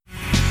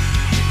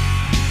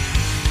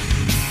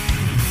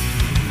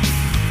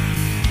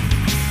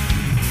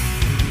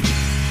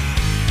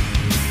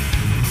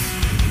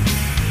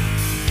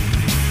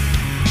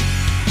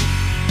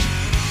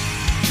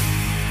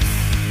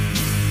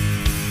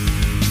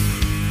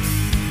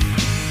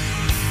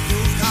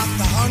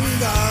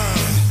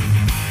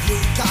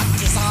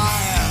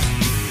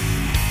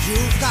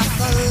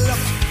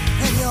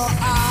your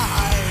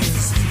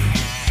eyes.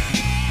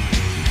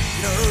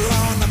 You're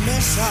on a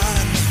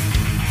mission,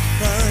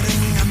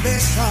 burning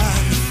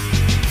ambition.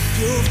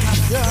 You've got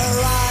your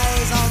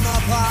eyes on the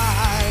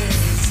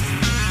prize.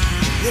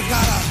 You've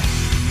gotta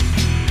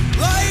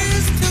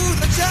rise to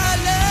the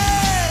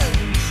challenge.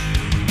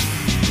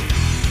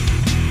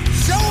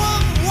 Show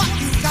 'em what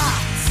you've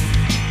got.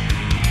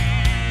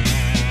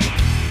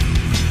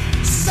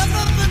 Step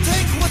up and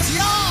take what's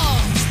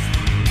yours.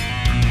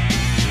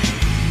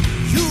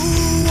 You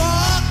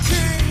are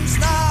kings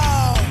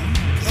now,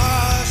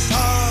 Clash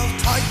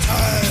of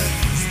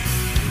Titans.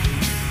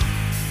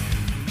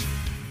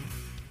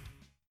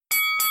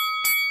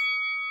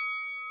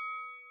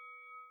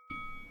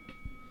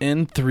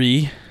 In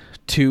 3,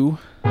 2.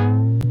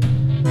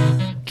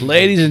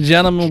 Ladies and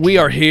gentlemen, we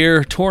are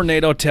here.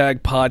 Tornado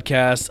Tag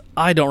Podcast.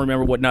 I don't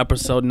remember what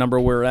episode number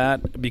we're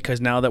at because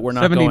now that we're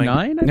not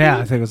 79, going... Yeah,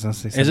 I think it was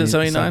 70. Is it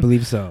 79? I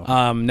believe so.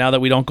 Now that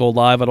we don't go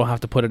live, I don't have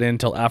to put it in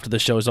until after the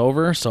show's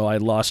over, so I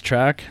lost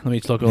track. Let me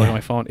just look over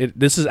my phone.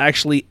 This is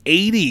actually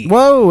 80.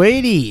 Whoa,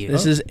 80.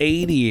 This is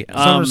 80.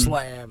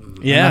 SummerSlam.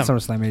 yeah. Not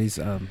SummerSlam,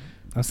 80s.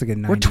 I was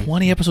thinking 90. We're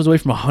 20 episodes away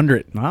from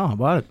 100. Wow, how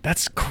about it?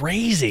 That's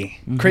crazy.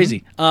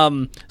 Crazy.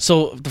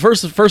 So the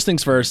first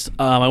things first,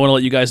 I want to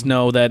let you guys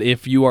know that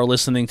if you are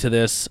listening to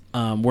this,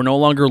 we're no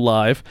longer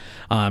live.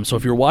 So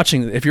if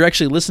you're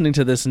actually listening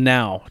to this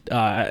now,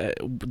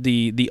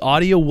 the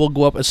audio will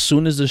go up as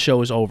soon as the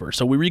show is over.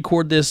 So we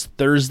record this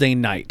Thursday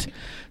night.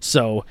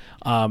 So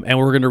and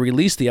we're going to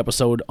release the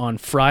episode on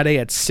Friday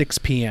at 6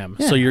 p.m.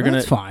 Yeah, so you're going to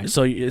that's fine.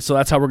 So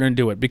that's how we're going to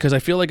do it, because I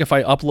feel like if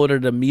I upload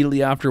it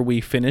immediately after we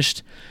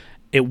finished,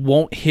 it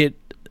won't hit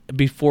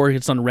before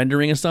it's done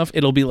rendering and stuff.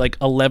 It'll be like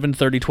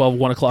 11:30, 12,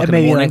 1 o'clock in the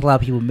maybe morning. like a lot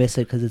of people miss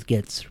it because it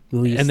gets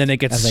released. And then it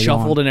gets as they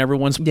shuffled yawn. in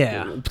everyone's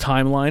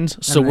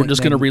timelines. So And we're then-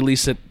 just going to then-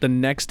 release it the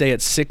next day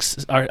at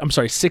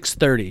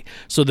 6:30.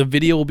 So the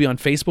video will be on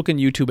Facebook and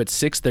YouTube at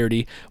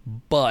 6:30.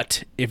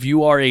 But if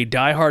you are a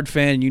diehard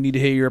fan, you need to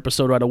hear your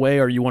episode right away,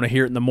 or you want to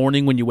hear it in the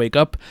morning when you wake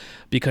up,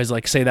 because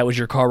like say that was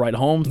your car ride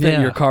home thing,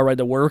 Yeah. your car ride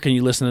to work, and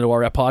you listen to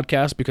our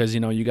podcast because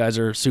you guys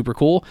are super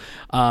cool,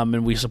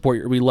 and we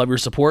love your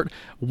support.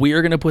 We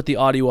are going to put the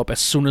audio up as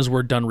soon as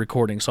we're done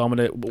recording. So I'm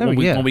gonna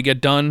when we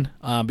get done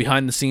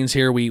behind the scenes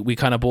here, we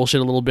kind of bullshit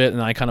a little bit,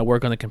 and I kind of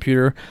work on the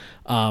computer,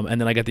 and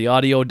then I get the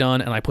audio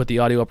done, and I put the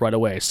audio up right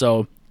away.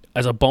 So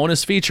as a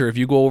bonus feature, if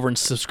you go over and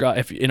subscribe,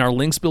 if in our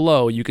links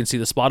below, you can see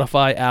the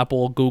Spotify,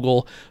 Apple,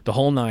 Google, the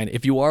whole nine.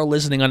 If you are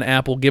listening on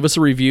Apple, give us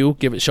a review,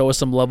 show us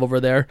some love over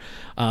there.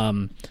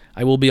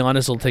 I will be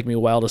honest, it'll take me a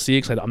while to see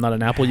it because I'm not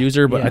an Apple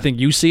user, but I think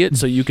you see it,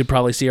 so you could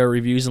probably see our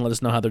reviews and let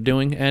us know how they're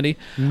doing, Andy.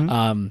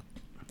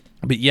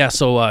 But yeah,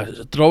 so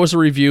throw us a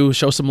review,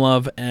 show some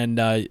love, and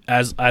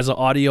as an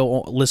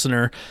audio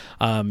listener,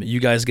 you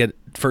guys get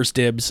first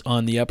dibs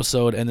on the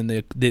episode, and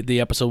then the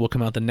episode will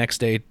come out the next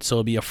day, so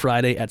it'll be a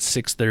Friday at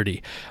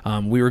 6:30.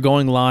 We were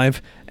going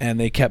live,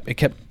 and it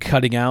kept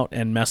cutting out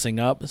and messing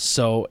up,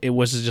 so it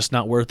was just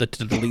not worth it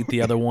to delete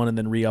the other one and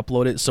then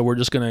re-upload it. So we're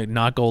just gonna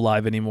not go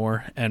live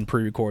anymore and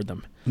pre-record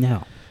them.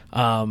 No.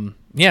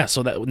 Yeah.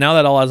 So that now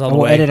that all is out of the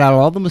We'll way, edit out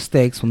all the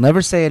mistakes. We'll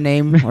never say a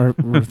name or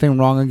thing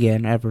wrong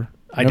again, ever.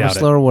 I never doubt it.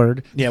 slur a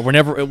word. yeah, we're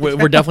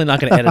definitely not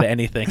going to edit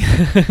anything.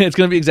 It's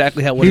going to be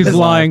exactly how it He's is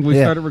lying. live. We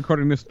Yeah. started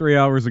recording this 3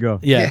 hours ago.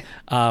 Yeah.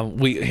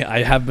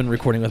 I have been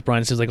recording with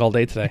Brian since like all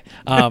day today.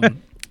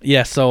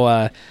 Yeah.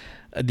 So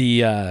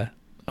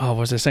what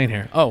was I saying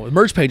here? Oh, the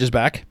merch page is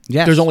back.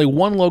 Yes. There's only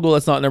one logo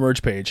that's not in our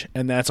merch page,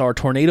 and that's our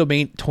Tornado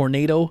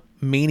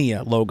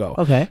Mania logo.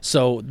 Okay.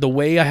 So the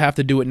way I have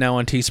to do it now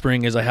on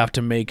Teespring is I have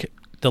to make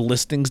the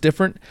listings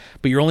different,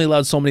 but you're only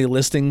allowed so many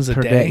listings a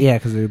Per day. Yeah,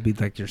 because it would be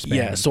like your spam.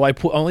 Yeah, so I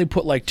only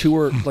put like two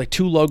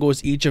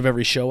logos each of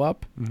every show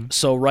up.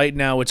 So right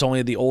now it's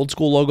only the old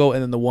school logo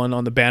and then the one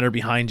on the banner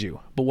behind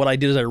you. But what I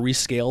did is I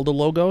rescaled the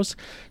logos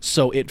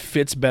so it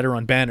fits better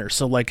on banners.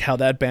 So like how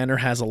that banner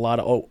has a lot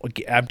of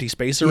empty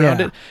space around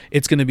Yeah. it,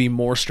 it's going to be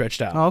more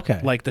stretched out. Oh, okay.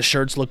 Like the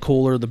shirts look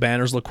cooler, the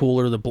banners look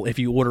cooler. If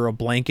you order a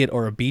blanket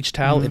or a beach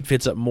towel, it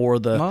fits up more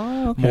of the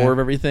more of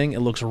everything. It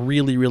looks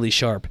really really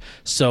sharp.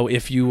 So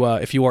if you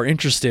are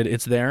interested,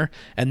 it's there.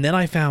 And then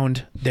I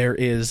found there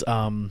is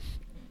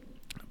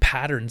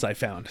patterns I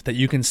found that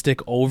you can stick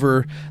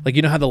over,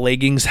 like how the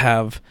leggings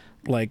have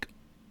like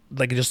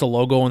just a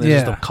logo and then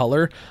just a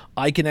color.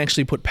 I can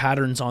actually put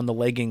patterns on the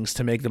leggings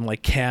to make them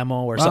like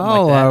camo or something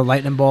like that. or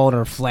lightning bolt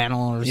or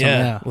flannel or something.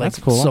 Yeah, like, that's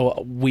cool.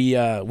 So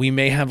we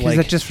may have is like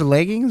that just for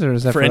leggings or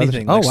is that for other-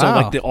 anything. Oh Like, wow!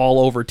 So like the all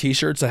over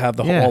t-shirts that have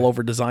the Yeah. all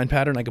over design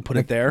pattern, I could put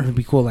it there. It'd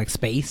be cool, like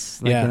space.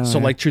 Like, Yeah. So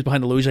like Truth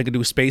Behind the Illusion, I could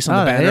do a space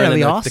on the banner that'd and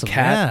be then awesome. the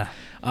cat.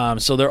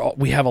 So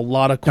we have a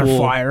lot of cool. Or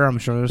fire. I'm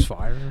sure there's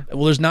fire.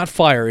 Well, there's not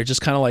fire. It's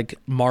just kind of like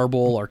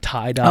marble or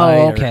tie dye.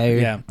 Oh,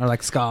 okay. Yeah. Or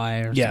like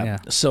sky. Or Yeah.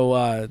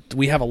 So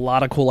we have a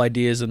lot of cool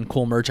ideas and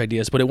cool merch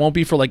ideas, but it won't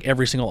be for like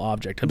every single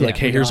object. It'll be Yeah, like,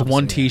 hey, the here's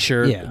one opposite, yeah.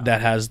 T-shirt Yeah.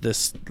 that has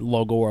this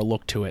logo or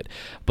look to it.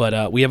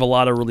 But we have a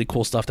lot of really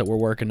cool stuff that we're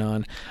working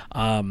on.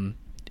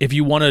 if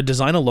you want to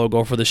design a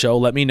logo for the show,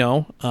 let me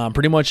know.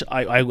 Pretty much,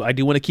 I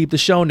do want to keep the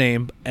show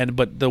name,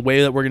 but the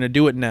way that we're going to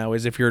do it now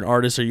is if you're an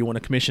artist or you want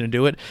a commission to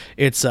do it,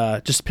 it's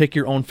just pick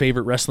your own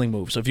favorite wrestling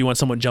move. So if you want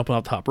someone jumping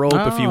off the top rope,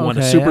 if you want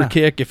a super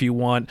kick, if you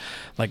want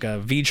like a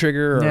V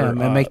trigger, or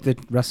make the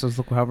wrestlers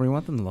look however you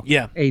want them to look.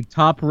 Yeah, a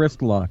top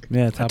wrist lock.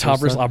 Yeah,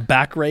 top wrist, a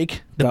back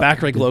rake. The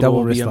back rake logo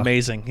will be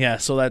amazing. Yeah,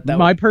 so that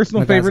my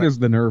personal favorite is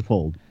the nerve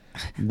hold.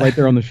 Right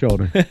there on the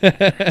shoulder.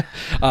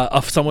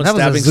 Of someone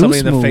stabbing somebody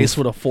in the face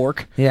with a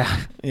fork.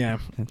 Yeah. Yeah.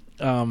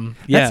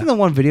 That's in the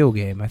one video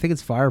game. I think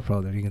it's Fire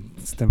Pro that you can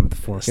stab with a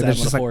fork. Stab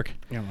with a fork.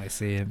 You don't really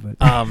see it,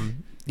 but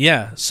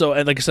yeah. So,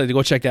 and like I said,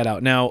 go check that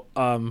out. Now,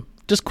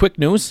 just quick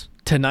news.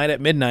 Tonight at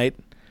midnight,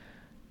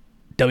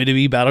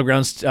 WWE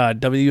Battlegrounds, WWF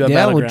Battlegrounds.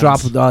 Yeah,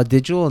 we'll drop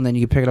digital, and then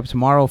you can pick it up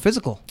tomorrow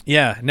physical.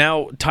 Yeah.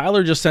 Now,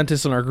 Tyler just sent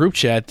us in our group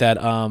chat that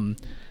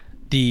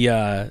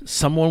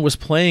someone was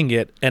playing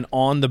it, and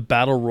on the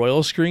Battle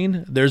Royal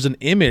screen, there's an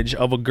image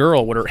of a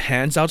girl with her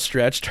hands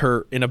outstretched,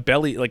 her in a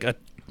belly, like a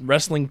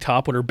wrestling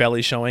top with her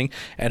belly showing,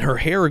 and her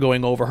hair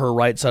going over her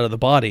right side of the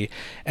body.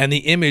 And the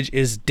image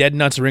is Dead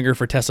Nuts ringer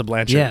for Tessa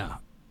Blanchard. Yeah.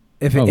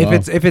 If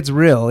it's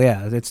real,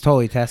 yeah, it's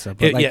totally Tessa.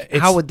 But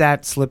how would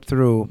that slip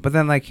through? But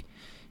then, like,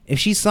 if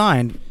she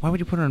signed, why would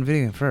you put her on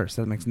video game first?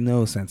 That makes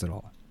no sense at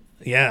all.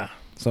 Yeah.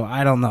 So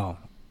I don't know.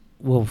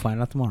 We'll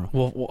find out tomorrow.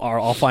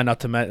 I'll find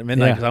out midnight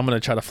because I'm going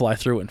to try to fly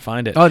through it and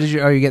find it. Oh,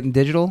 are you getting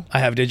digital? I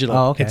have digital.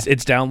 Oh, okay.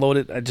 It's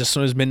downloaded. Just as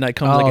soon as midnight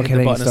comes, I can hit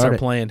the button and start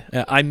playing.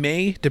 I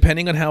may,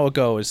 depending on how it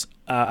goes,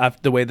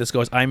 the way this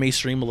goes, I may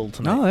stream a little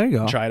tonight. Oh, there you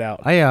go. Try it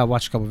out. I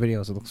watched a couple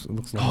videos. It looks it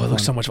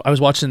looks so much fun. I was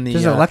watching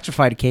There's an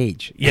electrified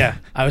cage. Yeah.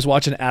 I was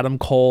watching Adam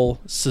Cole,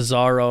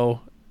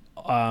 Cesaro,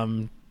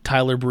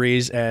 Tyler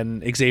Breeze,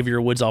 and Xavier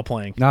Woods all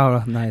playing.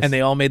 Oh, nice. And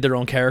they all made their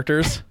own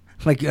characters.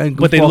 But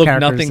they look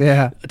nothing.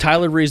 Yeah.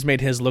 Tyler Breeze made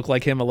his look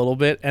like him a little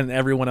bit, and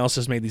everyone else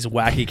just made these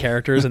wacky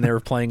characters, and they were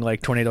playing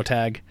like Tornado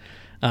Tag.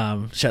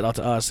 Shout out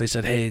to us. They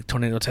said, "Hey,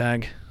 Tornado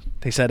Tag."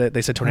 They said it.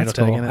 They said Tornado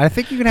Tag in it. I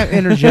think you can have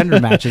intergender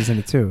matches in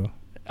it too.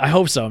 I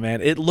hope so,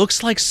 man. It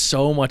looks like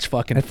so much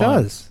fucking fun.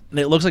 It does.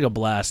 It looks like a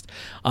blast.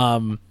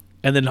 And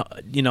then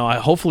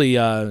hopefully.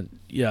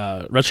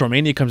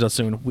 Retromania comes out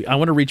soon. I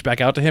want to reach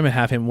back out to him and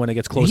have him when it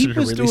gets closer to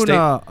release date. He was doing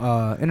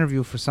an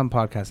interview for some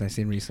podcast I've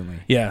seen recently.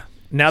 Yeah.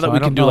 Now that we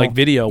can do like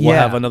video, we'll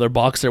have another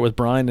box there with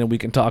Brian, and we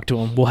can talk to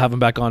him. We'll have him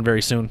back on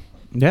very soon.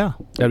 Yeah.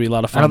 That'd be a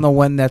lot of fun. I don't know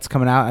when that's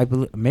coming out. I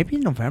believe maybe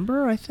in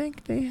November, I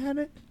think they had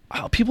it.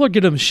 People are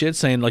giving him shit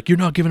saying, like, you're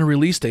not giving a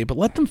release date, but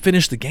let them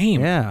finish the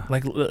game. Yeah.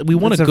 Like, we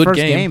want a good first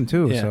game.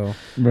 too. Yeah. So.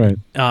 Right.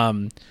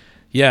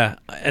 Yeah.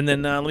 And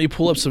then let me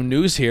pull up some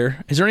news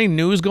here. Is there any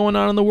news going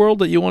on in the world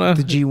that you want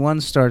to... The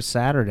G1 starts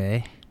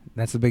Saturday.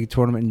 That's the big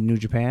tournament in New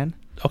Japan.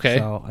 Okay.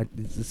 So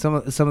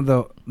some of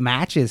the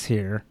matches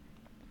here.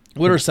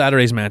 What are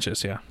Saturday's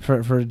matches? Yeah.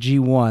 For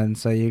G1,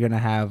 so you're gonna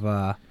have.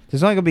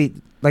 There's only gonna be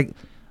like.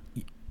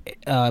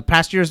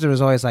 Past years there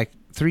was always like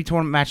 3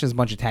 tournament matches, a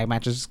bunch of tag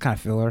matches, just kind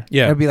of filler.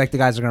 Yeah. It'd be like the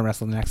guys are gonna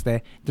wrestle the next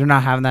day. They're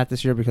not having that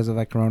this year because of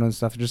like Corona and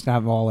stuff. They're just gonna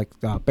have all like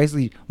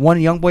basically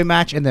one young boy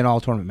match and then all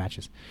tournament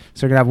matches.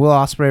 So you're gonna have Will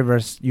Ospreay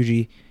versus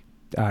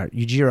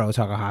Yujiro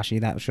Takahashi.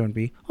 That shouldn't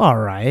be all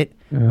right.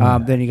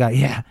 Then you got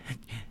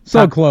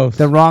so close.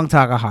 The wrong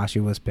Takahashi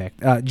was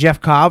picked.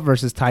 Jeff Cobb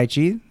versus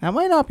Taichi. That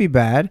might not be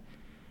bad.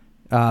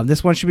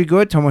 This one should be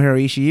good. Tomohiro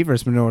Ishii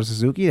versus Minoru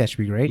Suzuki. That should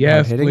be great.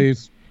 Yes,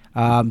 please.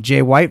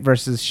 Jay White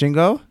versus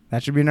Shingo.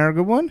 That should be another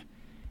good one.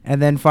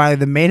 And then finally,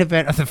 the main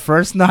event of the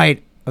first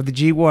night of the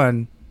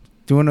G1,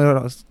 going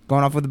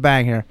off with a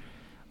bang here.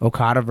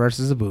 Okada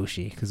versus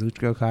Ibushi.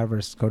 Kazuchika Okada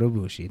versus Kota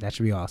Ibushi. That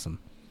should be awesome.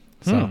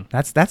 So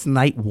that's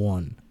night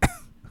 1.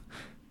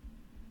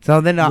 So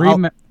then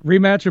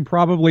rematch of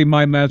probably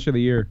my match of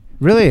the year.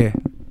 Really?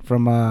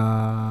 From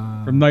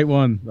night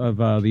 1 of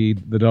the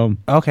Dome.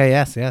 Okay,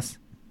 yes. It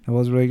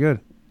was really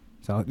good.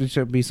 So there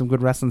should be some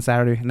good wrestling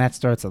Saturday, and that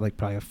starts at like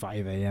probably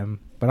 5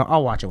 a.m. But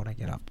I'll watch it when I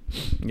get up.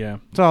 Yeah.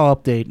 So I'll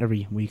update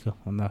every week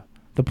on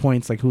the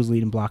points, like who's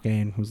leading Block A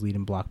and who's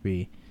leading Block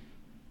B.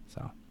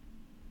 So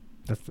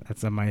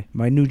that's my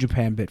New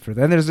Japan bit for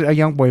that. And there's a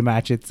young boy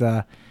match. It's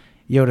Yota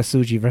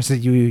Tsuji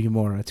versus Yu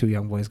Uemura, 2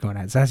 young boys going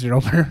at it. So that's your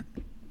opener.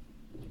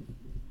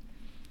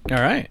 All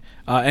right.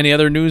 Any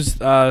other news,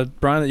 Brian,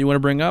 that you want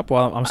to bring up?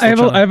 While I'm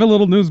still I have a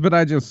little news, but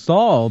I just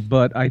saw,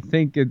 but I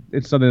think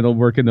it's something that'll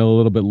work into a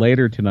little bit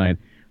later tonight.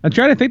 I'm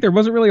trying to think. There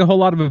wasn't really a whole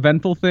lot of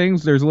eventful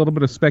things. There's a little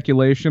bit of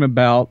speculation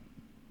about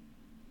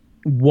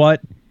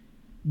what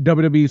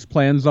WWE's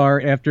plans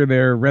are after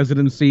their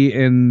residency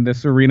in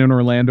this arena in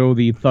Orlando,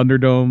 the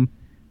Thunderdome.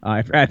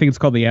 I think it's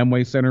called the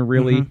Amway Center.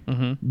 Really,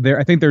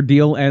 I think their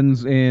deal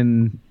ends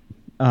in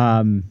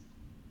at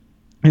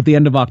the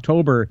end of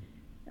October.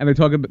 And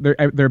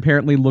they're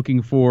apparently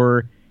looking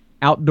for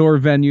outdoor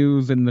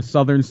venues in the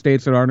southern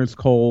states that aren't as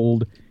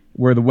cold,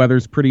 where the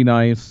weather's pretty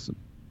nice.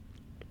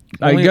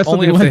 Only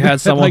if they had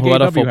someone who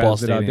had a football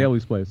stadium.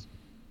 Daly's place.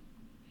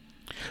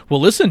 Well,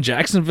 listen,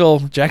 Jacksonville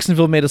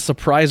made a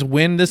surprise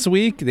win this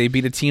week. They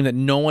beat a team that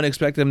no one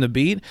expected them to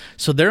beat,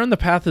 so they're on the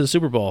path to the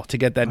Super Bowl to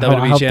get that I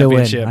WWE hope they win.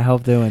 championship. I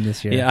hope they win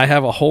this year. Yeah, I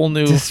have a whole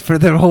new. Just for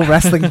the whole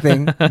wrestling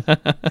thing.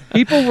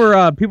 People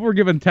were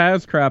giving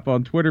Taz crap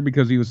on Twitter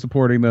because he was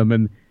supporting them,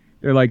 and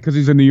they're like, because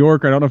he's a New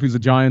Yorker. I don't know if he's a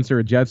Giants or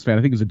a Jets fan.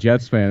 I think he's a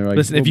Jets fan. Like,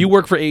 Listen, if you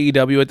work for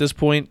AEW at this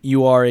point,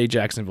 you are a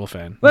Jacksonville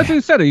fan. That's what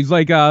he said. He's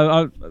like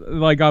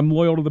I'm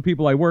loyal to the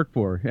people I work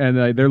for, and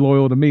they're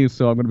loyal to me,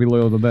 so I'm going to be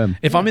loyal to them.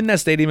 If I'm in that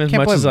stadium as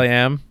Can't much blame as him. I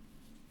am,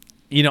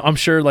 I'm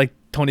sure like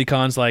Tony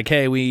Khan's like,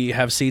 hey, we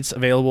have seats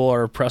available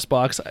or press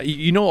box.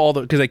 All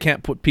because they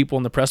can't put people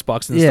in the press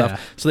box and Yeah.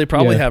 stuff. So they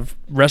probably Yeah. have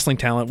wrestling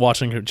talent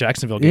watching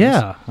Jacksonville games.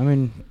 Yeah, I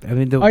mean, I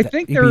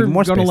think you'd be they're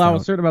more going to spaced allow a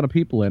out. certain amount of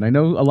people in. I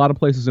know a lot of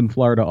places in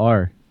Florida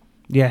are.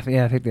 Yeah,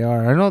 I think they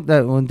are. I know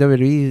that when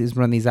WWE is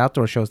running these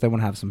outdoor shows, they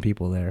want to have some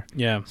people there.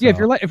 Yeah. Yeah, if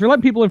you're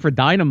letting people in for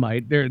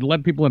Dynamite, they're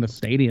letting people in a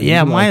stadium.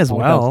 Yeah, You know, might like, as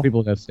well. People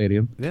in that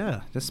stadium.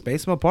 Yeah, just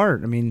space them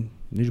apart. I mean,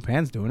 New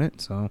Japan's doing it,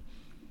 so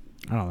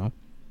I don't know.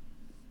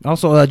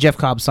 Also, Jeff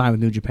Cobb signed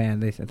with New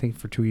Japan. I think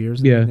for 2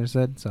 years. Yeah. They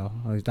said so.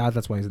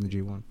 That's why he's in the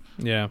G1,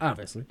 Yeah.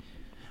 obviously.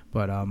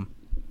 But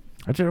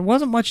there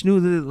wasn't much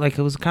news. Like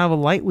it was kind of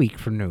a light week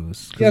for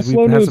news. 'Cause Yeah, we've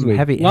slow had news some week.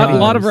 heavy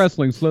lot of news.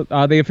 wrestling.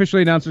 They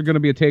officially announced there's going to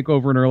be a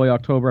takeover in early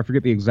October. I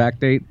forget the exact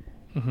date.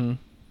 Mm-hmm.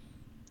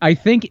 I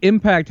think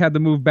Impact had to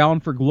move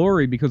Bound for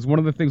Glory because one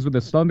of the things with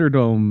this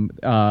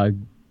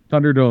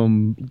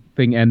Thunderdome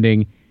thing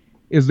ending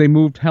is they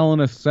moved Hell in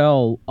a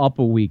Cell up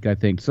a week, I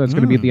think. So that's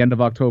going to be at the end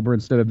of October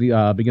instead of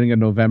the beginning of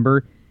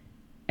November.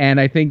 And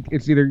I think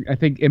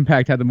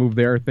Impact had to move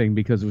their thing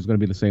because it was going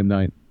to be the same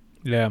night.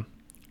 Yeah.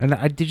 And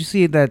did you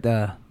see that?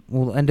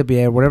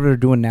 NWA, whatever they're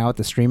doing now at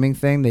the streaming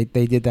thing, they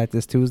did that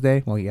this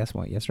Tuesday. Well,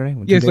 yesterday.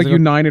 Yeah, it's like ago?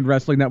 United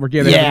Wrestling Network.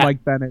 Yeah, they had Yeah. a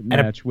Mike Bennett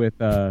match with.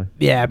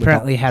 Yeah,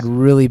 apparently had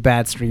really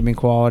bad streaming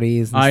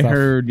qualities. And I stuff.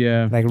 heard,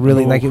 yeah. Like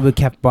really, like it would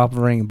kept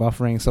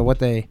buffering. So what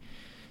they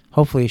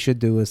hopefully should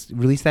do is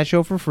release that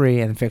show for free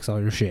and fix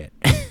all your shit.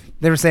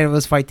 They were saying it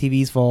was Fight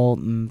TV's fault,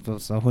 and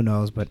so who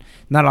knows? But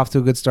not off to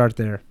a good start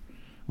there.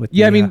 With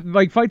Yeah, the, I mean,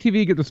 like Fight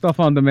TV get the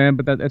stuff on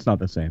demand, but it's not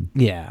the same.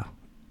 yeah.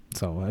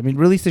 So I mean,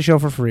 release the show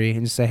for free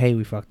and just say, hey,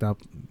 we fucked up,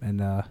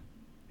 and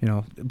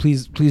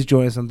please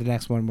join us on the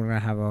next one. We're gonna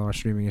have all our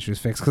streaming issues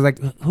fixed. Because like,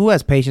 who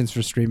has patience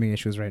for streaming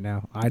issues right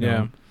now? I don't.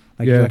 Yeah.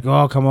 Like, you're like,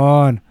 oh, come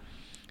on.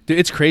 Dude,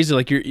 it's crazy.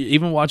 Like you're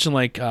even watching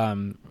like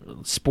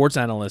sports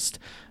analysts,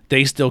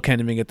 they still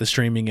can't even get the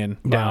streaming in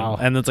down. Wow.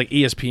 And it's like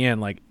ESPN.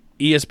 Like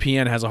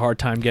ESPN has a hard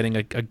time getting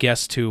a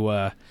guest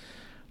to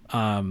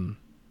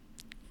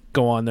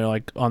go on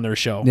their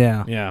show.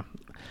 Yeah. Yeah.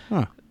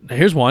 Huh.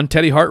 Here's one.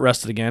 Teddy Hart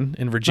rested again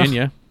in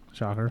Virginia.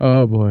 Shocker.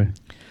 Oh boy.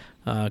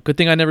 Good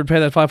thing I never paid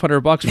that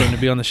 $500 for him to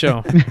be on the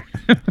show.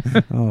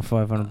 Oh,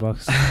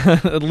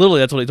 $500. Literally,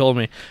 that's what he told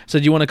me.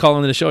 Said, "You want to call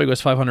into the show?" He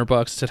goes, $500.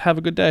 I said, "Have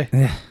a good day."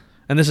 Yeah.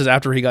 And this is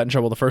after he got in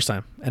trouble the first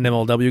time, and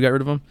MLW got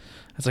rid of him.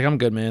 It's like, I'm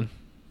good, man.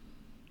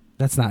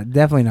 That's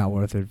definitely not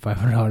worth it.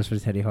 $500 for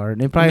Teddy Hart.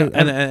 They probably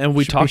And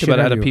we should- talked should about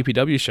it at have a you.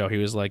 PPW show. He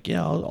was like,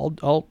 "Yeah,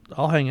 I'll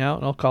hang out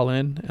and I'll call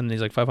in." And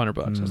he's like,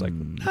 $500. I was like,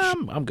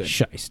 I'm good.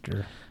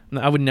 Shyster. No,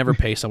 I would never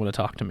pay someone to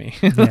talk to me.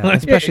 Yeah,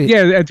 especially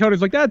Yeah, and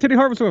Tony's like, Teddy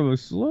Hart was like,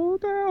 slow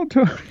down,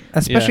 Tony.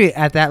 especially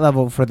at that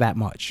level for that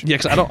much. Yeah,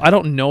 because I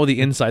don't know the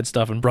inside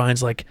stuff. And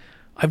Brian's like,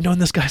 I've known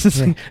this guy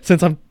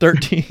since I'm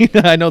 13.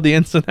 I know the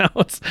ins and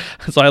outs.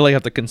 So I like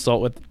have to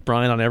consult with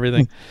Brian on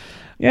everything.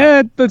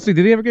 Yeah, let's see.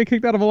 Did he ever get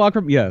kicked out of a locker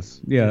room?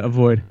 Yes. Yeah,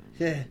 avoid.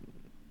 Yeah.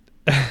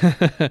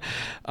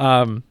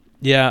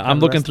 Yeah, I'm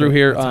looking through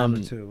here. That's on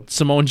it too.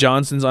 Simone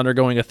Johnson's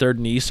undergoing a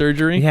third knee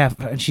surgery. Yeah,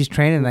 and she's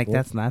training like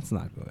that's not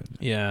good.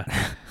 Yeah.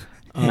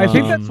 I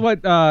think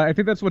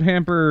that's what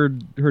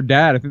hampered her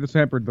dad. I think that's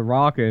hampered The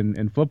Rock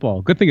in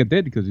football. Good thing it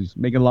did because he's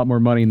making a lot more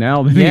money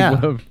now than Yeah. he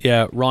would have.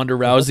 Yeah, Ronda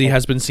Rousey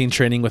has been seen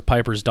training with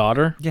Piper's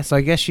daughter. Yeah, so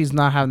I guess she's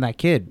not having that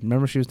kid.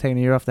 Remember, she was taking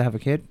a year off to have a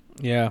kid.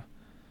 Yeah.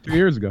 2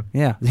 years ago.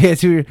 Yeah, yeah.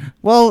 2 years.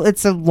 Well,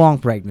 it's a long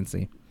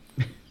pregnancy.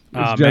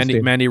 just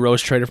it. Mandy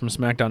Rose traded from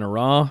SmackDown to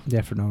Raw.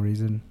 Yeah, for no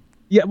reason.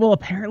 Yeah, well,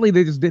 apparently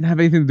they just didn't have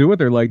anything to do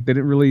with her. Like, they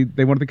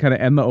wanted to kind of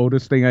end the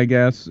Otis thing, I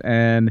guess.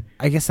 And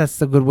I guess that's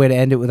the good way to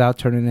end it without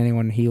turning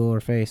anyone heel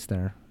or face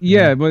there.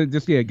 yeah, but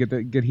just get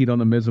heat on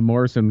the Miz and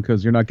Morrison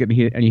because you're not getting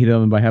any heat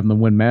on them by having them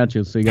win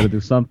matches. So you got to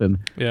do something.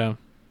 Yeah.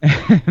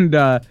 And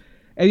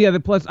yeah,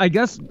 plus I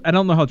guess I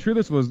don't know how true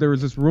this was. There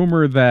was this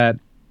rumor that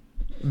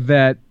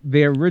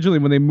they originally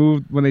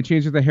when they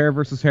changed it to hair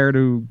versus hair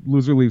to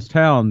Loser Leaves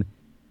Town,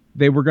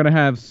 they were going to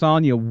have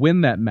Sonya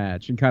win that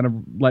match and kind of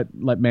let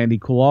Mandy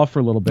cool off for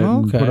a little bit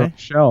and put her Okay. on the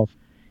shelf.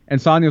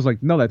 And Sonya was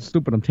like, "No, that's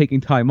stupid. I'm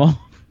taking time off.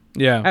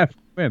 I Yeah. have to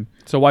win."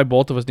 So why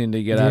both of us need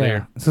to get out of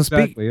here? So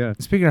Exactly, yeah.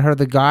 speaking of her,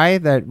 the guy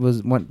that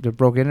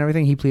broke in and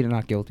everything, he pleaded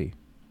not guilty.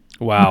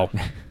 Wow.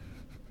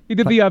 He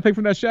did the thing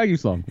from that Shaggy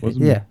song,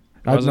 wasn't Yeah.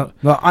 Wasn't-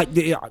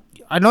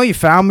 I know you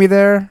found me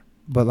there,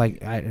 but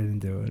like I didn't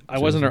do it. I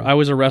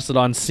was arrested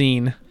on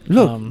scene.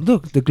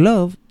 Look, the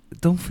glove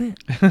don't fit.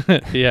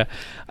 Yeah.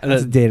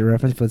 That's a data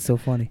reference, but it's so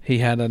funny. He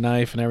had a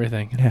knife and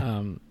everything.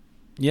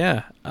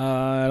 Yeah.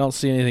 I don't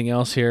see anything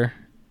else here.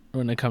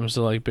 when it comes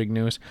to like big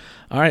news.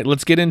 All right,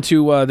 let's get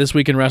into this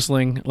week in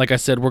wrestling. Like I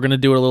said, we're gonna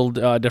do it a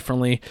little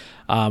differently.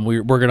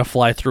 We're gonna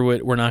fly through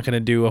it. We're not gonna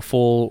do a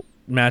full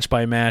match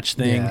by match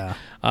thing. Yeah.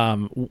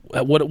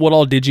 What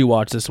all did you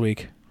watch this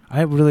week?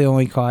 I really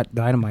only caught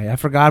Dynamite. I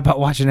forgot about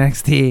watching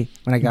NXT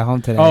when I got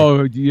home today.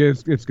 Oh,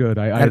 yes, it's good.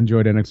 I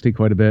enjoyed NXT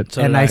quite a bit.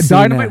 So and did I. I seen,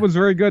 Dynamite was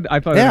very good. I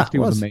thought Yeah, NXT it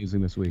was was.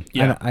 amazing this week.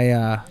 Yeah. And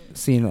I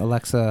seen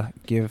Alexa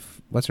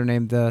give what's her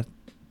name the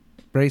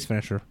Bray's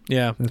finisher.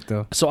 Yeah.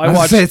 So So I I was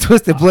watched. gonna say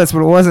Twisted Bliss,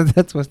 but it wasn't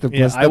that Twisted Yeah,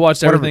 Bliss. I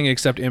watched Whatever. everything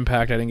except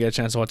Impact. I didn't get a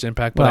chance to watch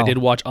Impact, but I Well. did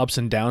watch ups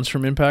and downs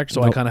from Impact,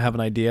 so I Nope. kind of have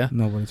an idea.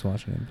 Nobody's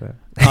watching it.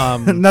 But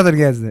Um, nothing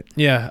against it.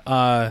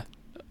 Yeah,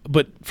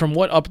 but from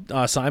what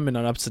Simon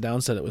on Ups to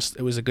Downs said, it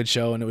was a good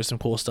show and it was some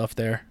cool stuff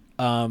there.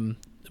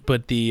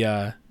 But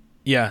the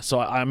so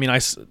I mean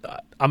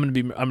I'm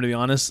gonna be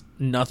honest.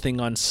 Nothing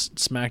on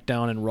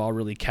SmackDown and Raw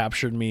really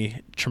captured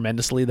me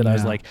tremendously. That I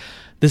was No. like,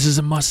 this is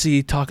a must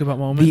see talk about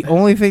moment. The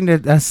only thing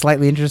that's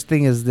slightly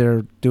interesting is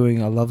they're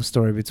doing a love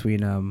story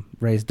between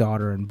Ray's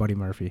daughter and Buddy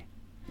Murphy.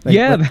 Like,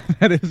 Yeah, but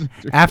that is.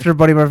 after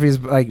Buddy Murphy's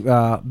like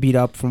beat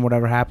up from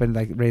whatever happened,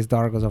 like Ray's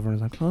daughter goes over and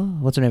is like, "Oh,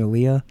 what's her name,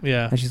 Aaliyah?"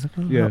 Yeah. And she's like,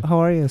 "Oh, Yeah. how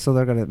are you?" So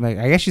they're gonna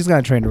I guess she's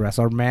gonna train to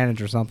wrestle or manage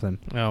or something.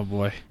 Oh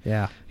boy,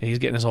 Yeah, he's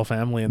getting his whole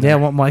family in yeah. there.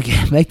 Want Mike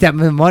make that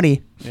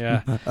money?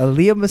 Yeah.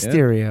 Aaliyah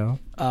Mysterio.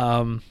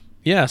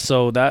 Yeah,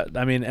 so that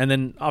I mean, and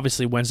then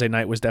obviously Wednesday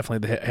night was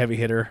definitely the heavy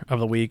hitter of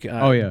the week.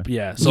 Oh, yeah.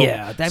 yeah. So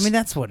yeah, I mean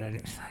that's what it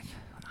is. Like,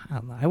 I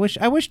don't know.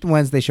 I wish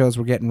Wednesday shows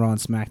were getting Raw and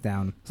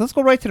SmackDown. So let's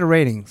go right to the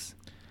ratings.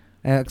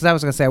 Because I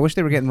was gonna say I wish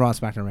they were getting Raw and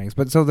SmackDown ratings,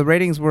 but so the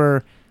ratings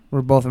were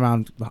both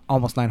around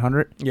almost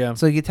 900. Yeah.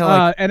 So you could tell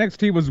like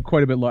NXT was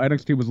quite a bit low.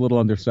 NXT was a little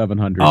under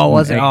 700. Oh,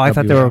 was it? And Oh, I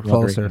thought they AEW were was about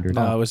closer. 800.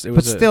 No, it was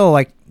but still,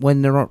 like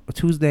when they're on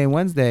Tuesday and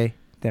Wednesday,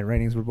 their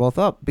ratings were both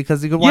up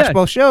because you could watch Yeah.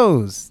 both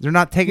shows. They're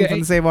not taken Yeah, from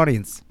the same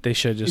audience. they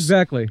should just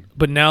Exactly.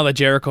 But now that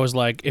Jericho's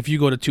like, if you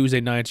go to Tuesday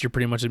nights, you're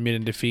pretty much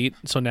admitting defeat.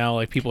 So now,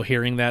 like, people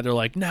hearing that, they're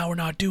like, no, we're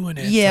not doing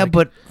it. It's Yeah, like,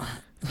 but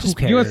who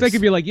cares? USA could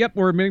be like, yep,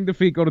 we're admitting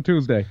defeat. Go to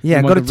Tuesday. yeah,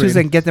 We go want to the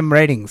Tuesday and ratings. get them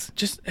ratings.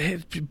 just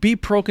be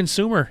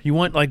pro-consumer. You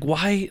want, like,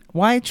 why?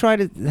 Why try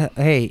to?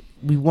 Hey,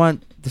 we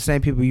want the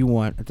same people you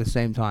want at the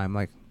same time.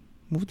 Like,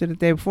 move to the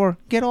day before.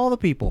 Get all the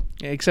people.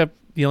 Except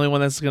the only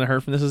one that's going to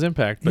hurt from this is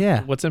Impact. But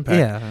yeah, what's Impact?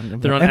 Yeah,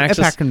 They're on Impact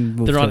Access. can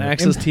move They're on to it.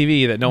 Access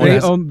TV that no one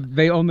has.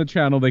 They own the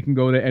channel. They can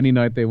go to any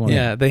night they want.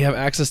 Yeah, they have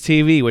Access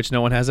TV, which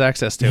no one has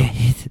access to.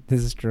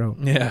 This is true.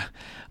 Yeah.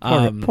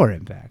 Poor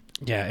Impact.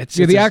 Yeah, it's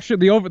Yeah, it's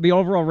the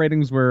overall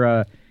ratings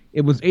were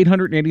it was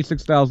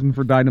 886,000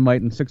 for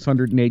Dynamite and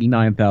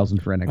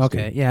 689,000 for NXT.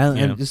 Okay, yeah,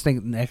 Yeah. and just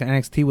think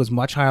NXT was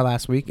much higher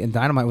last week, and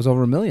Dynamite was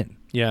over 1 million.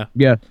 yeah.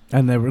 Yeah,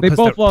 And they they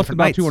both lost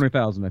about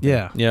 200,000. I think.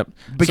 Yeah, Yep.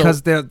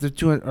 because the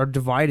two are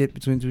divided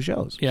between two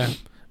shows. Yeah.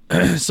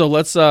 So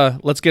let's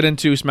get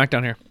into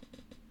SmackDown here.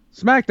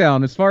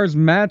 SmackDown, as far as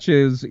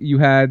matches, you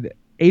had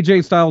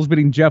AJ Styles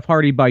beating Jeff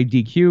Hardy by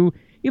DQ,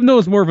 even though it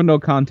was more of a no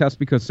contest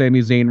because Sami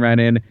Zayn ran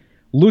in.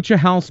 Lucha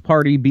House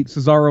Party beat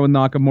Cesaro and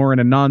Nakamura in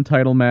a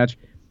non-title match,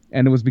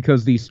 and it was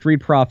because the Street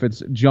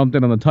Profits jumped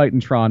in on the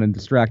Titantron and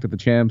distracted the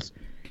champs.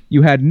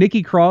 You had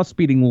Nikki Cross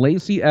beating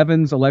Lacey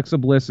Evans, Alexa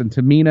Bliss, and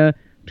Tamina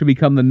to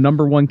become the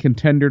 #1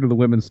 contender to the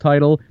women's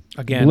title.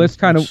 Again, Bliss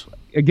kind of... which-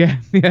 Again,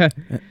 yeah.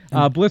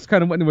 Bliss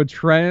kind of went into a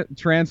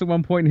trance at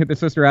one point and hit the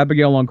sister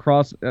Abigail on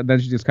Cross. Then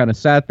she just kind of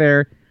sat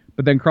there.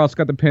 But then Cross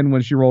got the pin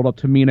when she rolled up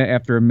Tamina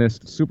after a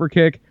missed super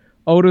kick.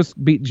 Otis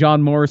beat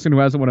John Morrison, who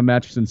hasn't won a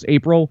match since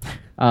April.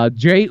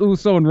 Jey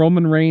Uso and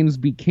Roman Reigns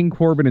beat King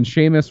Corbin and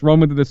Sheamus.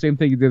 Roman did the same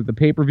thing he did at the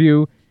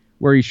pay-per-view,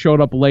 where he showed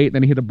up late, and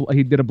then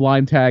he did a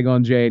blind tag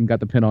on Jey and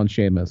got the pin on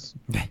Sheamus.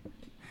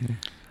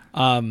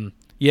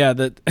 Yeah,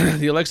 the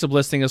Alexa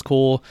Bliss thing is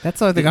cool. That's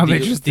the only thing I'm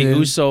interested The in.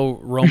 Uso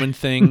Roman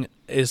thing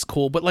is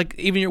cool, but like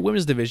even your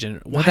women's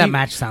division, What that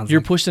match sounds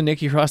You're like. pushing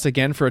Nikki Cross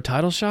again for a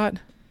title shot.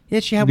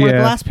 Yeah, she had one at the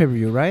Yeah. last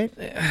pay-per-view, right?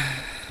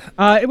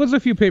 It was a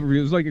few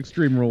pay-per-views, like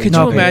Extreme Rules. Could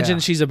No, you but imagine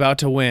yeah. she's about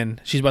to win?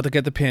 She's about to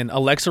get the pin.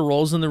 Alexa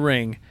rolls in the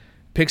ring,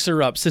 picks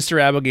her up, Sister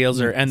Abigail's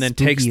her, and then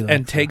Spooky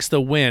Alexa. takes the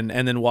win,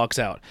 and then walks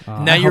out.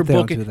 I Now you're hope they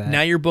don't booking. do that.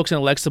 Now you're booking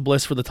Alexa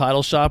Bliss for the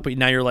title shot, but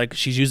now you're like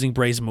she's using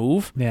Bray's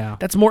move. Yeah.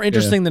 That's more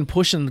interesting than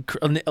pushing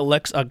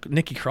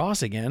Nikki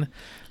Cross again.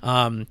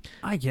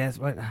 I guess.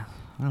 But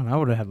I don't know. I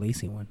would have had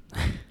Lacey win.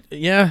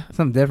 Yeah,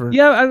 Something different.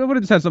 Yeah, I would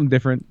have just had something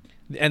different.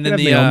 and You then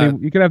could the have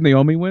Naomi, you could have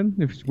Naomi win.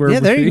 Yeah,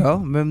 there you go.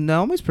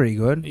 Naomi's pretty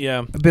good.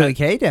 yeah, Billy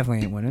Kay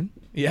definitely ain't winning.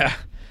 yeah.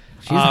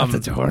 She's out the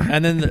door.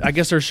 And then I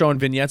guess they're showing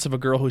vignettes of a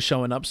girl who's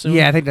showing up soon.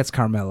 Yeah, I think that's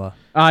Carmella.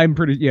 I'm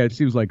pretty. Yeah, it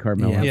seems like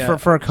Carmella. Yeah.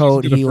 For a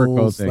coat, She's doing the fur coat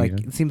heels. thing, Like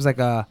yeah. it seems like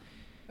a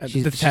The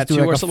she's tattoo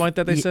doing or a something like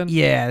that they said?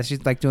 Yeah,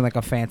 she's like doing like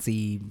a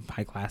fancy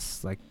high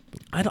class. Like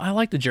I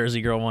like the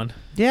Jersey Girl one.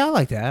 yeah, I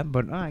like that,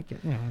 but I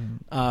get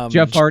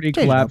Jeff Hardy change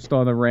it up. collapsed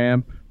on the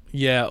ramp.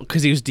 Yeah,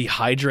 because he was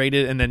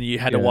dehydrated, and then you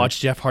had to Yeah. watch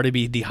Jeff Hardy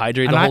be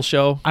dehydrated And the whole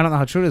show. I don't know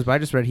how true it is, but I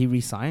just read he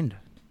re-signed.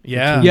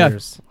 Yeah, 2 Yeah.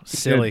 years.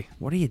 silly.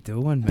 What are you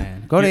doing,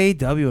 man? Go to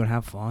AEW and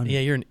have fun.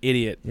 Yeah, you're an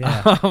idiot.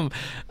 Yeah. Um,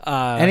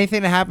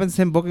 Anything that happens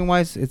to him booking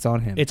wise, it's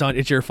on him.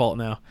 it's your fault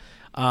now.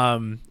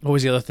 What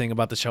was the other thing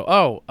about the show?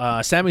 Oh,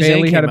 Sami Zayn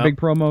Bailey came had a out. big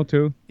promo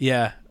too.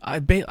 Yeah,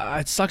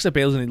 it sucks that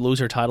Bailey's going to lose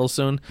her title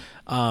soon.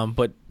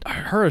 But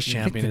her as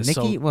champion is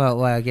Nikki? so.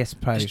 Well, I guess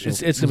probably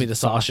It's going to be the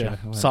Sasha.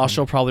 Sasha.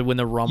 Sasha will probably win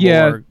the Rumble.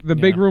 Yeah, or, the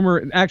big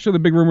rumor. Actually, the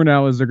big rumor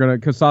now is they're gonna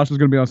because Sasha's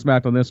gonna be on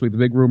SmackDown this week. The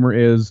big rumor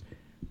is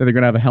that they're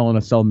gonna have a Hell in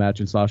a Cell match,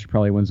 and Sasha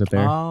probably wins it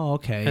there. Oh,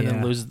 okay. and yeah.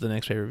 then loses the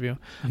next pay per view.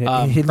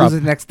 He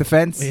loses next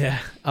defense. Yeah.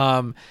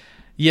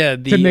 Yeah.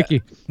 to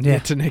Nikki. Yeah.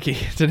 To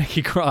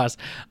Nikki Cross.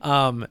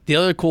 The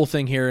other cool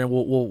thing here, and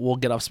we'll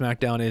get off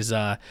SmackDown, is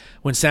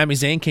when Sami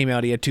Zayn came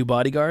out, he had 2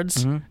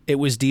 bodyguards. It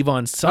was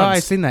Devon's sons. Oh, I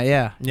seen that.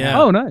 Yeah.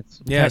 Yeah. Oh,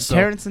 nice. Yeah. So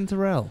Terrence and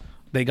Terrell.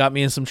 they got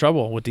me in some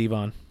trouble with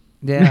Devon.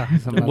 Yeah.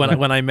 something like that.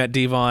 When I met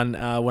Devon,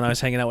 when I was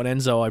hanging out with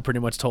Enzo, I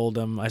pretty much told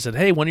him, I said,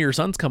 "Hey, one of your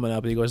sons coming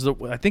up." And he goes,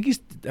 "I think he's,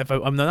 if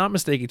I'm not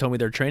mistaken, he told me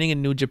they're training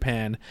in New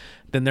Japan,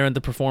 then they're in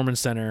the Performance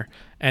Center,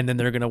 and then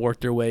they're gonna work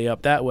their way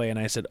up that way." And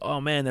I said,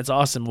 "Oh man, that's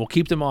awesome. We'll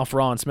keep them off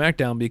Raw and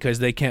SmackDown because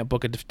they can't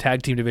book a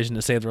tag team division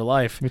to save their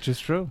life." Which is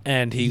true.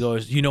 And he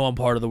goes, "You know, I'm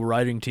part of the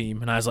writing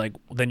team." And I was like,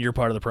 well, "Then you're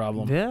part of the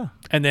problem." Yeah.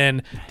 And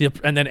then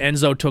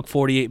Enzo took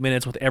 48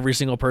 minutes with every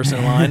single person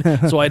in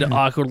line, so I had to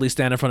awkwardly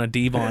stand in front of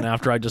Devon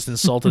after I just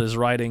insulted his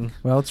writing.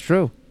 Well, it's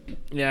true.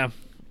 Yeah.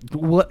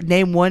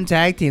 Name one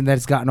tag team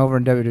that's gotten over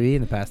in WWE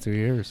in the past 2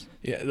 years.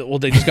 Yeah, well,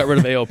 they just got rid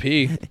of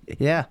AOP.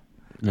 Yeah.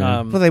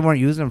 Yeah. Well, they weren't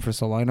using them for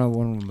so long. I know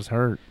one of them was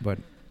hurt, but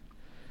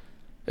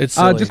It's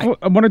silly. Just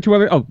one or two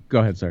other. Oh,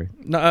 go ahead. Sorry.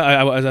 No,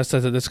 I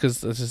said this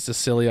because this is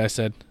just silly. I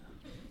said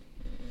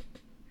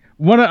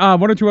One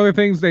or two other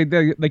things. They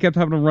kept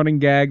having a running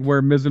gag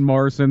where Miz and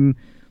Morrison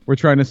were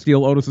trying to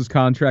steal Otis's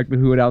contract, but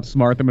who would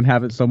outsmart them and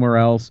have it somewhere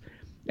else.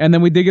 And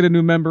then we did get a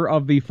new member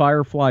of the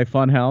Firefly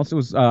Funhouse. It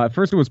was at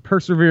first it was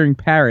Persevering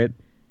Parrot,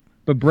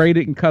 but Bray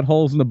didn't cut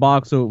holes in the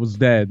box, so it was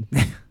dead.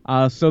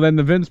 So then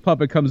the Vince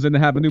puppet comes in to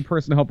have a new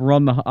person help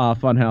run the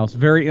Funhouse.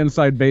 Very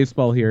inside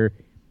baseball here.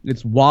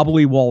 It's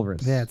Wobbly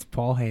Walrus. yeah, it's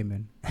Paul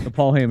Heyman. The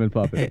Paul Heyman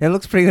puppet. It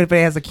looks pretty good, but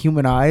it has like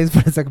human eyes,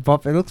 but it's like a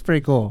puppet. It looks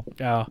pretty cool.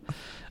 oh,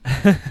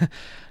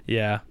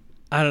 yeah.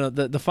 I don't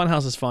know. The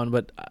Funhouse is fun,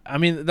 but I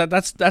mean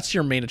that's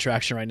your main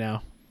attraction right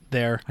now.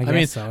 There, I mean,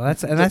 guess so.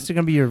 That's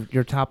gonna be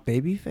your top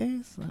baby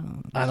face.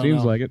 I don't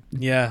Seems know. like it.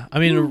 Yeah, I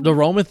mean the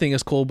Roman thing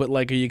is cool, but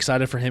like, are you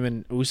excited for him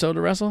and Uso to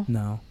wrestle?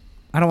 No,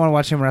 I don't want to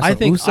watch him wrestle. I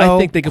think Uso,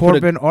 they could put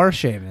Corbin or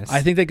Sheamus.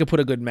 I think they could put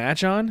a good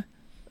match on,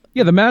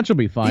 Yeah, the match will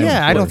be fine.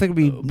 Yeah, I don't hopefully.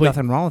 think it'd be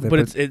nothing wrong with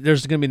it. but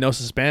there's gonna be no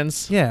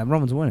suspense. yeah,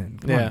 Roman's winning.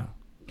 Come Yeah. on.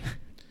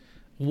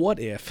 What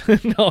if?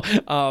 No.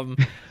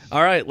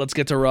 All right, let's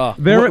get to Raw.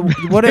 There,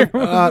 What if?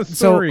 there was a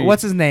So story.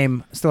 what's his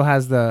name? Still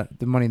has the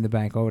Money in the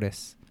Bank,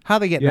 Otis. How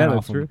they get Yeah, that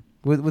that's off true.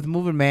 him? With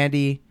moving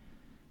Mandy,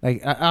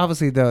 like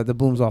obviously the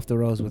bloom's off the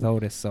rose with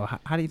Otis. So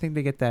how do you think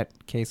they get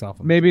that case off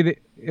him? Maybe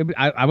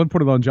I would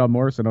put it on John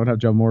Morrison. I would have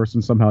John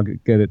Morrison somehow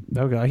get it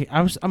Okay,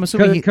 I'm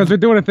assuming because they're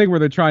doing a thing where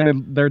they're trying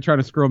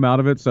to screw him out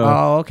of it. So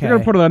Oh, okay. if you're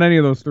gonna put it on any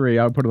of those three,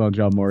 I would put it on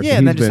John Morrison. Yeah,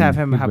 and then He's just been- have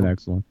him he's have been a-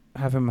 excellent.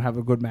 have him have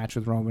a good match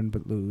with Roman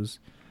but lose.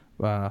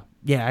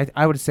 Yeah,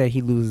 I would say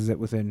he loses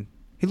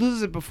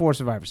it before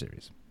Survivor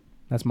Series.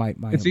 That's my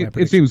It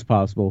prediction. seems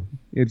possible.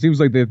 It seems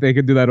like they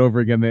could do that over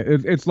again.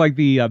 It's like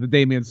the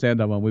Damian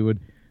Sandow one. We would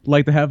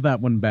like to have that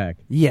one back.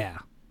 Yeah.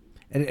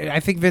 And I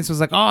think Vince was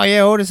like, "Oh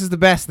yeah, Otis is the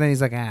best." And then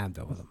he's like, "I'm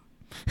done with him."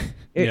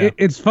 Yeah.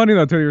 It's funny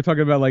though, Tony. You're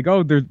talking about like,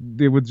 oh, they're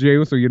with Jey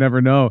Uso, you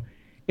never know.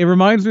 It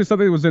reminds me of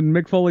something that was in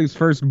Mick Foley's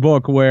first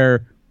book,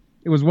 where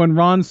it was when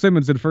Ron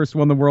Simmons had first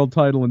won the world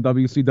title in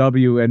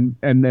WCW,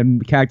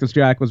 and Cactus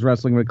Jack was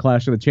wrestling with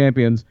Clash of the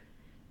Champions,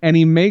 and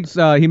he makes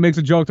a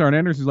joke to Arn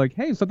Anderson. He's like,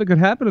 "Hey, something could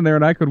happen in there,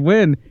 and I could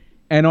win."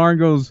 And Arn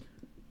goes,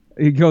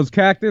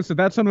 "Cactus, if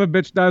that son of a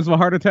bitch dies of a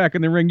heart attack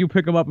in the ring, you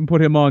pick him up and put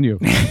him on you."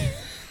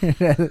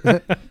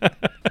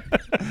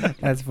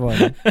 That's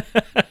funny.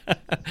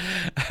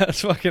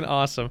 That's fucking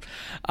awesome.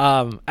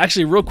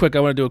 Actually, real quick, I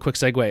want to do a quick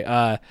segue.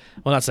 Well,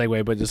 not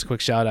segue, but just a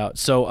quick shout out.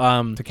 So,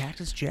 The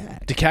Cactus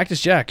Jack. to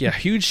Cactus Jack, yeah,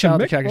 huge shout out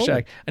to Mick Cactus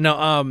Foley. Jack. And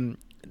now,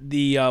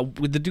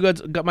 with the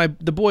dudes got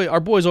our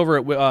boys over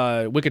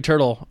at Wicked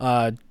Turtle.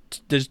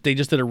 They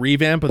just did a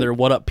revamp of their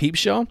What Up Peep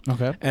show.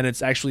 Okay. And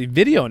it's actually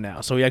video now,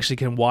 so you actually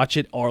can watch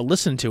it or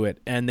listen to it.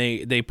 And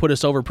they put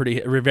us over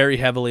very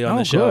heavily on Oh,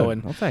 the show, good.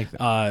 and I'll take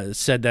that.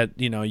 said that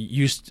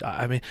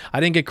I mean, I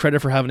didn't get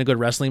credit for having a good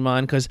wrestling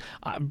mind because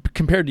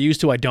compared to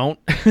used to, I don't.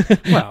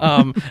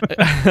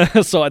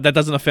 So that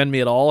doesn't offend me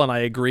at all, and I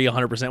agree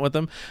 100% with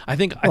them. I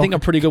think I'm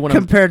pretty good when I'm.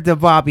 Compared to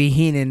Bobby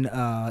Heenan,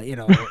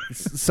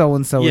 so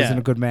and so Yeah. isn't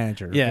a good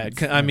manager. Yeah,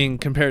 It's- I mean,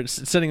 compared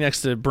sitting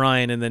next to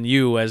Brian and then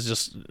you as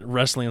just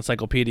wrestling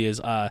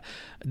encyclopedias,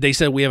 they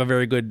said we have a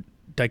very good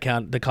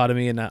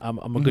dichotomy, and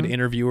I'm a good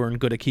interviewer and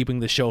good at keeping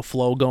the show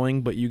flow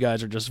going. But you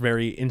guys are just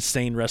very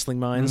insane wrestling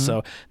minds,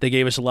 so they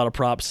gave us a lot of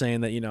props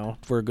saying that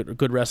we're a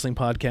good wrestling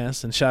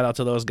podcast. And shout out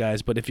to those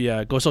guys. But if you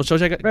go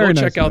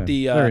check out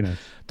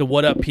the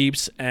What Up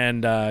Peeps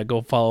and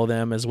go follow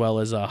them as well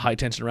as High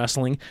Tension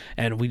Wrestling.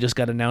 And we just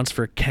got announced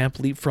for Camp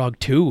Leapfrog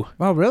 2.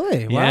 Oh,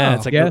 really? Yeah, Wow.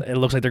 it's like it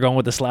looks like they're going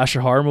with the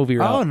slasher horror movie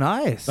route. Oh,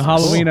 nice. The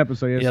Halloween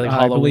episode. Yes. Yeah, like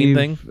Halloween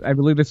thing. I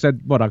believe they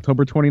said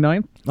October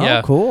 29th. Oh,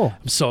 Yeah. cool.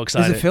 I'm so Is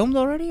excited. it filmed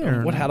already?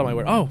 Or What hat am I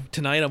wearing? Oh,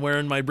 tonight I'm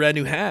wearing my brand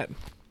new hat.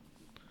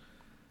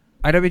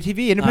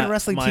 IWTV, Independent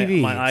Wrestling my-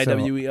 TV. my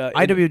IW,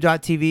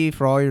 IW.TV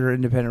for all your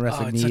independent Oh,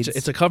 wrestling it's, needs.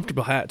 it's a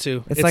comfortable hat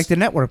too. It's like the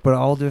network, but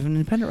all different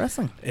independent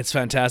wrestling. It's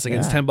fantastic.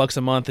 It's Yeah. $10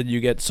 a month, and you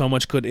get so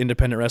much good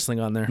independent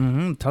wrestling on there.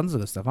 Tons of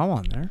good stuff. I'm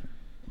on there.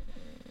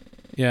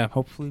 Yeah,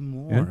 Hopefully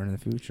more Yeah. in the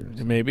future.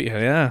 maybe.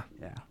 Yeah.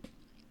 Yeah.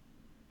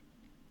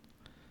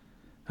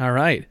 All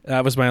right,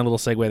 that was my little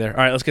segue there. All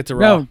right, let's get to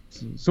Raw. No,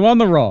 so on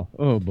the Raw.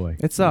 Oh boy,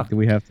 It sucked. Do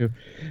we have to?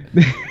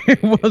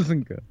 It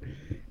wasn't good.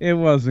 It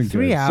wasn't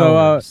 3 good.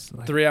 hours.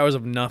 3 hours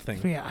of nothing.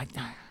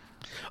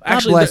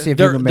 Actually, bless you if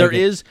you can make it.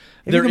 If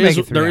you there can make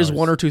it 3 is hours.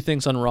 one or two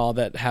things on Raw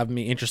that have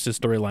me interested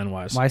storyline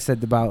wise. I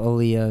said about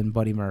Aaliyah and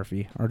Buddy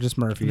Murphy, or just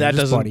Murphy. That or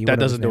just doesn't- Buddy, that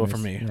whatever doesn't his do name it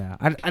for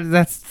is. me. Yeah,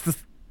 that's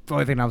the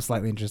only thing I'm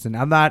slightly interested in.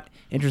 I'm not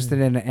interested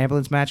in an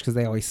ambulance match because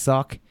they always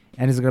suck.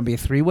 And is it going to be a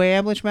 3-way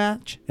ambulance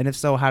match? And if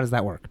so, how does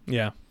that work?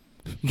 Yeah.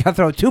 You got to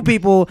throw 2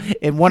 people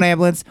in one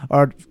ambulance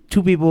or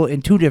 2 people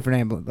in 2 different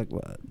ambulances. Like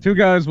what? 2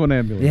 guys, 1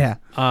 ambulance. Yeah,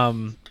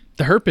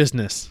 The Hurt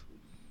Business.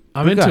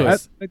 I'm Good into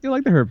guys. I do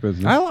like the Hurt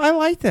Business. I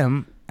like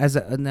them as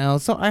a now.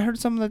 So I heard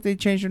something that they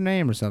changed their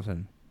name or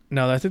something. it.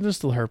 No, I think they're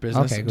still Hurt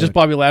Business. Okay, Just good.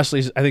 Bobby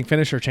Lashley's, I think,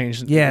 finisher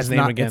changed Yeah, his it's name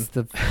not again. It's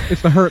the,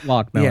 It's the Hurt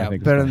Lock now. I yeah,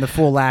 think better than the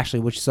full Lashley,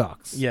 which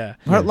sucks. Yeah.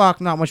 Hurt Lock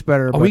not much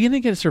better. Are but we going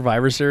to get a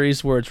Survivor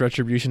Series where it's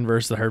Retribution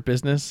versus the Hurt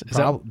Business? Is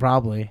that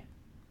probably.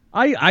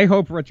 I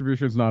hope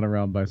Retribution's not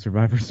around by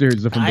Survivor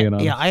Series. If I'm being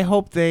honest. Yeah, I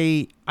hope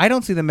they. I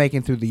don't see them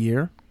making through the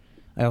year.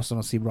 I also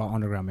don't see Raw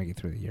Underground making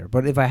through the year.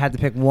 But if I had to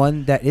pick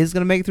one that is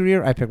going to make it through the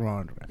year, I pick Raw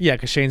Underground. Yeah,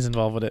 because Shane's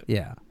involved with it.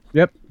 Yeah,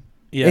 Yep.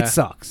 Yeah. it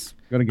sucks.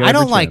 Gonna get I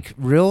don't every like chance.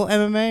 real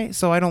MMA,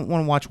 so I don't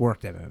want to watch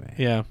worked MMA.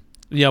 Yeah.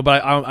 Yeah,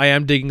 but I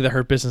am digging the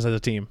Hurt Business as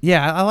a team.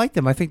 Yeah, I like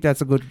them. I think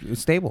that's a good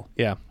stable.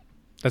 Yeah.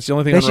 That's the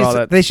only thing They on Raw should,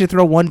 that... they should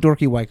throw one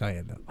dorky white guy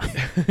in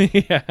though.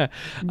 yeah.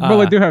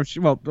 Well, I do have.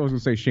 Well, I was gonna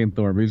say Shane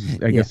Thorne.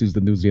 But I guess he's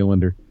the New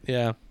Zealander.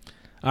 Yeah.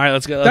 All right,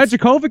 let's go. Let's,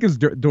 Dijakovic is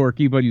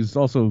dorky, but he's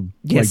also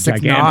Yeah, like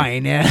 6'9",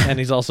 gigantic. yeah. and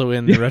he's also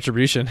in the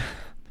Retribution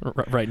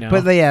right now.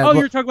 But yeah, Oh, but-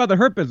 you're talking about the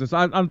Hurt Business.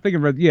 I'm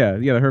thinking.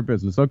 The Hurt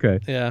Business. Okay,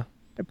 yeah.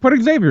 put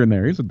Xavier in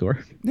there. He's a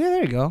dork. yeah,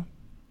 there you go.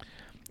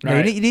 Yeah,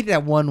 Right. you need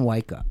that one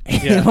white guy.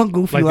 Yeah. One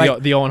goofy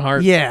like the Owen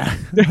Hart. yeah,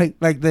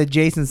 like the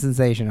Jason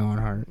Sensation Owen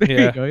Hart. There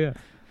Yeah. you go. Yeah.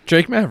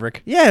 Drake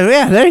Maverick.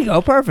 Yeah, there you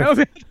go.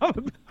 Perfect.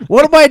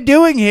 What am I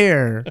doing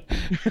here?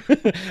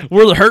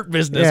 We're the Hurt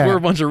Business. Yeah. We're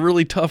a bunch of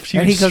really tough,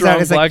 huge, And he comes strong out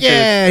and he's black like,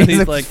 yeah, dudes. And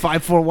he's like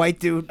 5'4" white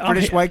dude,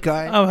 British white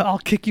guy. I'll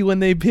kick you when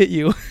they hit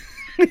you.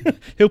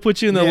 He'll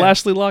put you in the Yeah.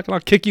 Lashley lock, and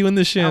I'll kick you in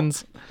the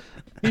shins.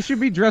 He should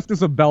be dressed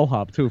as a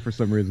bellhop too, for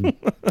some reason.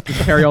 Just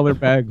carry all their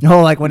bags.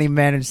 No, like when he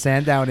managed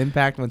Sandow and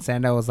Impact when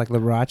Sandow was like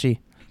Liberace.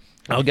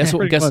 Oh, guess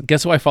what? Pretty much.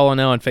 Guess who I follow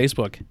now on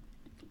Facebook?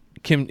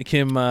 Kim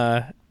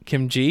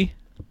G,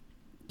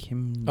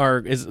 Kim or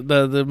is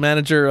the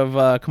manager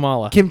of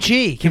Kamala?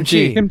 Kimchi.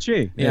 Kimchi.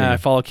 Kimchi. Yeah, I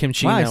follow Kim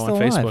Chi Wow, he's now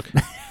on still alive.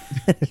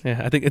 Facebook.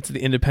 Yeah, I think it's the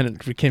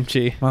independent for Kim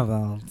Chi.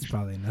 Well, it's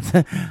probably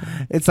not.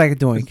 It's like a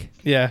doink.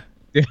 Yeah.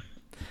 Yeah.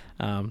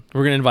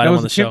 We're gonna invite That him was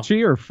on the show.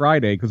 Kimchi or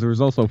Friday, because there was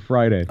also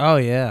Friday. Oh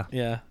yeah.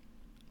 Yeah,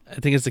 I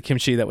think it's the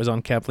kimchi that was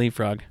on Cap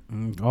Leapfrog.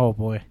 Oh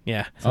boy.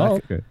 Yeah. Oh,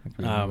 okay.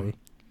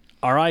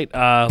 All right.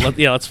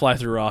 Let's fly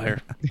through Raw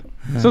here.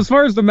 So as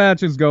far as the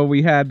matches go,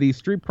 we had the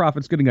Street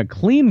Profits getting a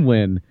clean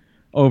win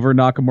over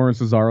Nakamura and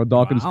Cesaro.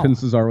 Dawkins Wow. pinned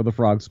Cesaro with a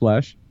frog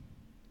splash.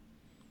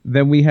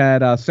 Then we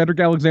had Cedric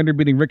Alexander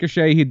beating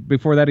Ricochet.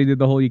 Before that, he did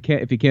the whole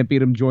if you can't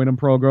beat him, join him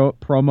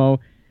promo.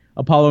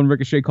 Apollo and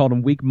Ricochet called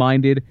him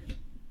weak-minded.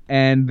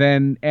 And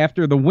then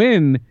after the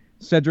win,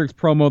 Cedric's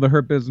promo, the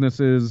Hurt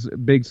Business's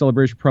big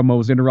celebration promo,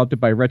 was interrupted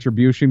by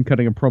Retribution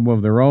cutting a promo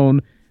of their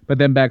own. But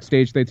then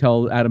backstage, they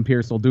tell Adam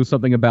Pearce they'll do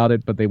something about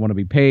it, but they want to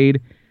be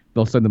paid.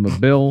 They'll send them a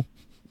bill.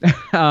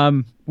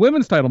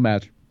 Women's title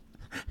match.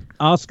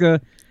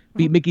 Asuka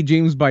beat Mickie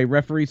James by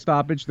referee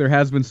stoppage. There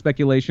has been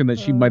speculation that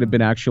she might have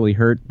been actually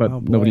hurt, but Oh,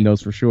 boy. nobody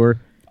knows for sure.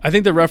 I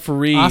think the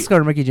referee. Oscar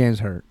or Mickey James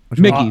hurt? Which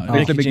Mickey. one?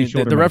 They Oh. said Mickey James-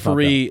 shoulder the might have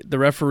popped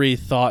referee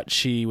thought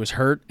she was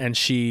hurt, and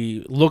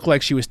she looked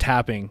like she was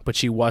tapping, but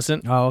she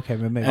wasn't. Oh, okay.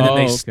 Maybe. And then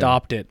they okay.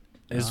 stopped it.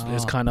 Is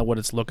Oh. kind of what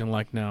it's looking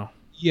like now.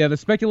 Yeah, the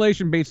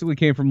speculation basically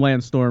came from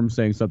Lance Storm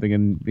saying something,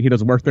 and he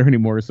doesn't work there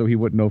anymore, so he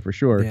wouldn't know for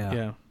sure. Yeah.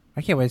 Yeah.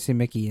 I can't wait to see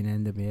Mickey in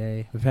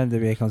NWA. If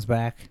NWA comes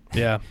back.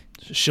 Yeah.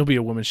 She'll be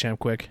a women's champ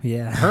quick.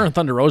 Yeah. Her and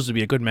Thunder Rose would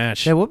be a good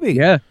match. That would be.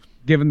 Yeah.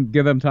 Give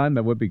them time,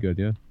 that would be good,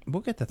 yeah.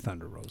 We'll get the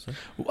Thunder Rosa.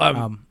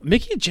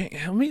 Mickey James.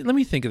 Let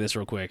me think of this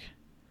real quick.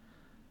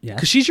 Yeah.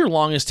 Because she's your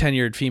longest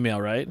tenured female,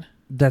 right?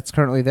 That's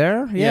currently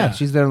there. Yeah, Yeah.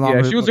 she's there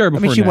longer. Yeah, she was there I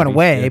mean, before she went Natty,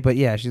 away, yeah. but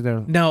yeah, she's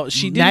there. Now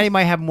she did. Natty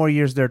might have more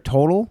years there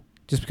total,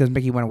 just because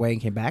Mickey went away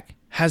and came back.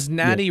 Has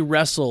Natty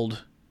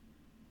wrestled?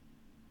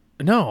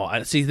 No,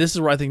 see. This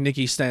is where I think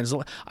Nikki stands.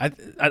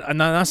 I'm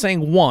not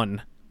saying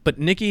one, but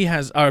Mickey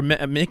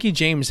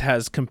James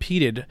has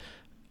competed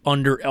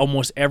under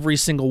almost every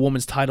single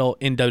woman's title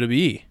in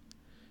WWE.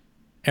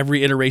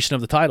 Every iteration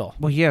of the title.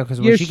 Well, yeah,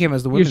 because when she came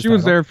as the women's she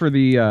was title- there for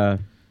the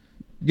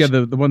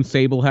the one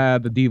Sable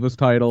had, the Divas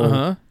title. Uh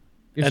huh.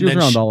 Yeah, And she was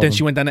then around all of then them.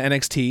 she went down to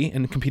NXT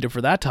and competed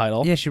for that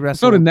title. Yeah, she So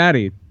wrestled. did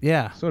Natty.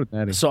 Yeah. So did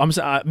Natty. So I'm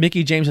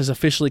Mickey James has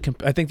officially.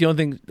 I think the only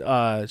thing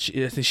I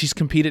think she's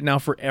competed now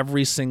for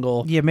every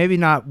single. Yeah, maybe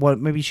not. What?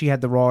 Maybe she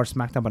had the Raw or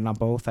SmackDown, but not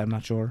both. I'm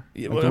not sure.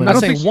 Yeah, Like well, the I'm way- not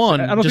don't saying think she- one,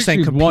 I don't just think saying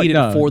she's competed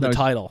won- no, for the no,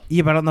 title.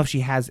 Yeah, but I don't know if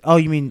she has. Oh,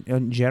 you mean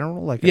in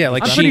general? Like Yeah,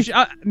 like I'm she- pretty sure.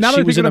 Now that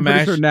she I was think in I'm a pretty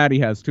match- sure Natty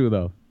has too,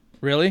 though.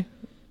 Really?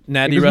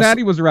 Natty Because wrestled.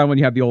 Natty was around when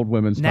you had the old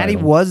women's Natty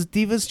title. was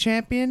Divas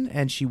champion,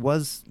 and she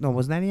was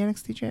was Natty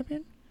NXT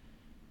champion?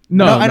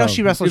 No, I know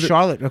she wrestled Either-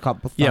 Charlotte a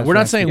couple. Yeah, times we're for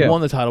not NXT. saying Yeah.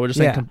 won the title. We're just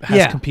saying Yeah. has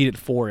Yeah. competed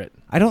for it.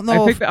 I don't I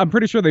know. think I'm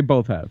pretty sure they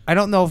both have. I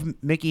don't know if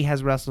Mickey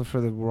has wrestled for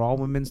the Raw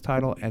Women's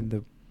title and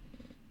the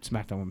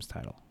SmackDown Women's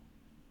title.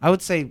 I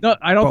would say. No,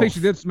 I don't think both. she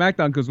did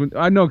SmackDown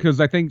because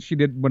I think she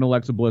did when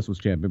Alexa Bliss was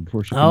champion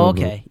before she. came Oh, over.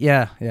 okay.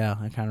 Yeah, I kind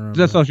of remember.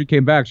 That's how she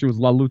came back. She was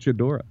La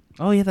Luchadora.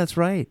 Oh, yeah, that's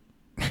right.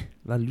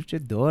 La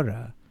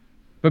Luchadora.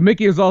 But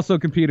Mickey has also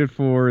competed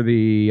for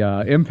the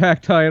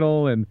Impact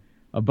title and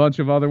a bunch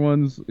of other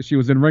ones. She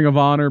was in Ring of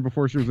Honor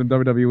before she was in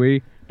WWE.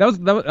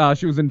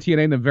 She was in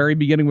TNA in the very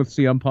beginning with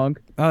CM Punk.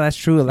 Oh, that's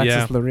true. Alexis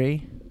Yeah.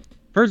 Lurie.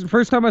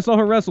 First time I saw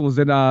her wrestle was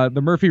in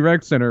the Murphy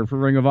Rec Center for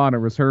Ring of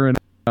Honor. Was her and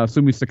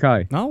Sumi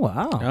Sakai. Oh,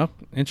 wow. Oh,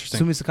 interesting.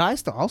 Sumi Sakai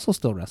also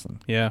still wrestling.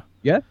 Yeah.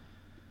 Yeah.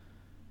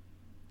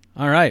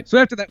 All right. So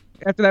after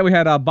that we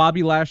had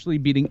Bobby Lashley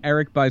beating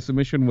Eric by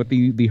submission with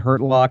the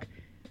Hurt Lock.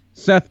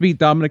 Seth beat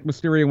Dominic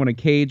Mysterio in a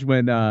cage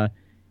when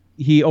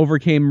he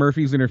overcame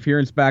Murphy's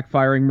interference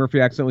backfiring.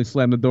 Murphy accidentally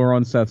slammed the door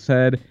on Seth's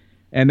head.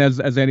 And as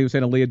Andy was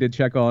saying, Aaliyah did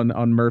check on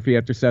Murphy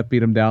after Seth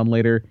beat him down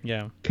later.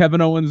 Yeah.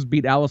 Kevin Owens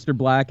beat Aleister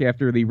Black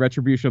after the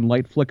Retribution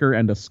light flicker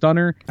and a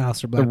stunner.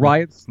 Aleister Black. The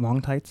Riots.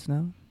 Long tights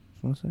now?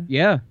 What was it?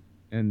 Yeah.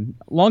 And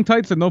long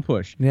tights and no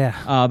push. Yeah.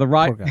 The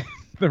Poor guy.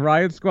 the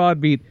Riot Squad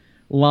beat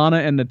Lana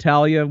and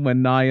Natalia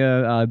when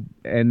Nia,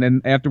 and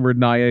then afterward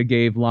Nia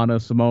gave Lana a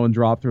Samoan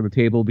drop through the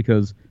table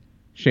because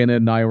Shayna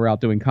and Nia were out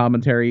doing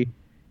commentary.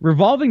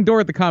 Revolving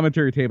door at the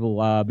commentary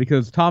table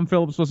because Tom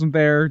Phillips wasn't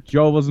there,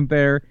 Joe wasn't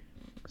there.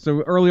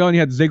 So early on you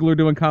had Ziggler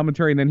doing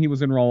commentary, and then he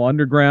was in Raw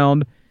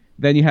Underground.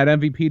 Then you had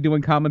MVP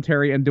doing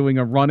commentary and doing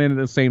a run-in at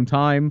the same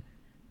time,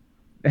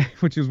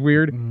 which is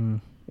weird.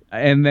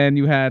 And then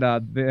you had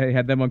they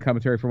had them on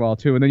commentary for a while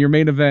too. And then your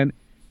main event,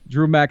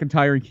 Drew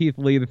McIntyre and Keith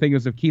Lee. The thing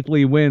is, if Keith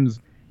Lee wins,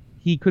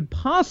 he could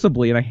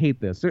possibly, and I hate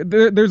this,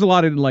 there's a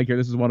lot I didn't like here.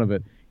 This is one of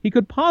it. He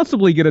could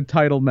possibly get a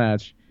title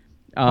match,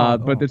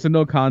 but it's a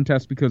no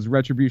contest because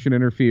Retribution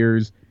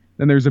interferes.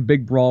 Then there's a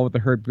big brawl with the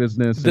Hurt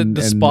Business.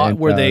 The spot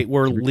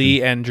where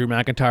Lee and Drew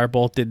McIntyre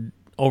both did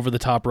over the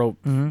top rope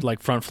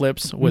like front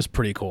flips was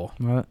pretty cool.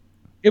 What?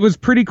 It was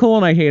pretty cool,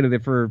 and I hated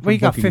it for Well, you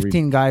got booking 15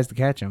 reasons. guys to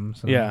catch him.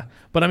 So. Yeah,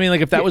 but I mean,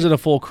 like if that was in a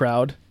full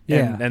crowd,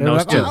 Yeah. and They were those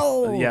like, two,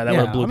 "Oh!" yeah, that Yeah,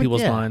 would have blew I mean,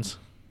 people's yeah. minds.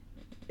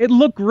 It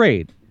looked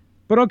great.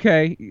 But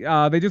okay,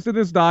 they just did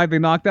this dive. They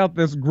knocked out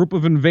this group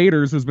of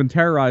invaders who's been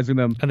terrorizing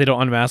them. And they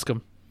don't unmask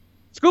him.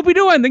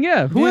 Scooby-Doo ending,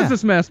 yeah. Who is Yeah.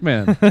 this masked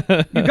man?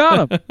 You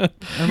got him. You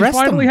Arrest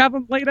finally him. have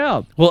him laid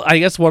out. Well, I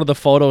guess one of the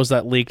photos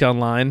that leaked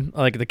online,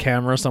 like the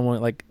camera,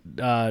 someone like,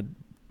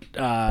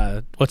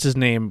 what's his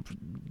name?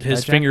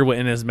 His Jack? finger went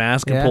in his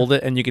mask and Yeah. pulled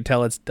it, and you could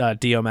tell it's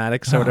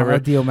Dio-Maddox or whatever.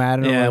 Dio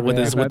Madden. or Yeah,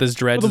 whatever, with his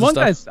dreads Well, the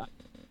one and stuff.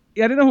 guy's,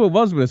 yeah, I didn't know who it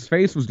was, but his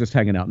face was just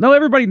hanging out. No,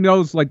 everybody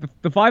knows, like,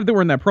 the five that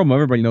were in that promo,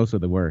 everybody knows who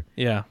they were.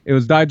 Yeah, It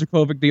was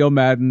Dijakovic, Dio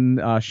Madden,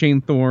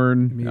 Shane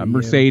Thorne, Mia Yim.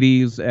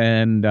 Mercedes,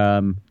 and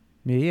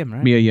Mia Yim,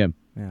 right? Mia Yim.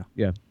 Yeah.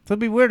 Yeah. So it'd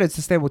be weird to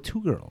stay with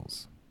two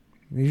girls.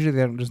 Usually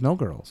there's no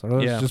girls,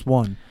 or Yeah. there's just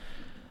one.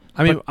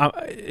 I mean,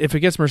 if it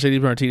gets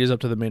Mercedes Martinez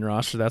up to the main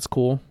roster, that's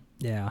cool.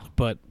 Yeah.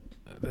 But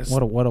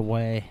What a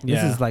way.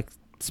 Yeah. This is like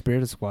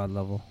Spirit Squad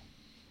level.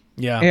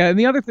 yeah, And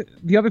the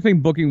other thing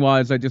booking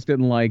wise I just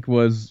didn't like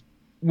was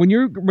when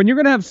you're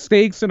gonna have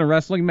stakes in a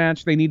wrestling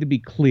match, they need to be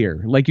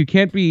clear. Like you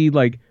can't be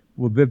like,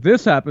 well, if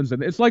this happens,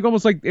 and it's like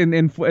almost like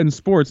in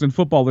sports and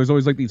football, there's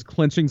always like these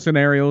clinching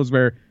scenarios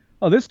where,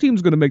 oh, this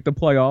team's gonna make the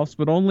playoffs,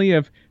 but only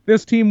if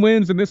this team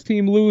wins and this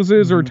team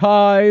loses or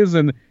ties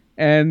and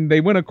they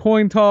win a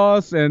coin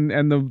toss and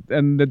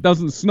it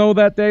doesn't snow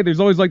that day. There's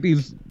always like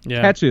these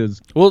Yeah.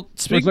 catches. Well,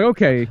 So it's like,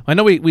 okay, I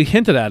know we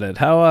hinted at it.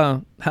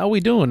 How are we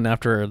doing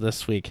after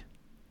this week?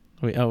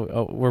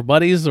 We're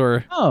buddies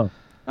or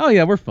Oh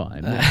yeah, we're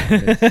fine.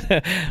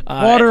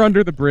 Water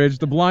under the bridge.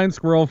 The blind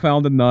squirrel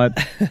found a nut.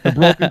 The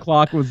broken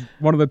clock was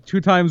one of the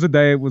 2 times a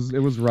day. It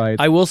was right.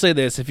 I will say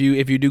this: if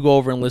you do go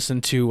over and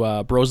listen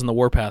to Bros in the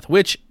Warpath,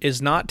 which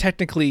is not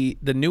technically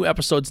the new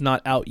episode's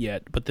not out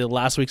yet, but the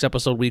last week's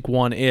episode, week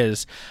 1,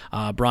 is.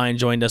 Brian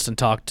joined us and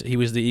talked. He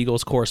was the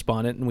Eagles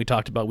correspondent, and we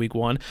talked about week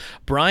 1.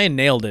 Brian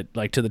nailed it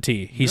like to the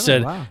T. He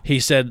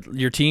said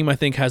your team I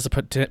think has the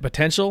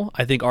potential.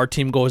 I think our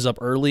team goes up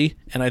early,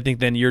 and I think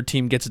then your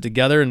team gets it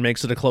together and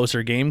makes it a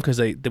closer game because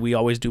we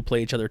always do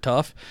play each other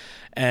tough.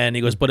 And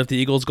he goes, but if the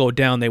Eagles go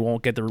down, they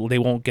won't get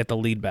the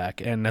lead back,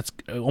 and that's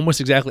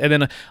almost exactly. And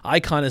then I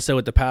kind of said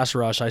with the pass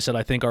rush, I said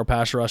I think our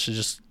pass rush is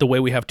just the way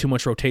we have too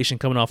much rotation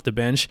coming off the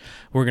bench.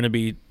 We're going to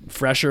be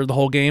fresher the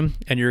whole game,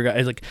 and your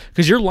guys like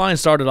because your line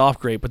started off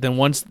great, but then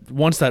once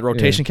that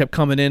rotation kept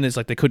coming in, it's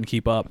like they couldn't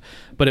keep up.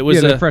 But it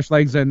was the fresh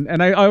legs,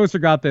 and I always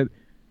forgot that.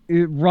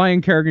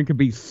 Ryan Kerrigan could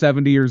be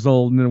 70 years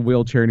old and in a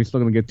wheelchair, and he's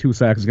still going to get 2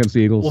 sacks against the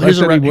Eagles. Well, here's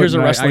a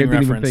wrestling I didn't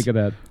reference. even think of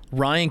that.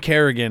 Ryan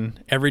Kerrigan,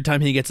 every time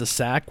he gets a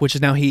sack, which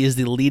is now he is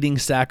the leading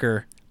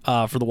sacker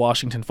for the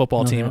Washington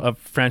football team of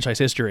franchise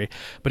history.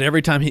 But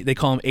every time they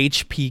call him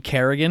H.P.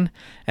 Kerrigan,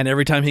 and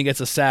every time he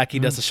gets a sack, he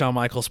does the Shawn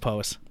Michaels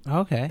pose.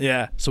 Okay.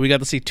 Yeah, so we got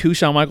to see 2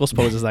 Shawn Michaels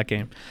poses that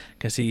game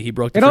because he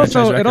broke the franchise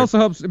record. It also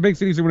helps. It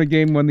makes it easier when a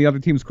game when the other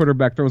team's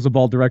quarterback throws the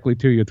ball directly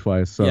to you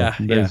twice. So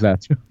there's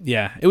that too.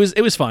 Yeah, it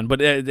was fun.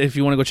 But if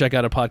you want to go check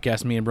out a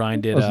podcast me and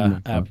Brian did,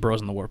 Bros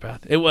in the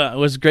Warpath, it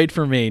was great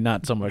for me.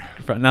 Not so much.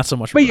 For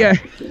but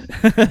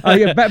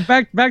yeah,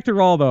 back to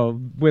Raw though.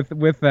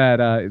 With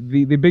that,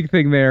 the big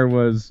thing there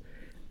was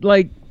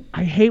like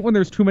I hate when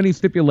there's too many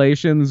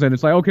stipulations and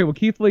it's like okay, well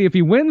Keith Lee if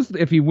he wins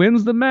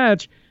the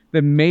match.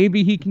 Then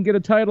maybe he can get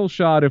a title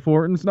shot if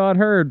Orton's not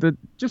hurt.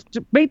 Just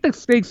make the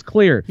stakes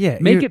clear. Yeah,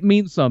 make it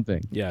mean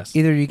something. Yes.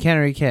 Either you can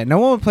or you can't. No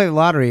one would play the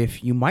lottery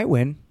if you might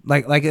win.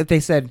 Like if they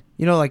said,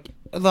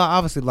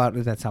 obviously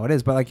lottery, that's how it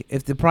is. But like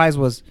if the prize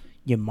was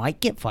you might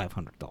get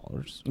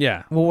 $500.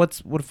 Yeah. Well,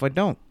 what if I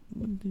don't?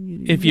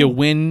 If you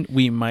win,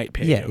 we might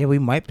pay you. Yeah, we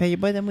might pay you,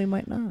 but then we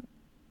might not.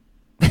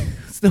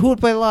 So who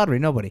would play the lottery?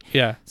 Nobody.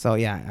 Yeah. So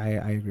yeah,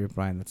 I agree with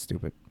Brian. That's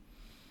stupid.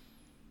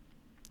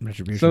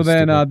 Retribution. So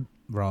then, stupid.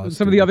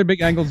 Some of the other big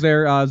angles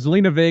there.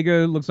 Zelina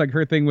Vega looks like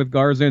her thing with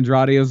Garza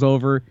Andrade is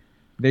over.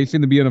 They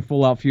seem to be in a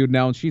full-out feud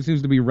now, and she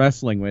seems to be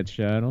wrestling, which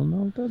I don't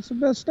know if that's the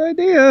best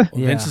idea.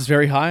 Well, Vince is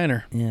very high on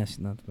her. Yeah, she's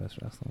not the best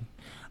wrestler.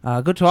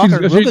 Good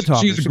talker. Good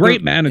talker. She's a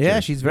great manager. Yeah,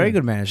 she's a very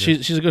good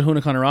manager. She's a good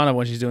Hurricane Rana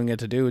when she's doing it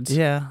to dudes.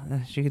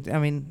 Yeah, she could. I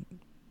mean,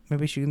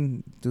 maybe she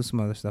can do some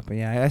other stuff. But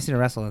yeah, I seen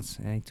her wrestle. It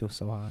ain't too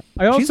so hot.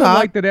 I also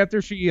like that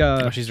after she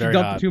she's she very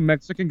dumped hot. the 2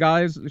 Mexican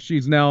guys,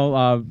 she's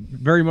now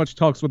very much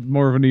talks with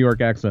more of a New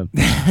York accent.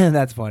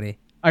 That's funny.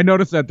 I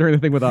noticed that during the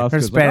thing with Oscar.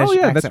 Her Spanish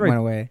accent that's right. went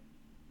away.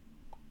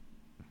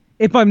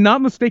 If I'm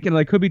not mistaken, and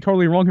I could be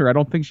totally wrong here, I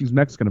don't think she's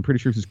Mexican. I'm pretty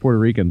sure she's Puerto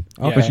Rican.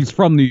 Okay. But she's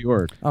from New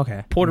York.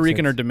 Okay. Puerto Makes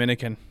Rican or sense.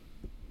 Dominican.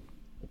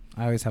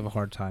 I always have a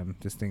hard time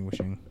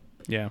distinguishing.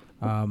 Yeah.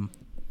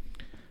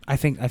 I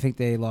think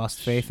they lost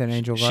faith in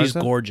Angel Garza. She's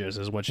gorgeous,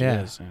 is what she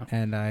is. Yeah.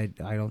 And I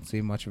don't see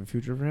much of a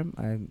future for him.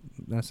 I'm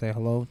gonna say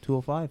hello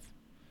 205.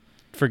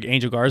 For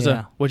Angel Garza,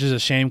 Yeah. which is a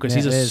shame because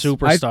Yeah, he's a it is.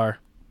 superstar.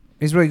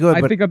 He's really good.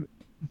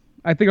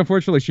 I think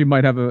unfortunately he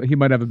might have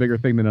a bigger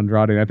thing than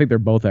Andrade. I think they're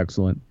both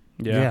excellent.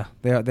 Yeah.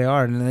 they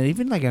are, and then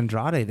even like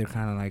Andrade, they're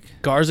kind of like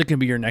Garza can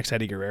be your next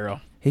Eddie Guerrero.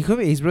 he could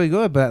be. He's really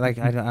good, but like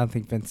I don't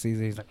think Vince sees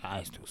it. He's like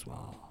he's too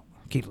small.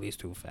 Keith Lee's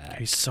too fat.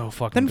 He's so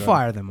fucking Then good.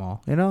 fire them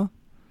all.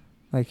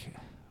 Like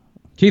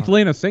Keith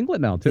Lee in a singlet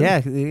now too. yeah,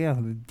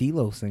 the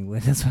D-Lo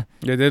singlet. That's what,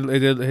 It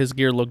did. His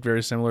gear looked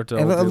very similar to.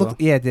 old D'Lo.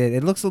 it did.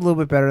 It looks a little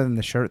bit better than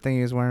the shirt thing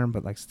he was wearing,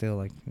 but like still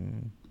like.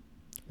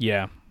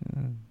 Yeah.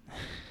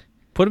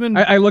 Put him in.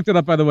 I looked it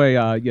up by the way.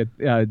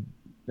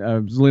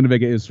 Zelina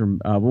Vega is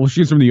from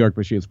she's from New York,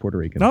 but she is Puerto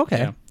Rican.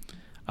 Okay.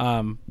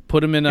 Yeah.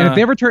 Put him in. And if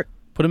they ever turn,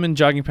 put him in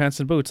jogging pants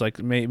and boots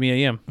like Mia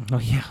Yim. Oh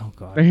yeah. Oh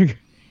god.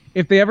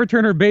 if they ever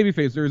turn her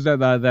babyface, there's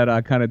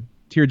that kind of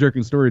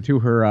tear-jerking story too.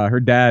 Her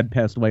dad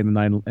passed away in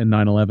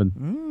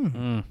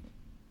 9/11.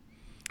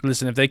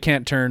 Listen, if they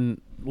can't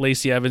turn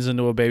Lacey Evans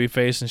into a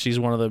babyface, and she's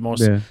one of the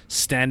most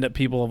stand-up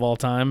people of all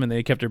time, and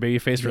they kept her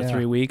babyface for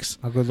 3 weeks.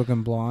 A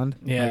good-looking blonde.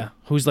 Yeah,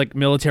 who's like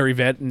military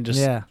vet and just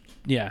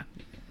yeah.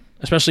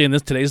 Especially in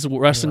today's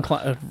wrestling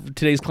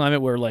today's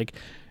climate where like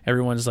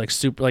everyone's like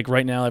super like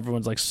right now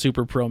everyone's like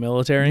super pro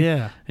military.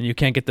 Yeah. And you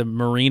can't get the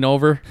Marine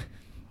over.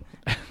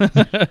 I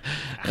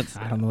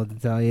don't know what to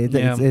tell you.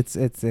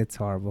 It's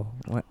horrible.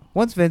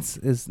 Once Vince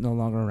is no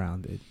longer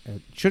around,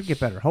 it should get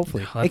better.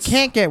 Hopefully, it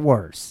can't get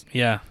worse.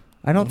 Yeah.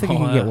 I don't think it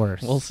can get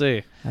worse. We'll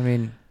see. I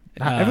mean,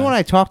 everyone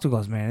I talk to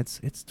goes, "Man,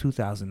 it's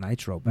 2000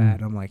 Nitro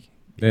bad." I'm like,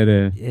 It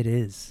is. It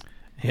is.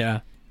 Yeah.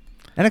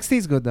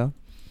 NXT's good though.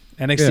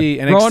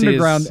 NXT Raw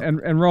Underground is,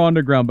 and Raw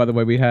Underground. By the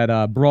way, we had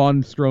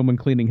Braun Strowman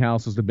cleaning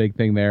house was the big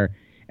thing there,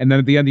 and then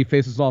at the end he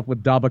faces off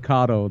with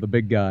Dabba-Kato, the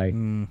big guy,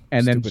 and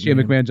then Shane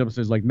McMahon jumps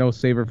and says like, "No,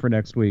 save her for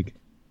next week."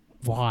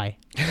 Why?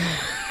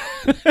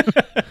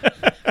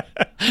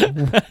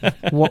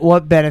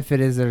 what benefit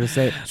is there to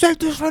say save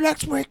this for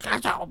next week?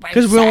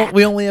 Because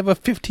we only have a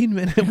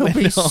 15-minute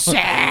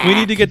window. We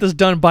need to get this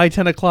done by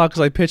 10 o'clock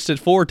because I pitched it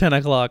for 10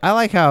 o'clock. I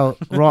like how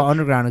Raw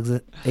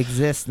Underground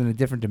exists in a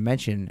different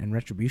dimension, and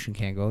Retribution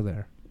can't go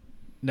there.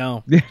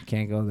 No.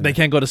 Can't go there. They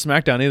can't go to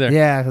SmackDown either.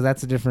 Yeah, because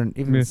that's a different,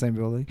 even in the same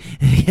building.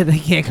 Yeah, they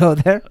can't go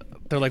there.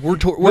 They're like, Well,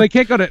 they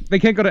can't go to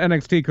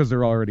NXT because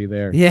they're already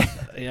there. Yeah.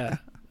 yeah.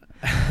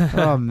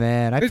 Oh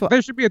man,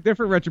 There should be a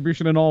different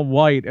Retribution in all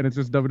white, and it's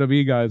just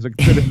WWE guys that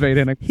could invade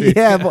NXT.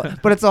 yeah,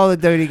 but it's all the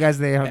WWE guys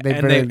they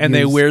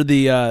they wear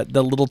the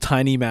little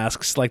tiny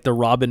masks like the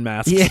Robin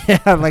masks.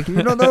 Yeah, like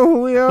you don't know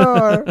who we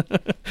are.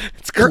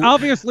 They're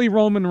obviously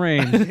Roman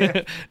Reigns.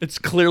 It's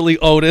clearly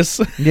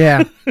Otis.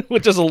 Yeah,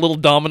 with just a little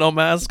domino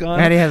mask on.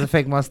 and he has a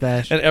fake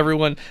mustache. And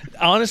everyone,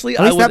 honestly,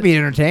 At least that'd be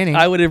entertaining.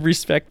 I would have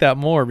respect that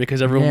more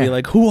because everyone would be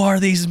like, "Who are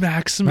these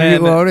Max Are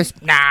men?" you Otis?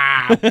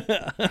 Nah.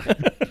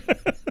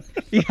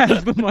 He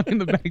has the Money in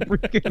the Bank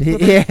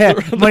briefcase. Yeah,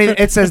 money.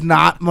 It says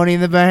not Money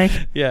in the Bank.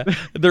 Yeah,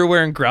 they're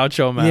wearing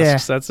Groucho masks.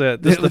 Yeah. That's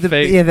it. This is the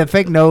fake. Yeah, the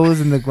fake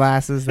nose and the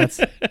glasses. That's.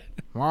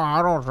 Well,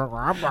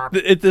 I'm not.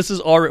 This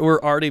is already.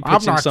 We're already I'm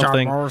pitching not John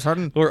something.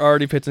 Morrison. We're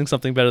already pitching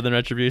something better than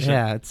Retribution.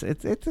 Yeah, it's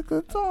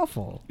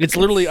awful. It's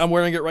literally. I'm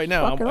wearing it right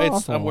now. fucking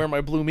awful. I'm wearing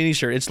my blue mini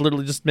shirt. It's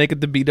literally just make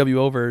it the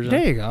BWO version.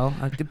 There you go.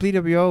 The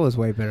BWO is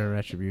way better than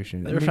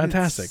Retribution. They were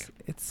fantastic.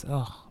 It's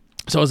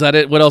So is that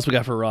it? What else we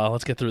got for Raw?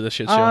 Let's get through this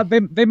shit show.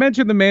 They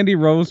mentioned the Mandy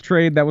Rose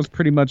trade. That was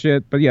pretty much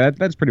it. But yeah,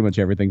 that's pretty much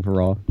everything for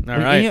Raw. All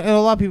right. And a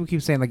lot of people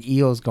keep saying like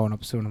Io's going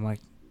up soon. I'm like,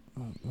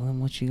 well,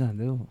 what's she gonna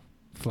do?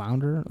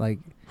 Flounder? Like,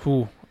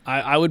 Who?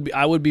 I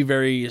would be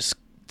very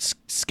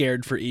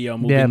scared for Io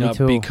moving me up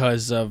too.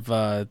 because of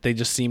they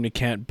just seem to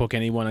can't book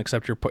anyone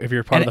except if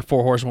you're part of the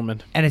Four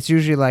Horsewomen. and it's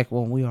usually like,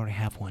 well, we already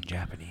have one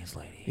Japanese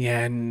lady. Yeah,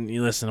 and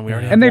you listen, we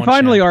already have And they one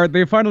finally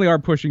champ. are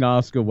pushing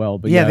Asuka well.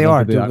 But Yeah, they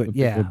are I doing don't good. think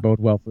Yeah. it would bode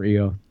well for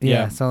Io. Yeah,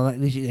 Yeah. so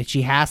like,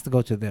 she has to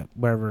go to the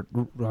wherever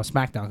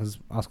SmackDown because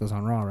Asuka's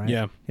on Raw, right?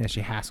 Yeah. Yeah, she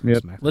has to go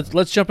Yep. to SmackDown.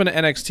 Let's jump into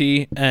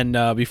NXT,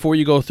 and before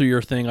you go through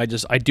your thing, I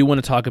do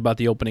want to talk about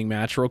the opening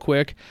match real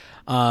quick.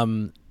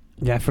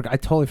 Yeah, I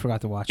totally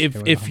forgot to watch it.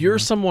 If you're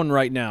someone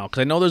right now,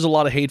 because I know there's a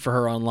lot of hate for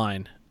her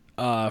online,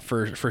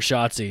 for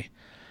Shotzi.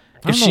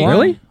 I don't know why.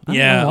 Really? I don't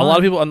Yeah, know a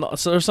lot of why. people.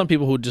 So there's some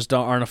people who just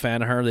aren't a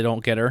fan of her. They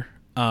don't get her.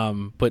 But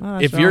Oh,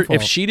 if that's their own if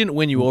fault. she didn't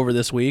win you over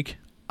this week,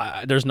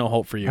 there's no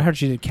hope for you. I heard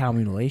she did cow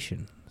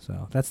mutilation.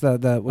 So that's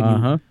the when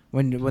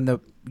Uh-huh.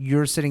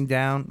 you're sitting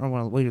down or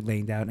when you're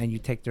laying down and you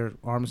take their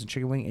arms and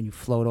chicken wing and you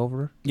float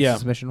over. Yeah.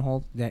 Submission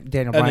hold. Daniel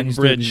then Bryan used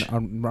to do it bridge.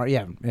 in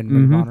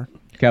Ring of Honor.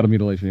 Cattle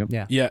mutilation. Yep.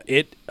 Yeah. Yeah,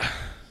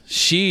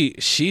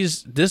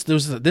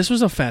 this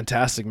was a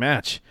fantastic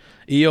match.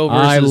 Io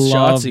versus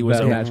Shotzi was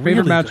that a match. really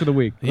Favorite match good- of the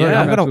week. Yeah.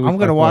 I'm Match of the week gonna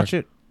by far. watch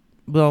it.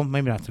 Well,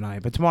 maybe not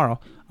tonight, but tomorrow.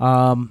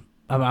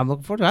 I'm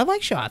looking forward to it. I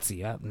like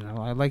Shotzi.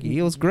 I like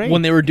Io's great.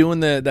 When they were doing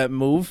that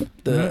move,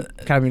 the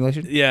cow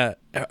mutilation. yeah,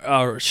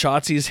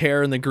 Shotzi's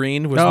hair in the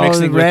green was Oh,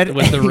 mixing the red.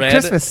 with the red.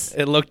 Christmas.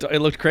 It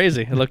looked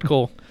crazy. It looked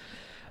cool.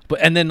 But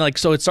and then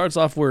so it starts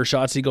off where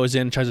Shotzi goes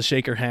in, tries to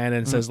shake her hand,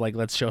 and says like,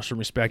 "Let's show some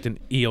respect," and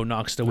Io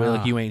knocks it away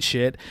like you ain't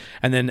shit.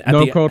 And then at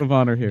No the code of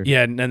honor here.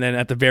 yeah, and then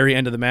at the very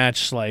end of the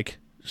match, like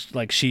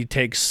she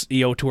takes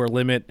Io to her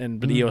limit,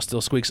 but Io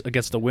still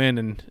gets the win,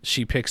 and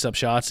she picks up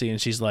Shotzi,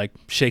 and she's like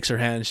shakes her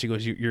hand, and she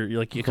goes, "You're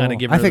like you kind of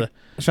give her I think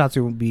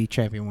Shotzi will be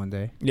champion one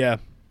day, yeah."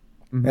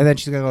 and then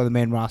she's gonna go to the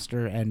main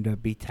roster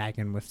and be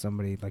tagging with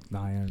somebody like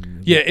Nia.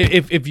 Yeah,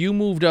 if you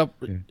moved up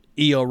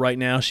Io right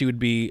now, she'd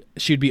be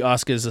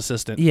Asuka's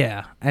assistant.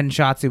 Yeah, and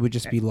Shotzi would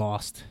just be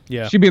lost.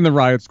 Yeah, She'd be in the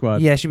Riot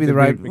Squad. Yeah, she'd be the They'd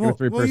right. make it a Well,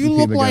 three-person you team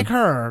look again. like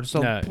her,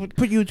 so Yeah.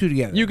 put you two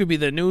together. you could be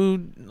the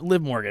new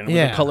Liv Morgan with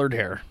Yeah. the colored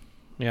hair.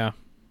 Yeah,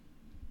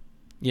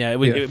 yeah,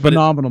 Yeah,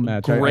 phenomenal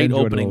match. I Great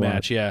enjoyed it opening a lot.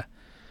 match. Yeah,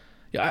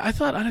 yeah. I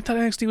thought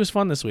NXT was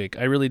fun this week.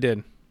 I really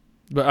did.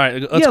 But all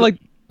right,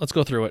 let's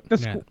go through it. The,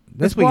 Yeah. the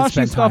This week you squashy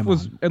spent stuff time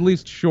was on. at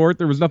least short.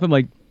 There was nothing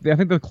like. I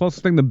think the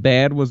closest thing to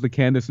bad was the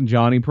Candice and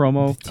Johnny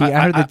promo. I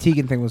heard I- the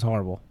Tegan thing was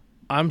horrible.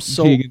 I'm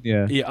so Tegan,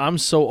 yeah. I'm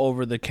so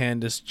over the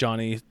Candice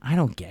Johnny. I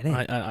don't get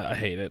it. I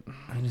hate it.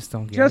 I just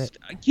don't get Just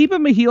it. keep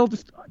him a heel.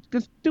 Just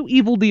do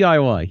evil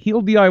DIY.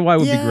 Heel DIY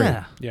would be great.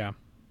 Yeah.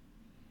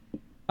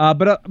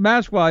 But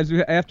match-wise,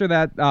 after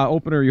that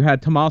opener, you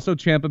had Tommaso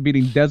Ciampa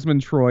beating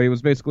Desmond Troy. It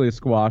was basically a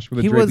squash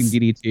with a draping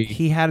DDT.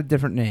 He had a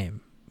different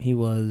name. He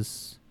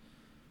was.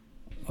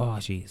 Oh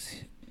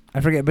jeez, I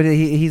forget. But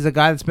he's a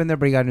guy that's been there,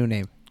 but he got a new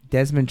name.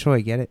 Desmond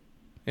Troy. Get it?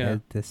 Yeah.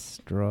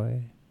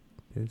 Destroy.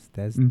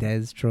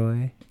 Des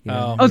Troy.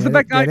 Oh. Oh, is it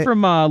that guy Get it?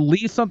 from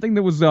Lee something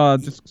that was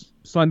just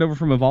signed over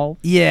from Evolve?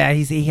 Yeah,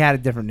 he had a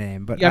different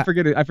name, but Yeah, I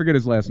forget it. I forget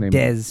his last name.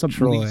 Des Some-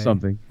 Troy. Lee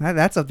something.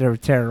 That's up there with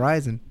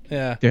terrorizing.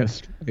 Yeah.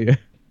 Yes. Yeah.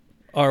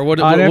 Or what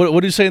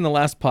did you say in the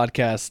last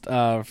podcast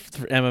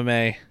for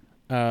MMA?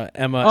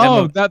 Emma.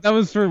 Oh, that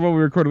was for what we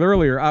recorded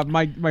earlier.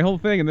 My whole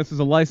thing, and this is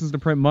a license to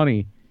print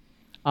money.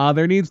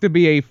 There needs to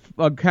be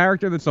a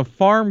character that's a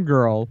farm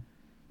girl,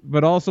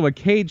 but also a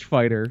cage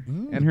fighter,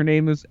 and her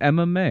name is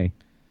Emma May.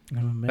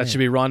 That should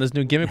be Ronda's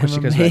new gimmick when she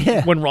comes MMA.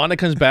 back. When Ronda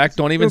comes back,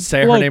 don't even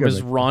say her Blow name is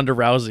gimmick. Ronda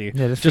Rousey.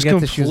 Yeah, just forget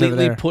that she was over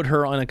completely there. put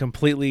her on a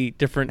completely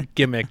different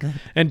gimmick,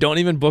 and don't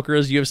even book her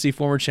as UFC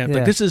former champ. Yeah.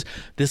 Like this is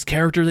this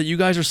character that you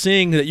guys are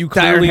seeing that you Dyed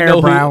clearly hair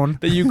know brown.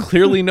 that you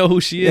clearly know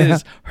who she Yeah.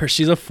 is.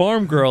 She's a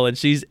farm girl, and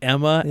she's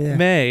Emma Yeah.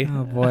 May.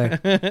 Oh boy,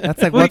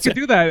 that's like Well, you what's could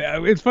do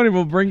that. It's funny.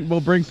 We'll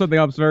bring something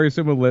up very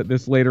similar to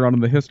this later on in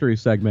the history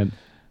segment.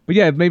 But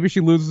yeah, maybe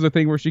she loses a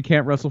thing where she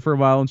can't wrestle for a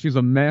while, and she's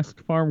a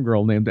masked farm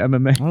girl named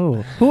MMA.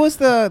 Oh, who was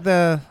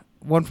the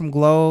one from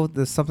Glow?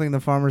 The something the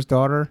farmer's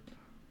daughter.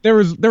 There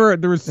was There's a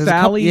couple-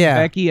 Sally, yeah.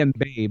 Becky, and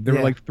Babe. There Yeah.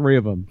 were like three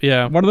of them.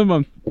 Yeah. One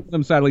of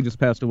them sadly just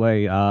passed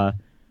away. I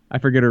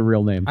forget her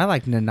real name. I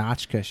like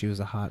Nanachka. She was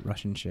a hot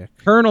Russian chick.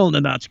 Colonel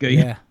Nanachka.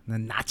 Yeah,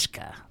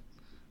 Nanachka.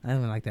 I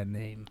don't like that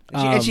name.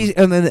 Um,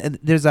 And then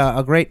there's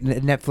a great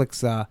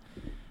Netflix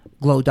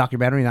Glow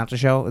documentary, not the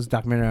show. It was a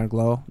documentary on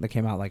Glow that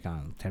came out like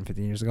 10,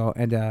 15 years ago.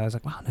 And I was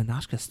like, wow,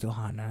 Nanachka's still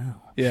hot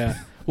now. Yeah.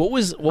 What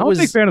was I'm a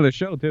big fan of the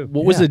show too.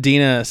 what was Yeah.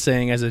 Adina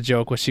saying as a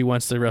joke what she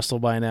wants to wrestle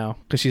by now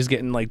because she's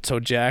getting like so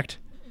jacked,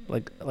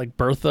 like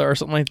Bertha or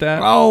something like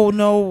that. Oh,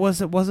 no.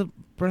 Was it Bertha?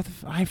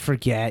 I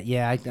forget.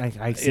 Yeah,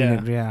 I seen Yeah.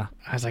 it. Yeah.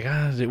 I was like,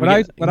 What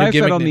I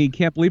said on the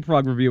Camp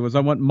Leapfrog review was I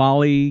want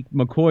Molly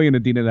McCoy and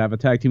Adina to have a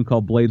tag team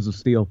called Blades of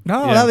Steel.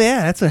 No,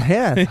 Yeah. that's a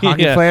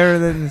hockey Yeah. player.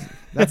 Then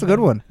that's a good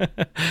one.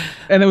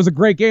 And it was a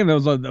great game. That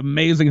was an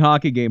amazing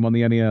hockey game on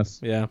the NES.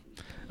 Yeah.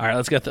 All right,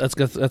 let's go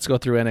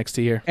through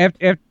NXT here.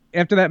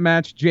 After that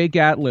match, Jake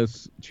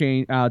Atlas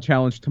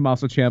challenged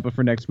Tommaso Ciampa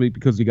for next week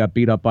because he got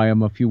beat up by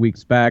him a few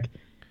weeks back.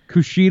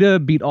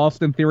 Kushida beat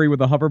Austin Theory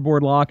with a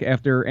hoverboard lock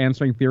after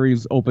answering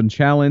Theory's open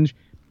challenge.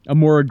 A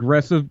more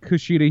aggressive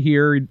Kushida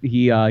here.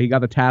 He got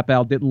the tap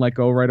out, didn't let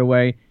go right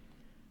away.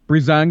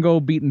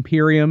 Breezango beat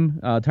Imperium.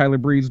 Tyler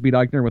Breeze beat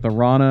Eichner with a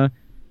Rana.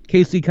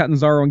 Casey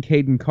Catanzaro and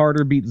Caden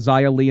Carter beat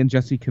Xia Li and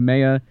Jesse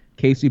Kamea.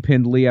 Casey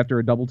pinned Lee after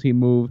a double team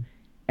move.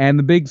 And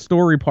the big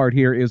story part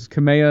here is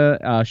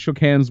Kamea shook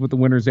hands with the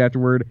winners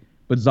afterward,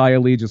 but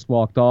Xia Li just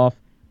walked off.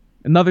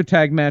 Another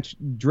tag match,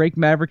 Drake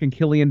Maverick and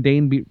Killian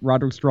Dane beat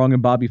Roderick Strong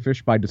and Bobby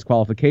Fish by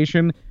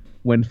disqualification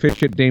when Fish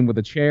hit Dane with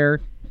a chair.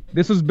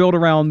 This was built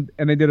around,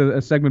 and they did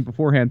a segment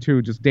beforehand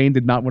too, just Dane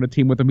did not want to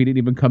team with him. He didn't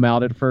even come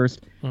out at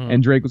first,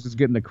 and Drake was just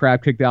getting the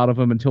crap kicked out of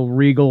him until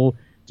Regal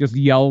just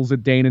yells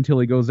at Dane until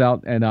he goes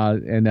out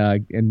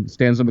and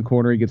stands in the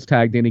corner. He gets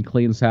tagged in, he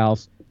cleans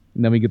house,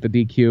 and then we get the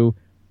DQ.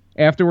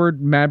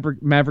 Afterward,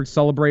 Maverick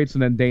celebrates,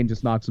 and then Dane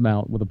just knocks him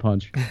out with a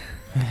punch.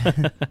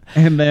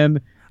 And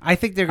then I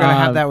think they're gonna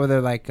have that where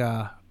they're like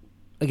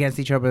against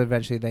each other. But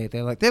eventually, they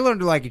learn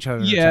to like each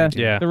other. yeah,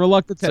 the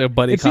reluctant So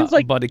buddy it seems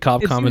like buddy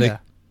cop it seems- comedy. Yeah.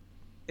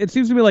 It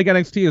seems to me like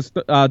NXT is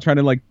trying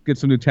to like get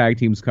some new tag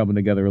teams coming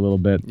together a little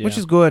bit. Yeah. Which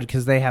is good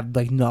because they have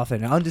like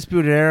nothing.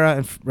 Undisputed Era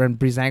and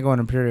Breezango and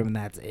Imperium, and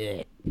that's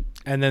it.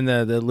 And then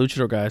the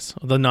luchador guys,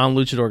 the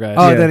non-luchador guys.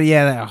 Oh,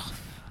 Yeah.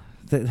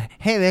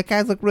 hey, that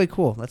guys look really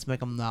cool. Let's make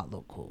them not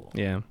look cool.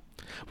 Yeah.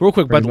 Real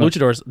quick about Pretty the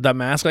much. luchadors, that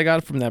mask I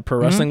got from that pro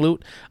wrestling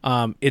loot,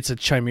 it's a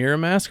Chimera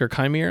mask or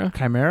Chimera.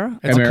 Chimera?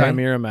 It's Chimera. a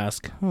Chimera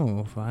mask.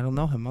 Oh, I don't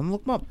know him. I'm gonna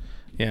look him up.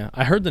 Yeah,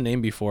 I heard the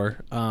name before.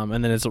 And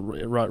then it's a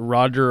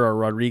Roger or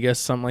Rodriguez,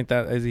 something like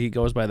that. As he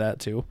goes by that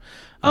too.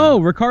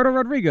 Ricardo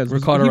Rodriguez.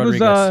 Ricardo he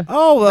Rodriguez. was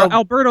Oh,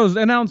 Alberto's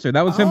announcer.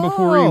 That was him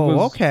before he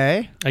was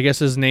okay. I guess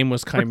his name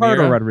was Ricardo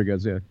Chimera.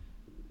 Rodriguez. Yeah,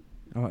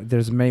 Oh,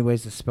 there's many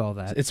ways to spell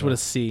that. It's so. with a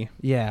C.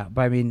 Yeah,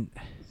 but I mean,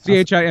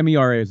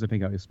 Chimera is I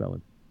think how you spell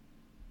it.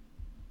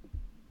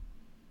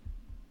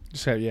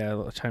 Just have,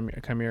 yeah,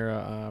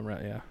 Chimera.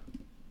 Right, yeah.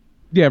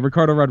 Yeah,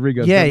 Ricardo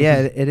Rodriguez. yeah, That was yeah,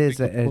 his- it is.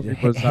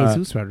 it was,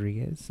 Jesus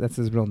Rodriguez. That's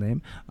his real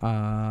name.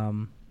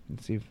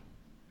 Let's see if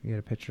we get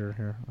a picture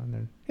here on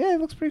there. Yeah,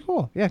 it looks pretty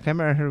cool. Yeah,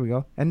 Chimera. Here we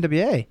go.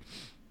 NWA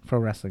Pro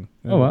Wrestling.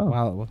 Oh, wow.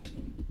 Wow.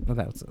 Well,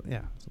 that was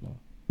yeah. It's a little-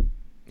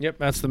 Yep,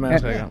 that's the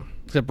mask I got.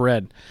 Except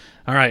red.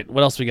 All right,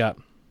 what else we got?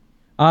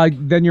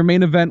 Then your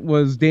main event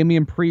was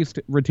Damian Priest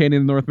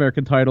retaining the North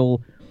American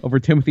title over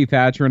Timothy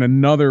Thatcher in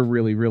another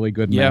really, really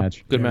good Yeah,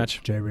 match. good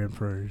match. Damian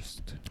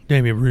Priest.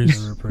 Damien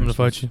Priest. I'm gonna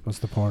fight you. What's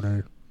the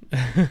party?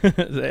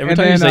 Every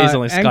time you say he's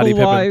like Scottie Pippen.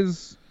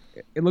 angle-wise,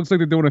 it looks like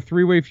they're doing a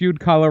three-way feud.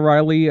 Kyle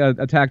O'Reilly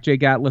attacked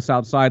Jake Atlas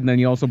outside, and then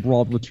he also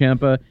brawled with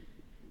Ciampa.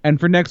 And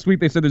for next week,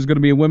 they said there's going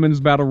to be a women's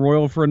battle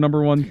royal for a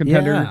 #1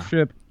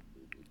 contendership.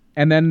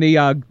 And then the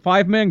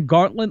 5-man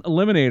gauntlet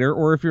eliminator,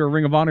 or if you're a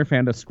Ring of Honor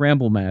fan, a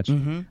scramble match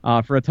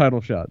for a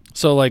title shot.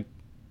 So like,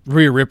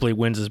 Rhea Ripley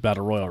wins his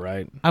battle royal,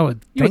 right? I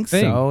would You would think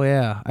think. so.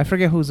 Yeah, I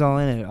forget who's all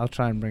in it. I'll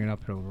try and bring it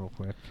up here real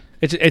quick.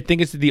 I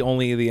think it's the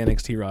only the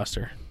NXT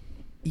roster.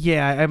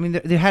 Yeah, I mean,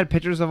 they had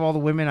pictures of all the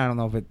women. I don't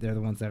know if they're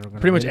the ones that are going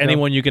to Pretty much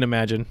anyone you can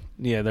imagine.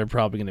 Yeah, they're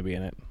probably going to be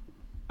in it.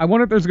 I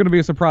wonder if there's going to be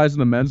a surprise in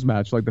the men's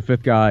match. Like the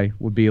 5th guy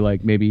would be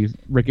like maybe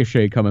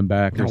Ricochet coming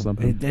back or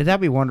something. That'd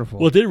be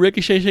wonderful. did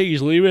Ricochet say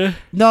he's leaving?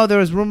 No, there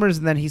was rumors,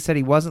 and then he said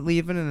he wasn't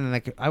leaving, and then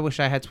like I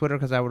wish I had Twitter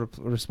because I would have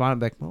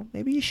responded like, well,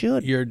 maybe you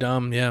should. You're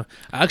dumb, yeah.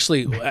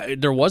 Actually,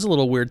 there was a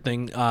little weird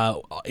thing.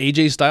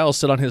 AJ Styles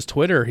said on his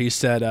Twitter, he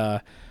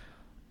said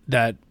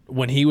that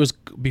when he was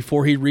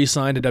before he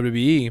re-signed to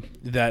WWE,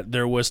 that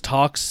there was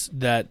talks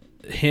that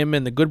him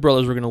and the Good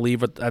Brothers were going to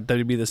leave at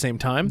WWE at the same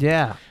time.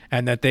 Yeah.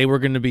 And that they were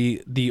going to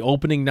be the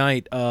opening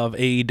night of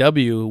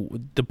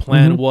AEW. The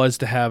plan was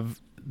to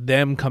have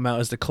them come out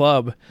as the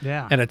club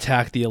and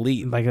attack the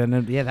Elite. Like,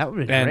 yeah, that would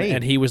be great.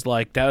 And he was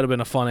like, that would have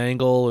been a fun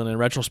angle. And in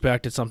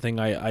retrospect, it's something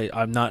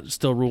I'm not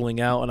still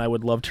ruling out, and I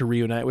would love to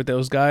reunite with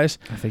those guys.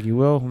 I think you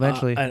will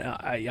eventually. And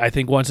I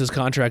think once his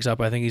contract's up,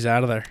 I think he's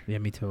out of there. Yeah,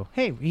 me too.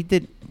 Hey, he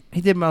did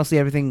mostly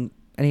everything,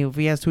 and if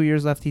he has 2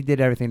 years left, he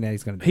did everything that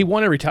he's going to do. He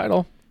won every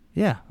title.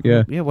 Yeah.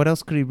 Yeah. Yeah, what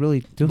else could he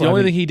really do? The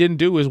only thing he didn't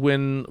do was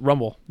win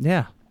Rumble.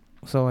 Yeah.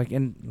 So, like,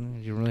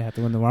 and you really have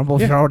to win the Rumble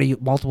if you're already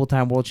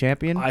multiple-time world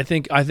champion? I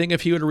think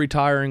if he were to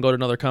retire and go to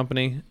another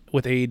company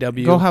with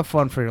AEW, go have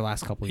fun for your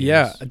last couple of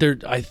years.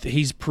 Yeah,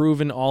 he's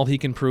proven all he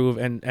can prove,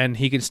 and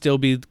he can still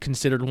be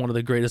considered one of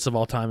the greatest of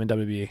all time in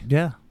WWE.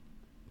 Yeah.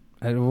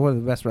 And one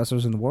of the best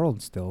wrestlers in the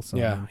world still. So.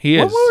 Yeah, he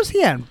is. What was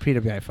he at in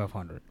PWI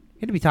 500? He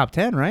had to be top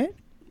 10, right?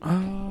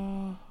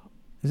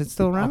 Is it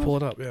still around? I'll pull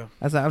it up, yeah.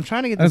 I'm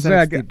trying to get I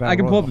this.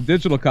 can pull up the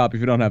digital copy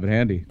if you don't have it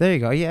handy. There you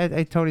go.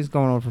 Yeah, Tony's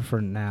going over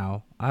for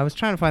now. I was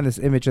trying to find this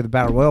image of the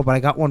Battle Royal, but I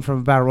got one from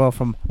a Battle Royal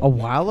from a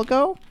while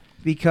ago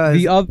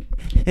because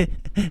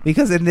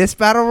because in this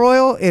Battle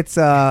Royal, it's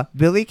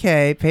Billy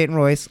Kay, Peyton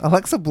Royce,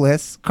 Alexa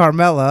Bliss,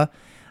 Carmella,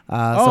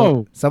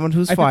 someone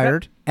who's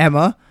fired,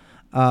 Emma.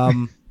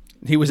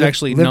 He was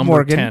actually Liv number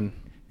Morgan,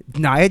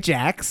 10. Nia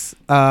Jax.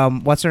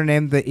 What's her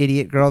name? The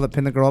idiot girl that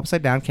pinned the girl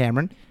upside down,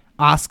 Cameron.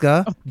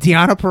 Asuka,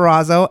 Deonna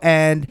Purrazzo,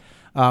 and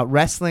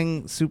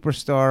wrestling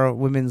superstar,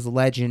 women's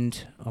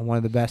legend, one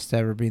of the best to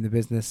ever be in the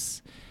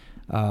business,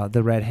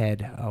 the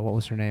redhead. What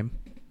was her name?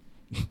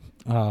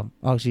 What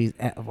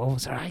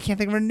was her? I can't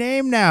think of her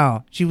name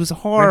now. She was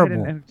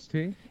horrible. Redhead in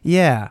NXT?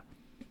 Yeah.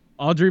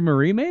 Audrey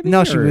Marie, maybe?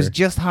 No, she was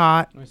just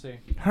hot. Let me see.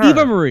 Her.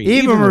 Eva Marie.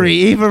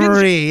 Eva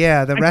Marie.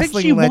 Yeah, the I wrestling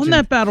think she legend. won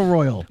that battle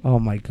royal. Oh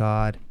my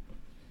God.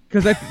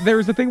 Because there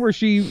was a thing where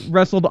she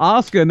wrestled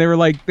Asuka, and they were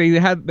like,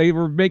 they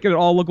were making it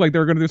all look like they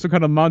were going to do some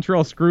kind of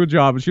Montreal screw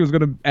job, and she was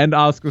going to end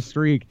Asuka's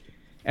streak,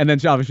 and then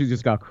she obviously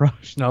just got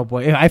crushed. No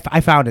boy, I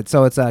found it.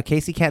 So it's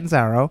Casey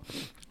Catanzaro,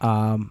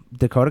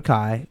 Dakota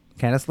Kai,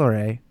 Candice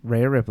LeRae,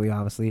 Rhea Ripley,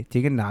 obviously,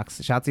 Tegan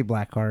Knox, Shotzi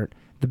Blackheart,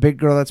 the big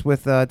girl that's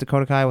with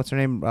Dakota Kai. What's her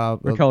name?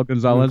 Raquel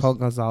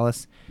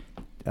Gonzalez.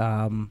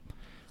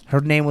 Her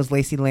name was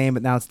Lacey Lane,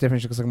 but now it's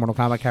different. She looks like a Mortal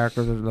Kombat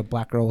character. The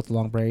black girl with the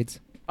long braids.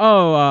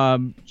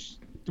 Oh,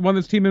 the one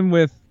that's teaming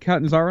with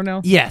Catanzaro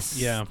now? Yes.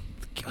 Yeah.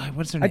 God,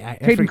 what's her name?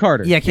 Kaden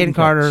Carter. Yeah, Kaden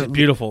Carter. She's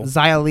beautiful.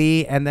 Zia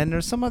Lee, and then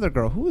there's some other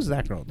girl. Who is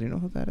that girl? Do you know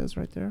who that is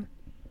right there?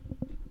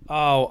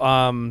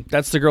 Oh,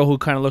 that's the girl who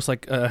kind of looks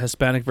like a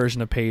Hispanic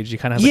version of Paige. She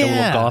kind of has like a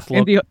little goth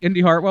look.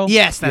 Indy Hartwell?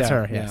 Yes, that's Yeah,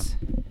 her. yeah. Yes.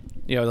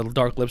 Yeah, with a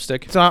dark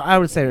lipstick. So I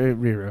would say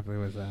Rhea Ripley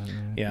was that.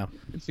 Yeah.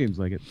 It seems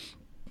like it.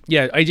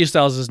 Yeah, AJ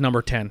Styles is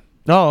number 10.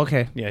 Oh,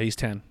 okay. Yeah, he's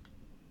 10.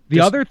 The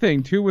other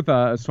thing, too, with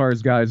as far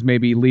as guys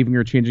maybe leaving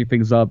or changing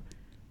things up,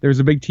 there's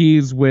a big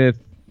tease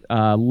with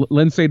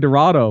Lince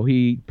Dorado.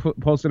 He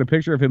posted a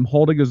picture of him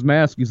holding his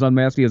mask. He's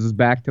unmasked. He has his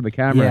back to the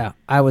camera. Yeah,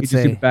 I would you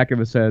just see say the back of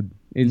his head.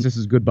 It's just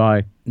his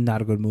goodbye.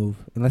 not a good move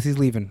unless he's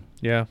leaving.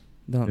 Yeah.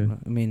 I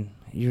mean,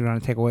 you're gonna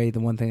take away the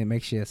one thing that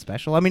makes you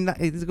special. I mean,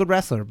 he's a good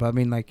wrestler, but I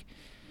mean, like,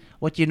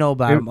 what do you know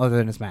about him other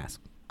than his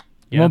mask?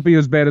 It won't be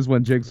as bad as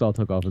when Jigsaw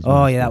took off his mask.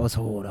 Oh yeah, that was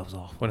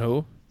awful. When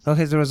who?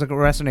 Okay, so there was a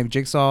wrestler named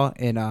Jigsaw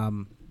in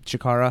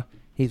Chikara.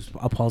 He's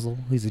a puzzle.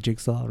 He's a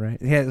jigsaw, right?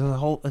 He had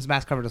his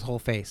mask covered his whole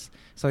face.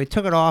 So he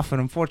took it off,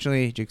 and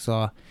unfortunately,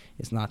 Jigsaw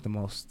is not the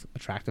most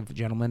attractive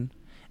gentleman.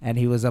 And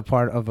he was a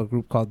part of a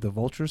group called the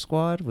Vulture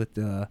Squad with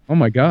the... Oh,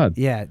 my God.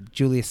 Yeah,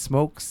 Julius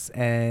Smokes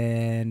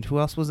and who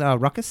else was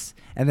Ruckus?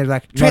 And they're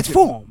like,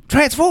 transform!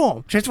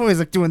 He's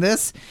like doing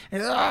this.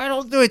 And I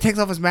don't do it. He takes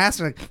off his mask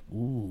and like,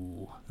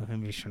 ooh,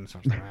 maybe you shouldn't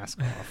touch the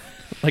mask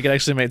off. Like it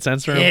actually made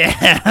sense for him?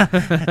 Yeah.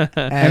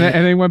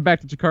 and they went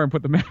back to Chikara and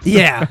put the mask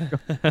Yeah.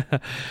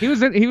 He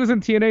was in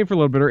TNA for a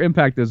little bit, or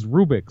Impact as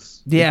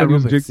Rubik's. Yeah, He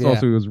was Rubik's, Jigsaw, yeah.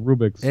 so he was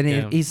Rubik's.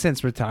 And he's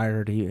since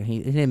retired. He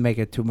didn't make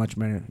it too much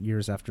many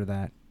years after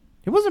that.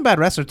 He wasn't a bad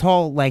wrestler.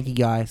 Tall, lanky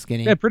guy,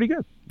 skinny. Yeah, pretty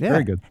good. Yeah.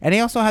 Very good. And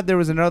he also there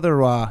was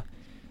another,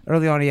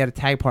 early on he had a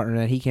tag partner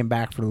that he came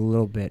back for a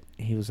little bit.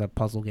 He was a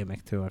puzzle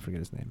gimmick too. I forget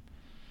his name.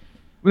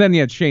 But then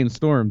you had Shane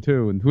Storm,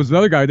 too, and who was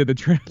another guy who did the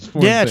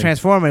Transform Yeah, thing.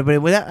 Transformer.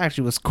 But that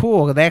actually was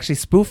cool. They actually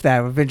spoofed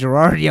that with Vin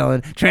Gerard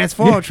yelling,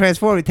 Transform.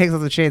 He takes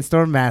off the Shane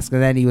Storm mask,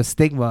 and then he was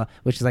Stigma,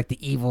 which is like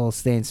the evil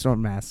Shane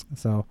Storm mask.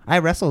 So I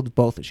wrestled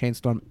both Shane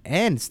Storm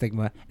and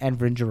Stigma and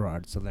Vin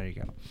Gerard. So there you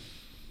go. Did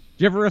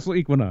you ever wrestle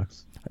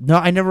Equinox? No,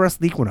 I never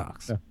wrestled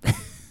Equinox. Yeah.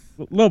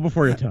 A little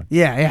before your time.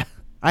 Yeah.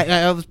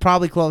 I was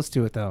probably close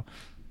to it, though.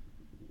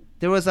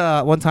 There was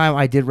one time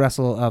I did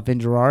wrestle Vin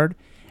Gerard,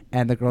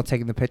 and the girl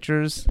taking the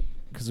pictures,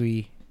 because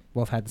we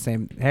both had the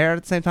same hair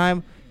at the same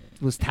time,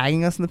 was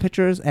tagging us in the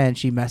pictures, and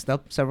she messed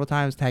up several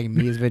times, tagging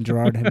me as Vin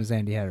Gerard and him as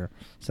Andy Header.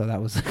 So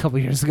that was a couple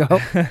years ago.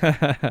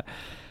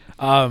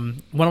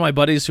 One of my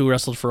buddies who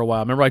wrestled for a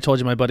while. Remember I told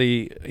you my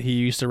buddy, he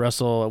used to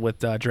wrestle with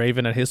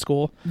Draven at his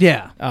school?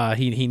 Yeah.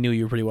 He knew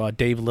you pretty well.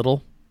 Dave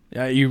Little.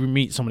 You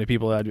meet so many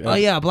people that. Oh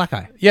yeah, black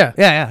guy. Yeah.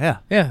 Yeah.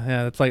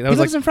 Yeah. That's like that He was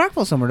lives like in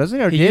Frankfurt somewhere, doesn't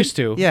he? Or he did? used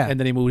to. Yeah. And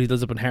then he moved. He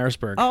lives up in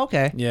Harrisburg. Oh,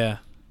 okay. Yeah.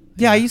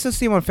 Yeah, I used to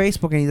see him on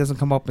Facebook, and he doesn't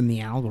come up in the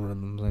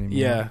algorithms anymore.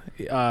 Yeah.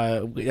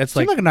 That's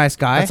Seems like a nice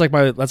guy. That's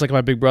like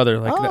my big brother.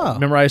 Like, Oh.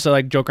 remember I used to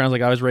like joke around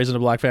like I was raised in a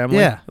black family.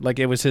 Yeah. Like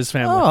it was his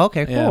family. Oh,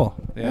 okay, cool.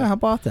 Yeah. Yeah, how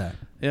about that?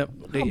 Yep.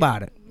 How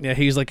about it? Yeah,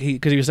 he's like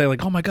because he was saying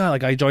like, oh my god,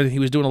 like I joined. He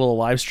was doing a little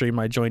live stream.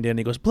 I joined in.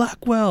 He goes,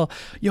 Blackwell,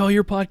 yo,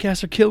 your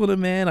podcasts are killing it,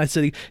 man. I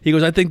said, he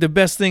goes, I think the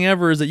best thing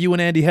ever is that you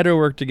and Andy Heder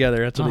work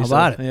together. That's what he How said.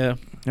 about it? Yeah,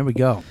 There we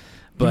go.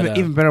 But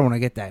Even better when I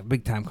get that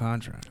big time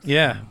contract.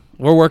 yeah,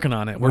 we're working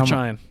on it. We're When I'm-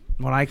 trying.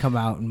 When I come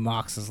out and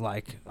Mox is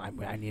like,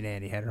 I need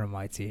Andy Heder on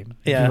my team.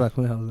 Yeah. You're like,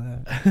 who the hell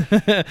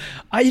is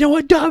that? You know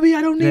what, Darby? I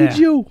don't need Yeah.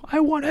 you.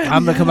 I want Andy.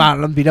 I'm gonna come out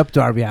and beat up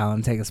Darby Allin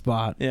and take a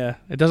spot. Yeah,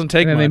 it doesn't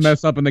take And then much. they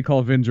mess up and they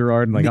call Vin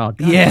Gerard and like, oh,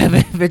 God. Yeah,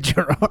 Vin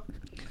Gerard.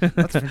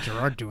 What's Vin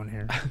Gerard doing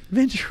here?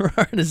 Vince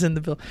Gerard is in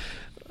the bill.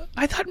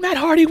 I thought Matt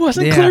Hardy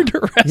wasn't Yeah. cleared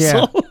to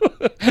wrestle.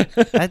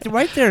 That's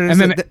right there. And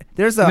then-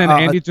 There's And then a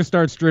Andy just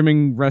starts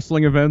streaming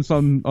wrestling events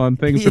on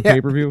things for yeah,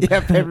 pay-per-view.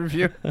 Yeah,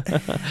 pay-per-view.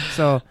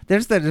 So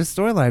there's the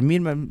storyline. Me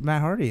and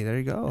Matt Hardy. There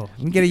you go.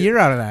 We can get a year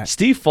out of that.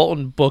 Steve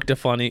Fulton booked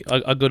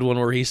a good one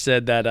where he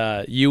said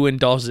that you and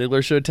Dolph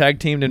Ziggler should tag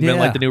teamed and been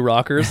Yeah. like the new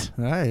Rockers,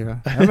 Hey,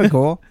 that'd be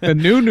cool. The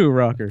new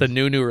Rockers. the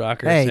new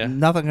Rockers. Hey, yeah.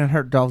 nothing can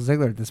hurt Dolph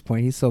Ziggler at this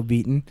point. He's so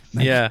beaten.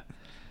 Yeah.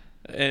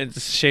 And it's a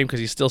shame because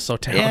he's still so Yeah,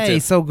 talented.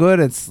 he's so good.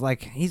 It's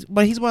like he's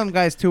one of them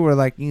guys too, where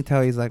like you can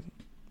tell he's like,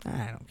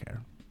 I don't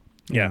care.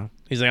 You Yeah. know?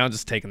 He's like, I'm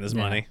just taking this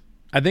Yeah. money.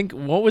 I think,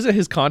 what was it,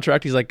 his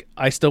contract? He's like,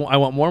 I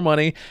want more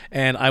money,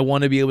 and I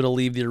want to be able to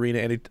leave the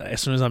arena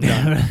as soon as I'm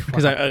done.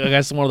 Because I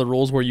guess one of the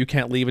rules where you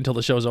can't leave until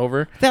the show's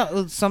over.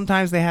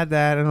 Sometimes they had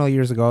that. I don't know,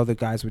 years ago, the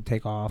guys would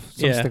take off.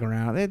 Some Yeah. stick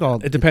around.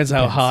 It Depends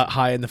how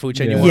high in the food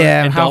chain Yeah. you are.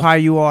 Yeah, and how Dolph, high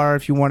you are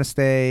if you want to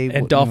stay.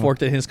 And Dolph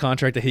worked in his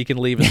contract that he can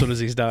leave as soon as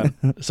he's done.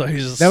 So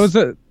he's just... That was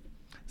a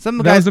Some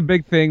that guys. was a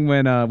big thing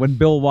when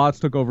Bill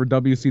Watts took over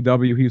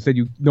WCW. He said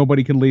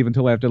nobody can leave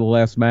until after the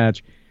last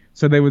match.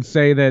 So they would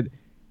say that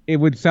it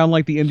would sound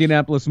like the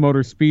Indianapolis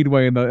Motor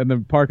Speedway in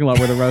the parking lot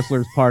where the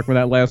wrestlers park when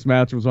that last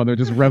match was on. They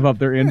just rev up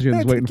their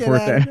engines waiting Get for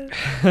it out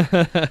to.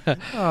 of there.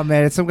 Oh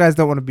man, some guys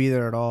don't want to be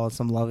there at all.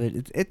 Some love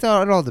it. It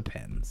all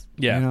depends.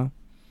 Yeah. You know?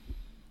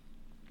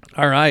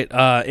 All right.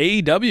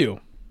 AEW.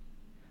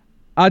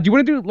 Do you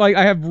want to do like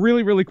I have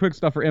really really quick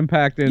stuff for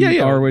Impact and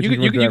Yeah. ROH? You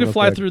and can real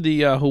fly quick. through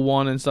the who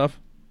won and stuff.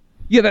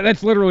 Yeah,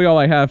 that's literally all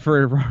I have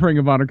for Ring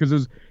of Honor because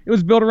it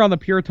was built around the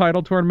Pure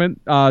Title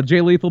tournament. Jay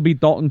Lethal beat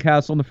Dalton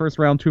Castle in the first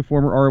round, 2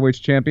 former ROH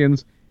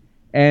champions,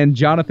 and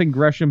Jonathan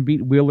Gresham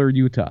beat Wheeler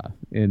Utah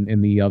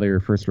in the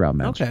other first round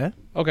match.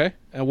 Okay.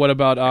 And what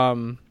about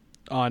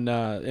on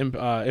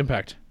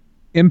Impact?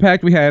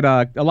 Impact, we had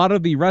a lot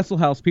of the Wrestle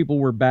House people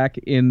were back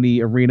in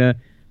the arena.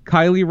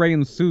 Kylie Ray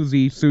and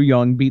Sue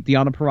Young beat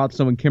Deonna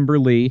Purrazzo and Kimber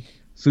Lee.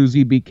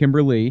 Susie beat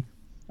Kimber Lee.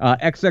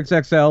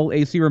 XXXL,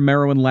 AC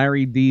Romero and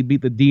Larry D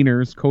beat the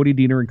Deaners, Cody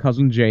Deaner and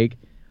Cousin Jake.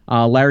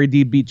 Larry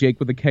D beat Jake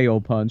with a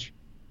KO punch.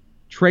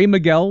 Trey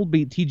Miguel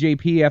beat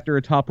TJP after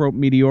a top rope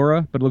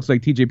Meteora, but it looks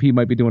like TJP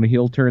might be doing a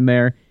heel turn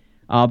there.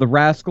 The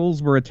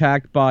Rascals were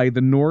attacked by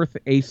the North,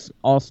 Ace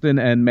Austin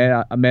and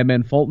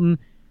Madman Fulton.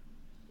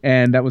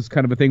 And that was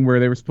kind of a thing where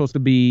they were supposed to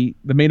be,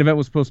 the main event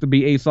was supposed to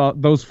be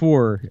those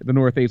four, the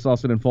North, Ace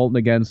Austin and Fulton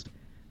against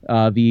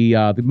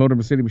the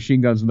Motor City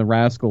Machine Guns and the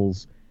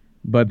Rascals.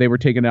 But they were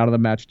taken out of the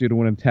match due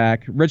to an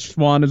attack. Rich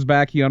Swann is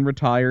back. He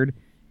unretired.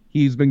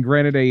 He's been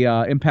granted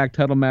a Impact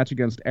title match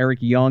against Eric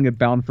Young at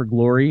Bound for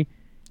Glory.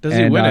 Does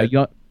he win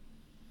it?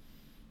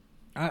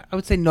 I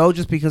would say no,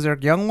 just because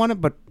Eric Young won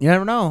it, but you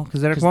never know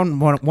because Eric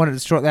won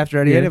it shortly after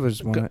Eddie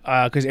Edwards won it.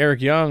 Because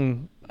Eric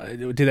Young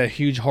did that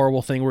huge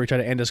horrible thing where he tried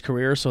to end his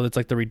career, so it's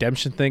like the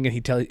redemption thing, and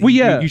you try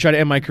to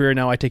end my career,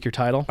 now I take your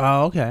title.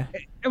 Oh, okay.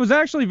 It was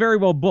actually very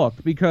well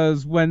booked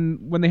because when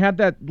they had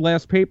that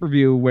last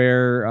pay-per-view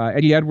where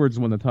Eddie Edwards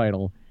won the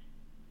title,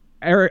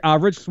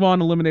 Rich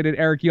Swann eliminated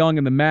Eric Young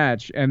in the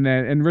match,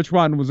 and Rich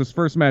Swann was his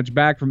first match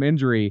back from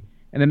injury,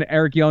 and then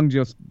Eric Young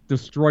just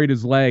destroyed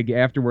his leg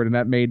afterward, and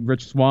that made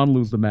Rich Swann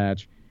lose the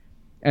match.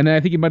 And then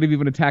I think he might have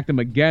even attacked him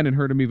again and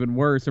hurt him even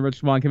worse. And Rich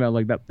Swann came out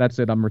like, that's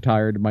it, I'm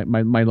retired.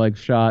 My leg's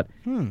shot.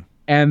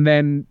 And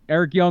then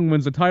Eric Young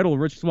wins the title.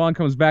 Rich Swann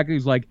comes back and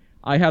he's like,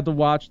 I had to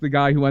watch the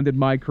guy who ended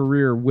my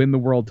career win the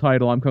world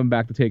title. I'm coming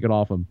back to take it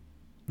off him.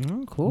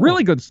 Oh, cool.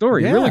 Really good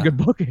story. Yeah. Really good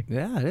booking.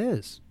 Yeah, it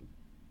is.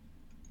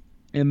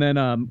 And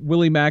then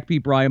Willie Mack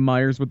beat Brian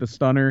Myers with the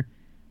stunner.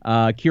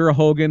 Kiera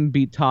Hogan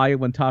beat Taya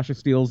when Tasha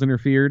Steelz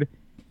interfered.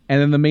 And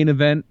then the main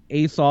event,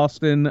 Ace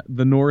Austin,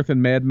 the North, and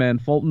Madman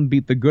Fulton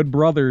beat the Good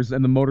Brothers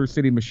and the Motor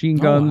City Machine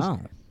Guns. Oh,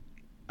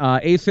 wow.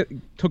 Ace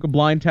took a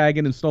blind tag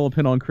and stole a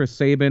pin on Chris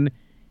Sabin.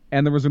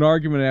 And there was an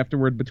argument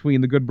afterward between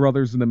the Good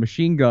Brothers and the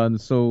Machine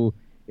Guns. So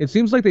it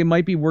seems like they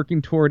might be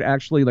working toward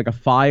actually like a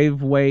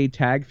 5-way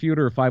tag feud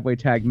or a 5-way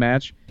tag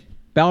match.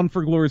 Bound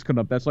for Glory's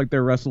coming up. That's like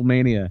their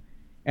WrestleMania.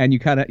 And you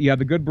have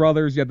the Good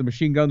Brothers, you have the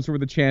Machine Guns who were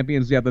the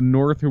champions, you have the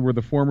North who were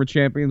the former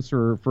champions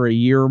for a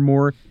year or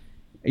more.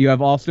 You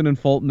have Austin and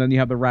Fulton, then you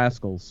have the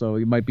Rascals. So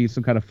it might be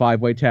some kind of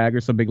 5-way tag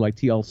or some big like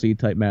TLC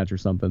type match or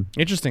something.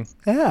 Interesting.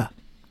 Yeah.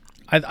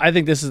 I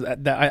think this is.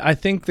 I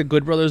think the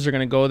Good Brothers are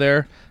going to go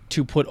there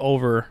to put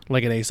over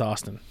like an Ace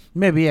Austin.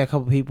 Maybe a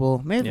couple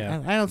people. Maybe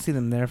Yeah. I don't see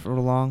them there for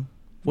long.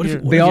 What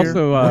if They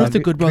also what if the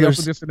Good they also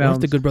Brothers? just What if the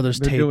announced Good Brothers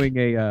they're take? doing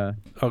a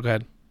Oh, go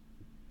ahead.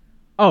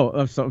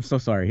 I'm so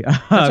sorry. all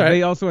right.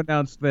 They also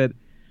announced that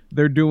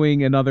they're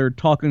doing another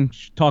Talking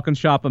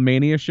Shop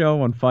Mania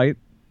show on Fight.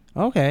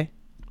 Okay.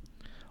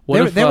 What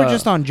They, if they were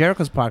just on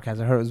Jericho's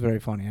podcast. I heard it was very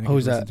funny. I didn't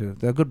Who's listen to it.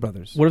 The Good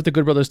Brothers. What if the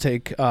Good Brothers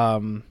take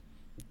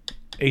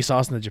Ace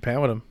Austin to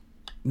Japan with him?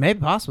 Maybe,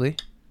 possibly.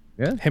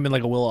 Yeah. Him in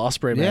like a Will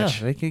Ospreay Yeah,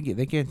 match. they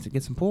could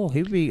get some pull.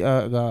 He would be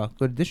a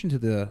good addition to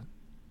the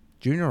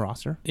junior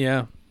roster.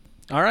 Yeah.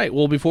 All right.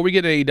 Well, before we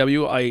get to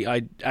AEW,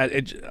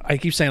 I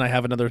keep saying I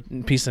have another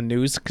piece of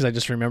news because I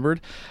just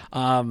remembered.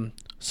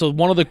 So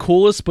one of the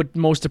coolest but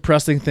most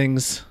depressing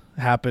things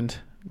happened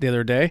the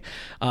other day.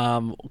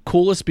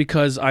 Coolest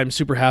because I'm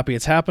super happy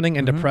it's happening,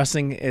 and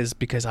depressing is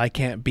because I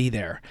can't be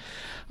there.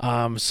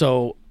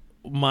 So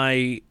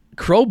my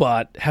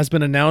Crowbot has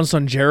been announced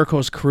on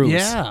Jericho's cruise.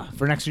 Yeah,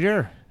 for next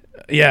year.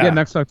 Yeah. Yeah,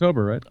 next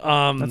October, right?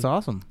 That's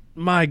awesome.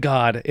 My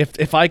God, if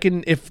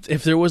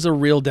there was a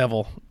real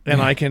devil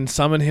and I can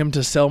summon him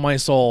to sell my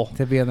soul,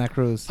 To be on that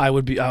cruise. I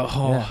would be.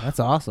 Yeah, that's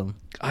awesome.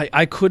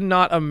 I could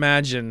not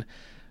imagine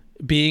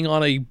being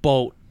on a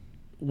boat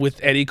with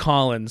Eddie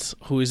Collins,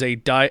 who is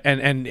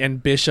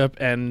and Bishop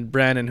and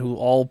Brandon, who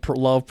all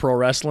love pro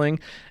wrestling,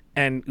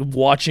 and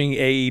watching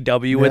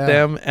AEW with Yeah.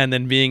 them, and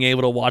then being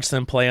able to watch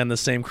them play on the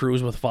same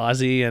cruise with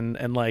Fozzy,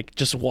 and like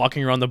just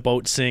walking around the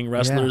boat seeing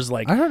wrestlers Yeah.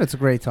 like, I heard it's a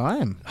great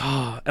time.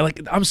 and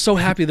like I'm so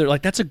happy they're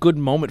like that's a good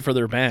moment for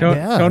their band.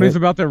 Yeah. Tony's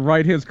about to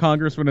write his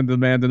congressman and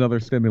demand another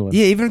stimulus.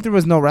 Yeah, even if there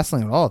was no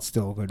wrestling at all, it's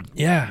still good.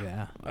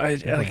 Yeah.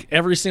 Yeah. Like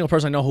every single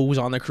person I know who was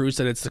on the cruise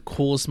said it's the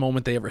coolest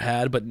moment they ever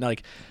had. But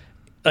like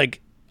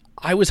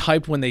I was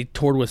hyped when they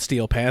toured with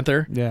Steel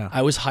Panther. Yeah.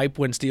 I was hyped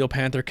when Steel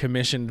Panther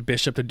commissioned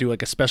Bishop to do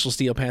like a special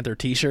Steel Panther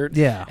T-shirt.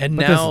 Yeah, And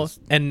but now this is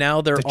they're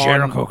the on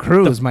Jericho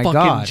cruise, the my fucking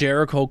God.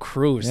 Jericho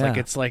cruise. Like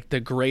Yeah. it's like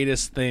the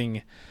greatest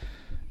thing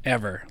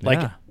ever.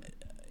 Like Yeah.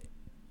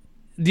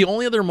 the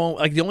only other moment,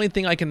 like the only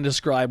thing I can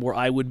describe where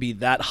I would be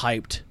that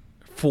hyped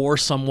for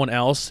someone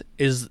else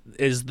is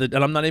and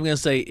I'm not even gonna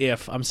say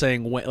if, I'm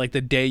saying when, like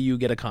the day you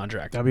get a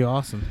contract. That'd be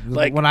awesome.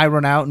 Like- when I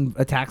run out and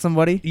attack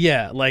somebody.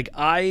 Yeah, like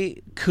I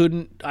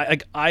couldn't.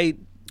 I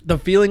the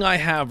feeling I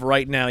have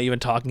right now, even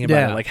talking about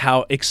Yeah. it, like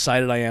how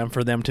excited I am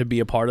for them to be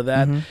a part of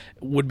that,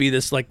 would be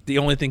this like the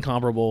only thing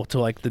comparable to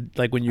like the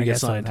like when you I get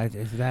guess so. signed.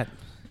 Is that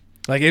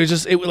Like it was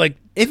just it was like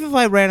if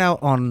I ran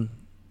out on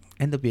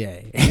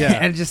NWA Yeah.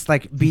 and just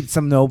like beat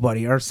some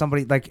nobody or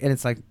somebody like, and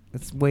it's like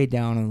it's way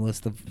down on the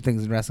list of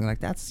things in wrestling. Like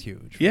that's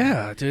huge.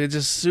 yeah, dude, it's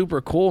just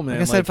super cool, man.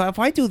 Like I said, if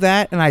I do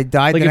that and I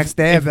died Like the if- next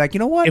day, I'd be like, you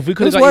know what? if we it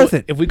could was have worth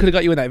it. if we could have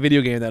got you in that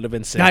video game, that'd have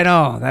been sick. I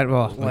know that.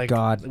 Oh my Like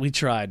God. we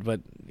tried,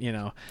 but you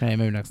know, Hey,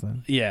 maybe next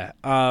time. yeah.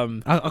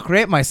 I'll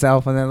create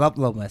myself and then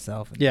upload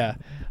myself. Yeah.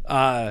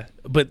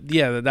 But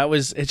yeah, that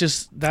was it.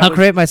 Just that I'll was,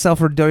 create myself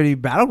for Dirty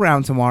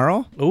Battleground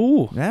tomorrow.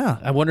 Ooh. Yeah.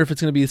 I wonder if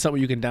it's gonna be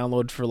something you can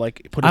download for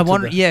like put. It I to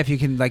wonder, the- yeah, if you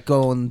can like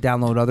go and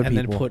download other and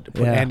people. then put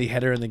yeah. Andy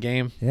Header in the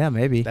game. Yeah,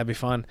 maybe. That'd be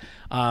fun.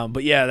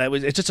 But yeah,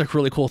 it's just a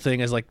really cool thing.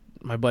 Is like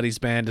my buddy's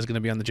band is going to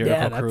be on the Jericho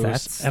Yeah, cruise,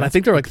 that's- and I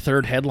think they're like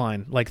third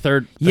headline, like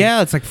third.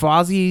 Yeah, it's like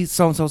Fozzy,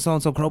 so and so,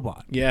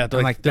 Crowbot. Yeah, they're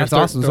I'm like, like they're that's third,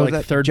 awesome. They're So like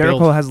that third Jericho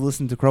build. has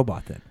listened to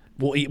Crowbot then.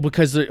 Well,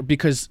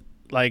 because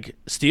like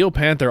Steel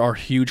Panther are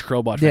huge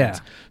Crowbot fans. Yeah.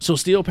 So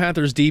Steel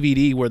Panther's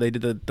DVD where they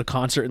did the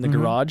concert in the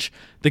garage,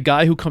 the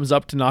guy who comes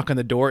up to knock on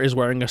the door is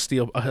wearing a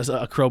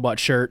Crowbot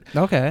shirt.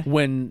 Okay.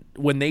 When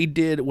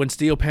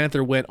Steel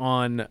Panther went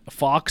on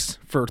Fox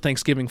for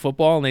Thanksgiving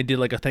football and they did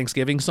like a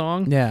Thanksgiving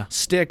song, Yeah.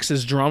 Styx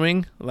is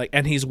drumming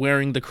and he's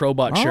wearing the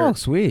Crowbot Oh, shirt.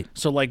 sweet.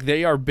 So like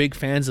they are big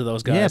fans of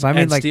those guys. Yeah, but I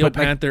mean, and like, Steel but,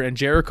 like- Panther and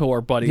Jericho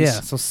are buddies. Yeah,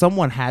 so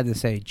someone had to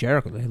say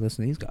Jericho. Hey,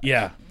 listen to these guys.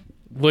 Yeah.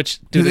 Which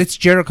Dude, dude, it's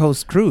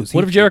Jericho's cruise.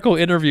 what if Jericho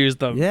interviews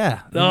them?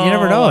 Yeah, Oh, you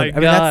never know. my I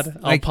mean, God. that's,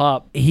 I'll like,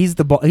 pop. He's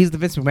the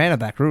Vince McMahon of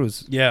that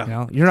cruise.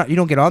 Yeah. you know, you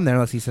don't get on there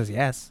unless he says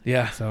yes.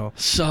 Yeah. So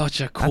Such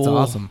a cool.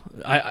 That's awesome.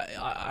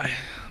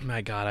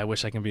 My God, I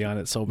wish I can be on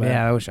it so bad.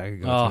 yeah, I wish I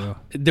could go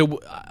Oh,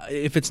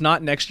 if it's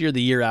not next year,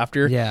 the year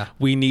after, Yeah.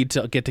 we need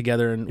to get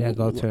together and Yeah,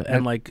 go to it.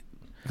 and like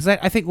because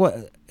I think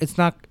it's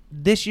not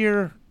this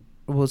year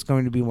was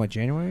going to be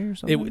January or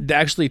something. it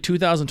actually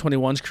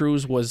 2021's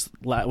cruise was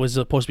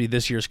supposed to be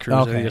this year's cruise,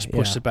 and they Okay, just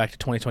pushed yeah. it back to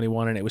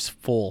 2021, and it was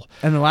full.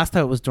 And the last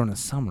time it was during the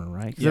summer,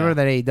 right? Because Yeah. I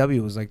remember that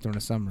AEW was like during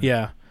the summer.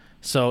 Yeah.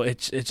 So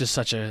it's just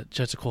such a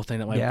cool thing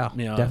that Yeah,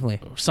 definitely.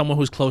 someone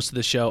who's close to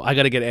the show. I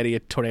got to get Eddie a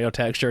Tornado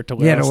Tag shirt to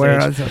wear. Yeah, on to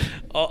wear. stage.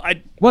 Oh,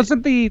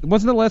 Wasn't the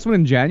last one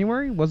in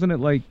January? Wasn't it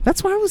like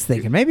That's what I was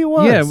thinking. Maybe it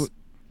was.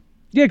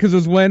 yeah, because it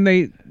was when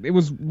it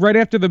was right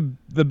after the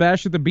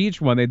Bash at the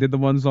Beach one. They did the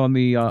ones on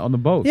the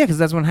boat. Yeah, because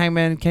that's when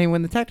Hangman came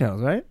win the tag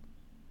titles, right?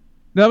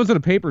 That was at a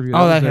pay-per-view.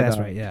 Oh, that's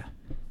right. Yeah.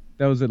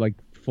 That was at like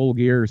Full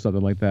Gear or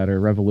something like that, or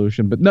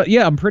Revolution. But no,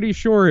 yeah, I'm pretty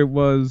sure it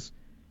was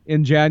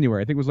in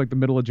January. I think it was like the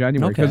middle of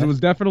January because Okay. it was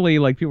definitely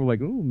like people were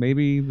like, "Ooh,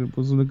 maybe it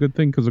wasn't a good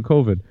thing because of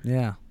COVID."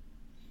 Yeah.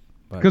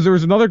 Because there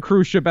was another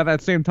cruise ship at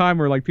that same time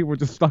where like people were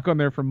just stuck on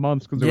there for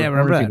months because they Yeah, were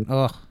remember that?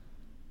 quarantined. Ugh.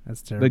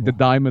 That's terrible. Like the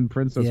Diamond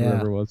Princess, Yeah.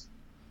 whatever it was.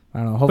 I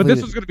don't know. But Hopefully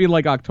this was going to be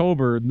like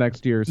October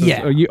next year, so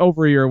Yeah. it's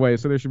over a year away.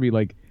 So there should be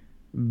like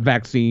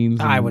vaccines.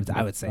 I and would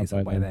say stuff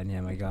so by then.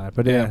 Yeah, my God.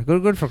 But Yeah. yeah,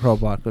 good for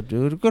Crowbot. Good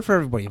dude. Good for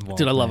everybody involved.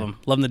 Dude, I love man. him.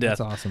 Love him to death.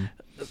 That's awesome.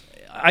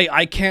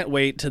 I can't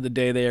wait to the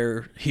day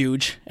they're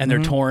huge and they're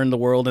touring the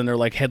world and they're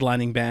like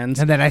headlining bands.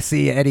 And then I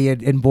see Eddie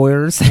in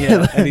Boyers.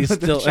 Yeah, and he's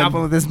still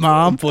shopping with his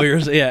mom.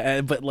 Boyers, yeah,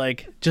 but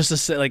like just to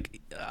say, like,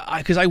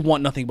 because I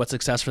want nothing but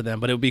success for them,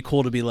 but it would be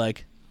cool to be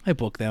like, I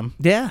booked them.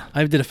 Yeah.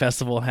 I did a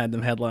festival, had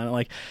them headline.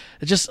 Like,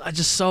 I just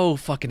so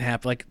fucking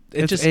happy. Like,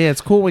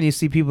 It's cool when you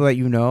see people that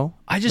you know.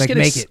 I just like,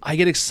 get I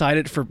get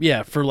excited for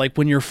like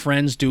when your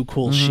friends do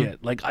cool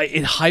shit. Like,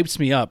 it hypes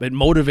me up. It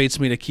motivates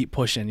me to keep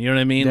pushing. You know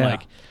what I mean? Yeah.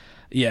 Like,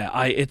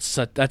 yeah,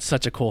 that's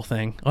such a cool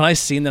thing. When I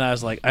seen that, I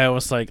was like, I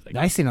almost like,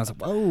 I seen. I was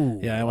like, whoa.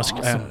 yeah, I almost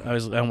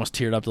I almost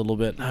teared up a little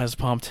bit. I was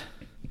pumped.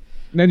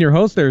 And then your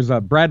host there's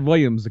Brad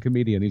Williams, the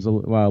comedian. He's a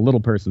little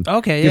person.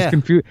 Okay, He's yeah.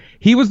 confused.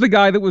 He was the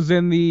guy that was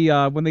in the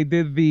when they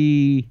did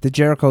the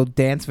Jericho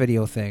dance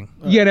video thing.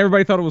 and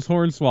everybody thought it was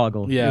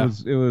Hornswoggle. Yeah.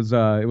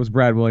 it was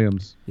Brad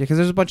Williams. Yeah, because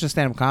there's a bunch of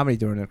stand-up comedy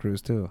during the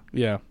cruise too.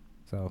 Yeah.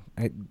 So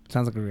it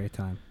sounds like a great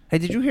time. Hey,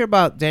 did you hear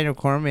about Daniel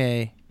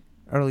Cormier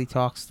early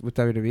talks with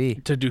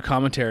WWE? To do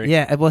commentary.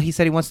 Yeah, well, he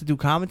said he wants to do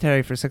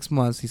commentary for 6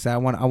 months. He said, I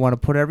want to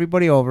put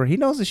everybody over. He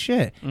knows his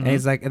shit. And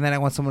he's like, and then I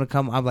want someone to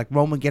come. I'm like,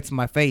 Roman gets in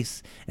my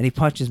face and he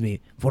punches me.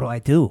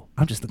 What do?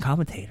 I'm just the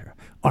commentator.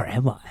 Or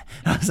am I?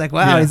 I was like,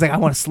 wow. Yeah. He's like, I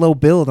want a slow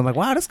build. I'm like,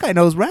 wow, this guy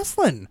knows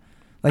wrestling.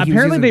 Like, he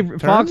was Apparently, using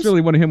Fox terms? really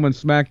wanted him when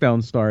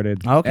SmackDown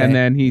started. Okay. And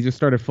then he just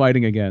started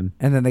fighting again.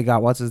 And then they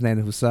got what's his name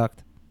who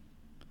sucked.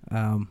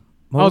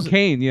 What was it?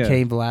 Kane, yeah.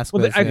 Cain Velasquez.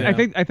 Well, yeah.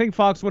 I think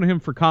Fox wanted him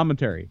for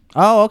commentary.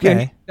 Oh,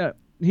 okay. Yeah,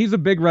 he's a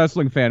big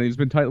wrestling fan. He's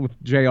been tight with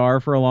JR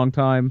for a long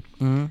time.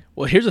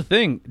 Well, here's the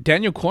thing.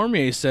 Daniel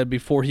Cormier said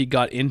before he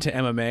got into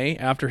MMA,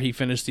 after he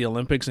finished the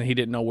Olympics and he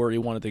didn't know where he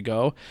wanted to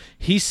go,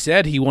 he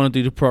said he wanted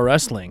to do pro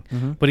wrestling.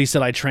 But he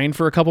said, I trained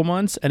for a couple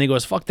months, and he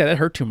goes, fuck that, it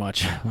hurt too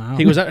much. Wow.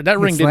 He goes, that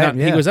ring did not, slammed,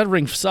 he yeah. goes, that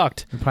ring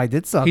sucked. It probably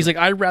did suck. He's like,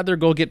 I'd rather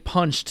go get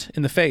punched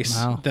in the face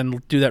Wow.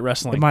 than do that it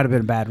wrestling. might have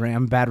been a bad ring. I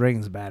mean, bad ring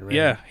is a bad ring.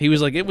 Yeah, he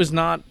was like, it was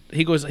not.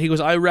 He goes,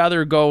 I'd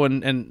rather go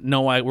and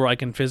know where I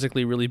can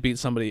physically really beat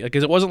somebody.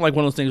 Because it wasn't like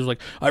one of those things where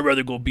like, I'd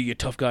rather go be a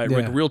tough guy,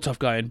 like Yeah. a real tough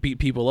guy, and beat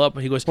people up.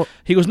 He goes,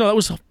 no, that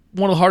was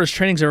one of the hardest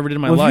trainings I ever did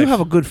in my Well, life. if you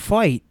have a good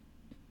fight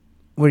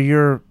where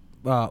you're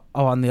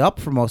on the up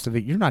for most of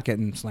it, you're not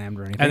getting slammed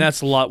or anything. And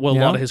that's a lot. What a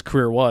You lot know? of his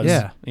career was.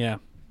 Yeah. yeah.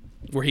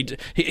 Where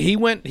he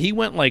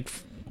went like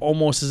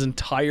almost his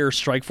entire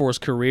Strikeforce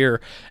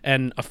career,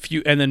 and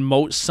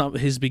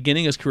his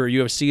beginning of his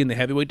career UFC in the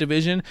heavyweight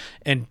division,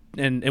 and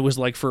it was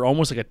like for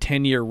almost like a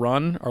 10-year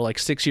run or like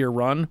 6-year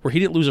run where he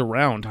didn't lose a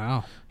round.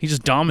 Wow. He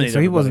just dominated. So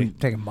he everybody.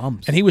 wasn't taking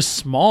bumps. And he was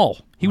small.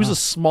 He was a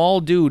small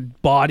dude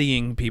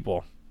bodying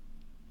people.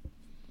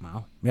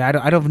 Wow. Yeah, I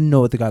don't even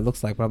know what the guy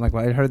looks like, but I'm like,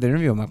 well, I heard the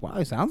interview. I'm like, wow,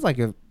 he sounds like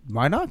it.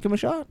 Why not? Give him a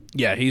shot.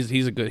 Yeah, he's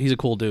a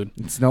cool dude.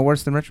 It's no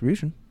worse than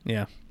Retribution.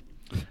 Yeah.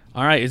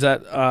 All right, is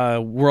that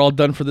we're all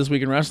done for this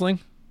week in wrestling?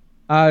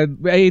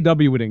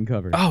 AEW we didn't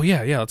cover. Oh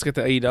yeah. Let's get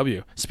to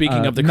AEW.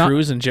 Speaking of the not-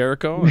 Cruise and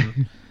Jericho,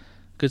 and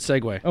good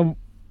segue.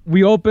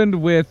 We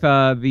opened with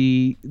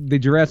the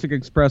Jurassic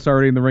Express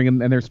already in the ring,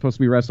 and they're supposed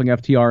to be wrestling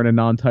FTR in a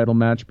non-title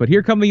match. But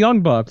here come the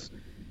Young Bucks,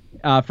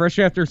 fresh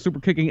after super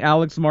kicking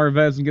Alex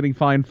Marvez and getting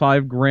fined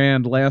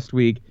 $5,000 last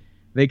week.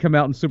 They come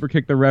out and super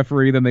kick the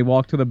referee. Then they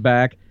walk to the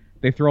back.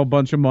 They throw a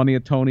bunch of money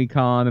at Tony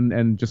Khan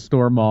and just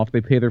storm off.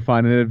 They pay their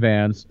fine in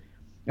advance.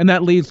 And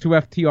that leads to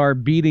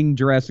FTR beating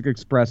Jurassic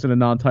Express in a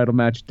non-title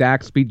match.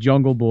 Dax beat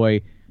Jungle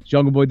Boy.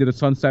 Jungle Boy did a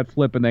sunset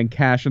flip, and then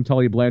Cash and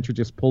Tully Blanchard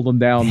just pulled him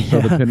down, so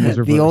the pin was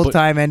reversed. The old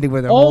time ending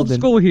where they're Old holding.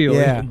 school heel.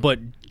 Yeah. But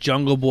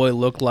Jungle Boy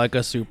looked like a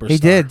superstar. He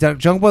did.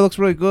 Jungle Boy looks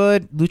really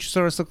good.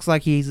 Luchasaurus looks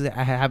like he's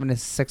having his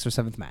 6th or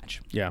 7th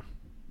match. Yeah.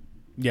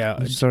 Yeah.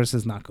 Luchasaurus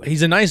is not good.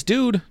 He's a nice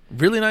dude.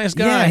 Really nice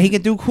guy. Yeah, he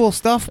can do cool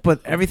stuff,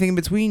 but everything in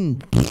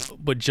between.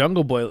 But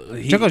Jungle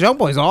Boy, Jungle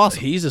Boy's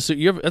awesome. he's that's a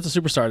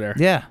superstar there.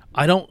 Yeah.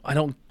 I don't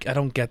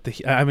get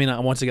the. I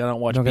mean, once again, I don't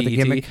watch Don't get the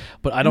BET, gimmick?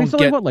 but I don't He's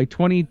only, get. what, like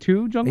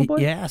 22, Jungle Boy?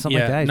 Yeah, something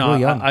like that. He's no,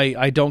 really young.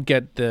 I don't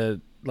get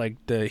the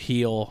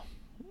heel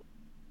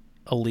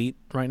elite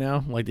right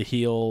now, like the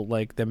heel,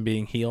 like them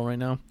being heel right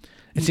now.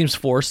 It seems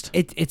forced.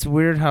 It's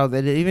weird how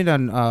they even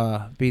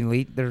on being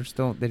elite, they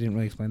didn't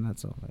really explain that.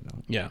 So I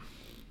don't. Yeah.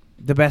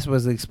 The best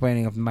was the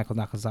explaining of Michael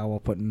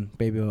Nakazawa putting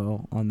Baby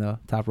Oil on the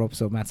top rope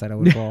so Matt Sydal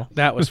would fall.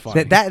 That was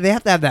funny. That they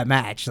have to have that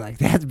match. Like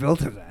they have to build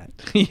to that.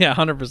 Yeah,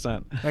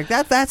 100%. Like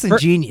that's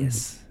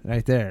ingenious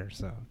right there.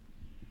 So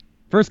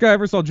First guy I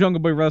ever saw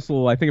Jungle Boy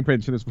wrestle, I think I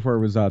mentioned this before,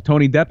 was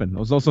Tony Deppen. It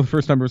was also the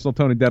first time I ever saw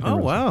Tony Deppen wrestle.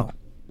 wow.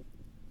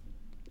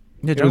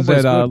 Yeah, It was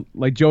Boy's at good.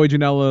 like Joey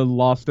Janela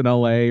lost in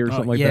L.A. or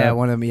something like yeah, that.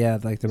 one of them. Yeah,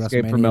 like the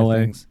Escape WrestleMania from LA.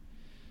 things.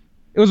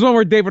 It was one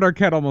where David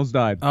Arquette almost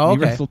died. Oh, He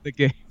okay. wrestled Nick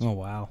Gage. Oh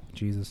wow,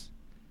 Jesus.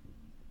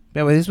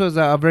 Yeah, but this was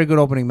a very good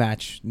opening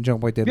match. Jungle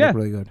Boy did Yeah. look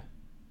really good.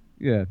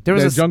 Yeah, There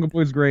was a Jungle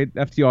Boy's great.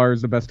 FTR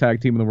is the best tag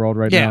team in the world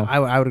right Yeah,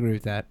 now. I would agree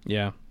with that.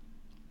 Yeah.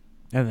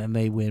 And then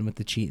they win with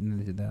the cheat and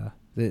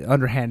the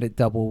underhanded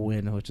double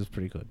win, which is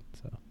pretty good.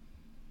 So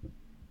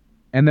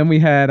And then we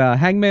had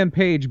Hangman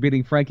Page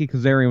beating Frankie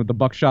Kazarian with the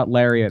buckshot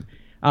lariat.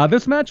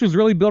 This match was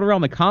really built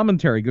around the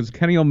commentary because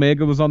Kenny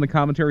Omega was on the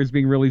commentary as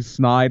being really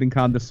snide and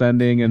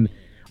condescending and,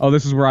 oh,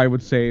 this is where I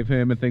would save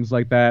him and things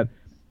like that.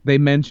 They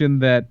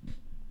mentioned that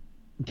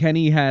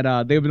Kenny had,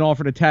 they've been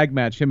offered a tag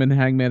match, him and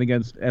Hangman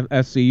against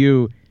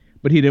SCU,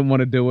 but he didn't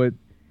want to do it.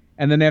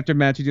 And then after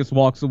match, he just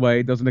walks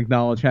away, doesn't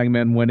acknowledge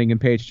Hangman winning, and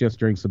Page just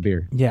drinks a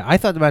beer. yeah, I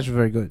thought the match was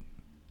very good.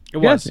 It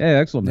was. Yeah,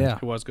 excellent match. Yeah.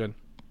 It was good.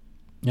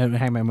 Yeah,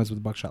 Hangman was with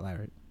the buckshot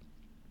lariat.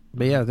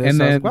 But yeah, And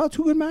then- well,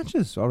 2 good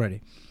matches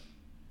already.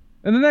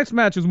 And the next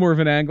match was more of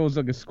an angle. It was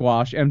like a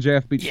squash.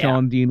 MJF beat Yeah.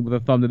 Shawn Dean with a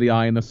thumb to the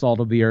eye and the salt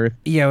of the earth.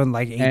 Yeah, in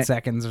like 8 And-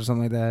 seconds or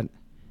something like that.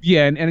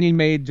 Yeah, and he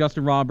made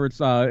Justin Roberts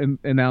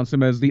announce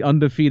him as the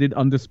undefeated,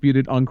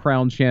 undisputed,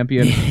 uncrowned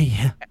champion.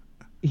 yeah.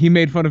 He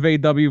made fun of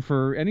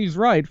AEW and he's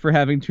right, for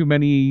having too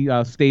many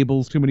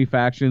stables, too many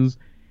factions,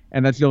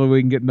 and that's the only way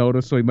he can get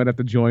noticed, so he might have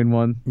to join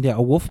one. Yeah,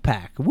 a wolf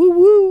pack. Woo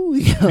woo.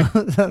 I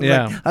was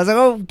like,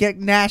 oh, get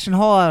Nash and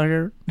Hall out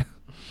here.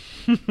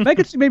 I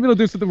could see maybe they'll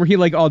do something where he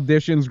like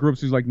auditions groups.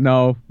 He's like,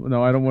 no,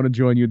 I don't want to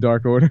join you,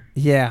 Dark Order.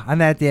 Yeah,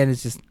 and at the end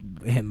it's just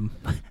him.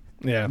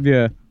 Yeah.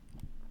 Yeah.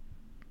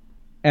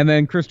 And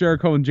then Chris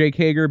Jericho and Jake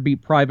Hager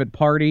beat Private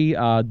Party.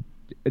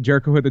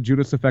 Jericho had the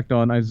Judas effect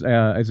on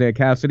Isaiah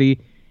Cassidy.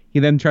 He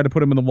then tried to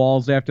put him in the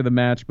walls after the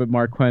match, but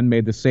Mark Quinn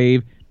made the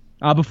save.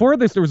 Before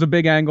this, there was a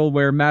big angle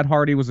where Matt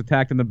Hardy was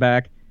attacked in the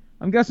back.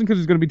 I'm guessing because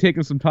he's going to be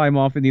taking some time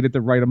off and needed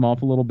to write him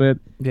off a little bit.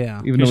 Yeah.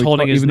 Even He was though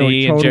holding his even though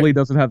knee he and totally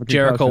doesn't have a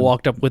concussion. Jericho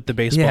walked up with the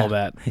baseball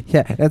bat.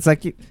 Yeah, it's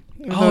like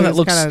Oh, that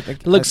looks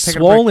it looks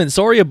swollen.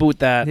 Sorry about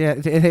that. Yeah,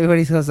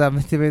 everybody goes,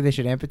 maybe they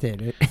should amputate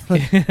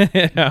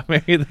it. Yeah,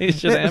 maybe they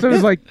should. So it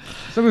was like,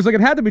 it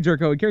had to be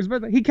Jericho.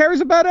 He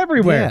carries a bat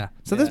everywhere. Yeah.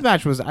 So this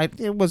match was,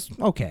 it was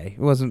okay.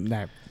 It wasn't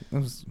that. It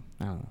was,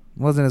 I don't know.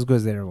 It wasn't as good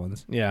as the other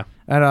ones. Yeah.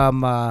 And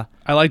I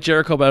like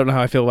Jericho, but I don't know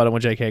how I feel about it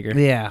with Jake Hager.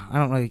 yeah, I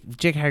don't like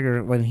Jake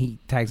Hager when he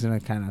tags in.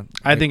 It kind of.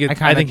 I think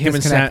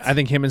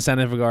him and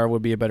Santa Vigara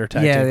would be a better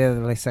tag Yeah, team. they're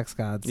like sex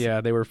gods.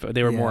 Yeah, they were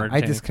more. I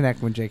entertaining.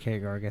 disconnect when Jake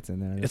Hager gets in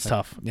there. It's like,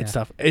 tough. yeah. It's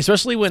tough,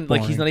 especially when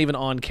like he's boring. not even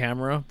on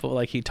camera, but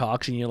like he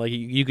talks and you're like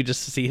you could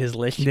just see his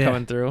lish Yeah.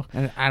 coming through.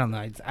 And I don't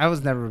know. I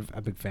was never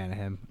a big fan of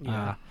him.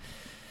 Yeah.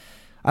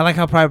 I like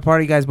how Private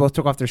Party guys both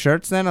took off their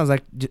shirts then. I was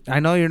like, I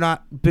know you're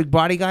not big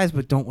body guys,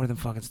 but don't wear them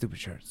fucking stupid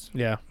shirts.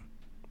 Yeah.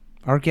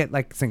 Or get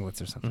like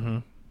singlets or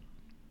something.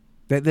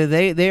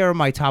 Mm-hmm. They are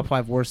my top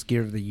 5 worst gear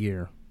of the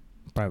year.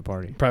 Private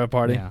Party. Private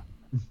Party. Yeah.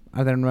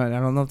 I don't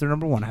know if they're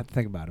number 1. I have to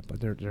think about it,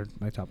 but they're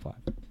my top 5.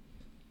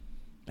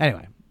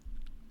 Anyway.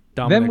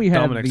 Then we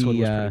had Dominic's hood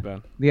was pretty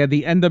bad.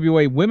 the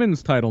NWA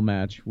Women's Title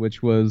match,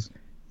 which was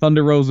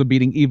Thunder Rosa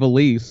beating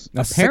Ivelisse.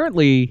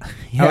 Apparently,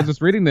 Yeah. I was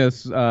just reading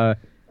this.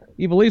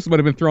 Ivelisse would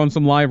have been throwing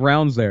some live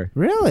rounds there.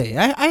 Really?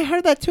 I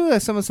heard that too.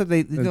 Someone said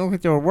they don't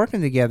think they were working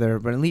together,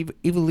 but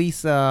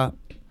Ivelisse,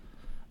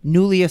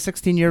 newly a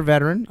 16-year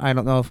veteran. I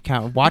don't know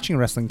if watching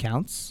wrestling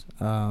counts.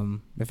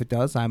 If it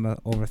does, I'm a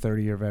over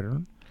 30-year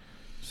veteran.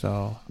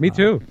 So Me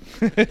too.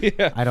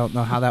 I don't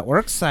know how that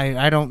works.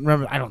 I don't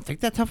remember. I don't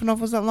think that Tough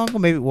Enough was that long ago.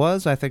 Maybe it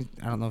was. I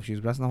don't know if she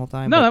was wrestling the whole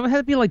time. No, but that had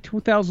to be like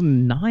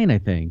 2009, I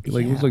think.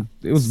 Like yeah.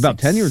 it was about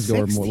 10 years ago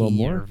or more, a little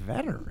 60-year more.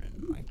 veteran.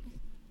 Like,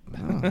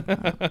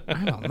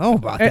 I don't know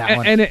about that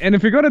one. And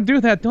if you're gonna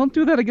do that, don't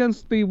do that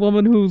against the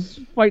woman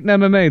who's fighting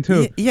MMA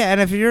too. Yeah, and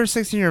if you're a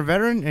 16-year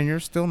veteran and you're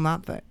still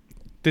not that,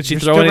 Did she you're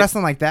throw still any?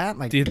 wrestling like that,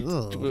 like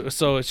ugh.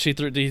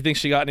 Do you think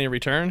she got any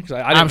return? 'Cause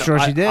I'm sure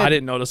she did. I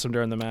didn't notice him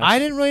during the match. I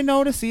didn't really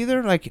notice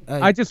either. Like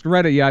I just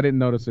read it. Yeah, I didn't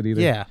notice it either.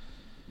 yeah,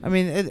 I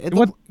mean it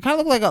What- kind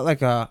of looked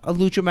like a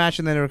lucha match,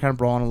 and then they were kind of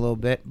brawling a little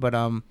bit. But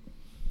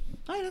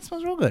that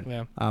smells real good.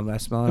 Yeah. I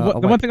smell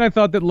The one thing I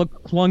thought that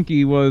looked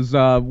clunky was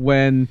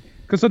when,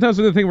 because sometimes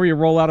there's the thing where you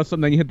roll out of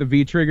something, then you hit the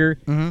V trigger.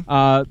 Mm-hmm.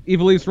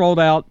 Ivelisse rolled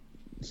out,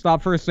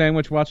 stopped for a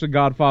sandwich, watched the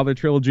Godfather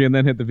trilogy, and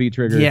then hit the V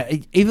trigger. Yeah,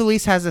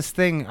 Ivelisse has this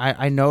thing.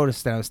 I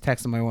noticed that I was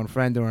texting my one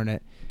friend during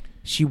it.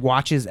 She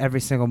watches every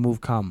single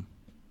move come.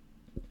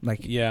 Like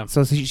Yeah.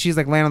 So she's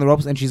like laying on the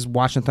ropes and she's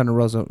watching Thunder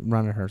Rosa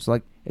run at her. So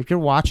like if you're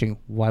watching,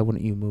 why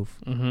wouldn't you move?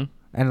 Mm-hmm.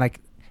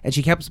 And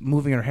she kept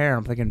moving her hair.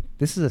 I'm thinking,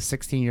 this is a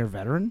 16-year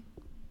veteran?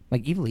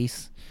 Like,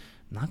 Ivelisse,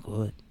 not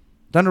good.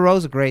 Thunder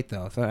Rosa, great,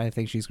 though. So I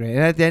think she's great.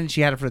 And then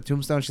she had it for the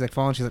tombstone. She's like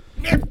falling. She's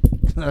like,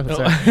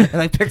 and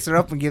like picks her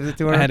up and gives it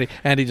to her.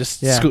 Andy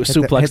just Yeah, hit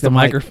suplexed the the mic.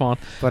 microphone.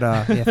 But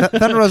yeah,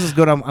 Thunder Rosa's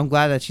good. I'm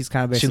glad that she's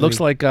kind of She basically looks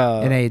like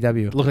in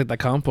AEW. look like that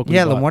comic book. we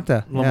Yeah, bought. La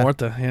Muerta. La Yeah.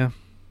 Muerta, yeah.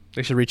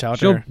 They should reach out to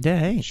She'll- her. Yeah,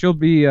 hey. She'll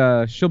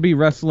be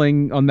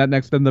wrestling on that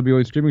next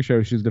NWA streaming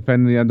show. She's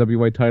defending the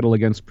NWA title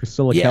against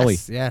Priscilla Kelly.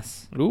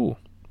 Yes. Ooh.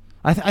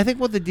 I think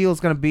what the deal is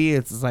going to be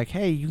is like,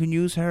 hey, you can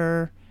use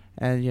her,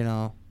 and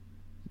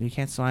you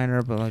can't sign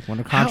her, but like when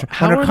her how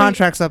are they-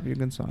 contract's up, you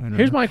can sign her.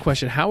 Here's my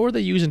question: how are they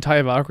using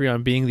Taya Valkyrie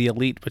on being the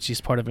elite, but she's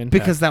part of Impact?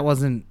 because that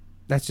wasn't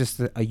that's just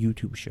a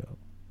YouTube show.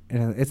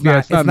 It's Yeah, not.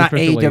 it's not an It's not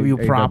official AEW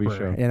AEW proper.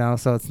 show.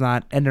 So it's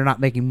not, and they're not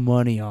making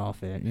money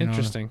off it.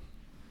 Interesting.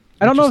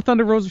 I don't know if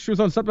Thunder Rosa she was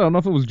on something. I don't know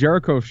if it was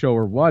Jericho's show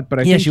or what, but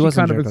I think she was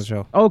on kind of Jericho's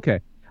show. Okay.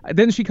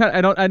 Then she kind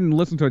of, I didn't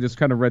listen to it. Just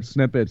kind of read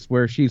snippets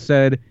where she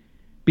said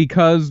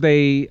because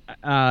they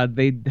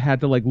had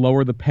to like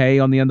lower the pay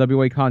on the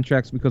NWA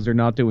contracts because they're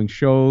not doing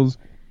shows.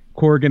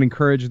 Corgan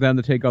encouraged them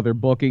to take other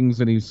bookings,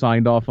 and he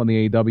signed off on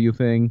the AEW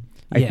thing.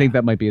 I Yeah. think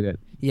that might be it.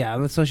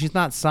 Yeah, so she's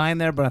not signed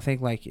there, but I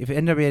think like if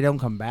NWA don't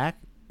come back,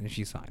 then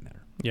she's signed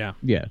there. Yeah.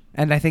 Yeah.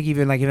 And I think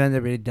even like if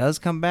NWA does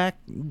come back,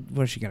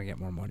 where's she gonna get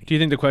more money? Do you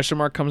think the question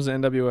mark comes to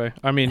NWA?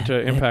 I mean, to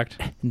Impact.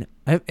 No,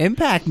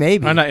 Impact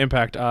maybe. Not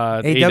Impact.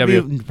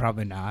 AEW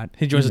probably not.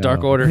 He joins the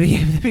Dark No. Order.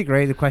 That'd be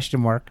great. The question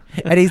mark.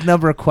 Eddie's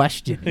number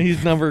question.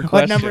 He's number What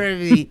question. number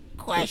is the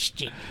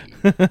question?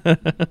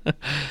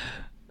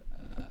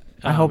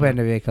 I hope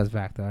NWA comes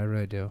back though. I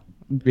really do.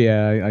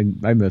 Yeah,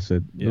 I miss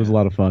it. It was a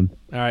lot of fun.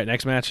 All right,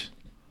 next match.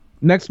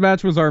 Next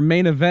match was our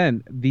main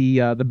event.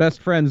 The Best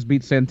Friends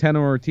beat Santana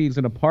and Ortiz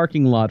in a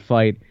parking lot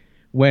fight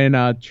when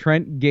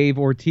Trent gave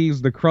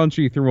Ortiz the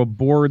crunchy through a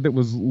board that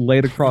was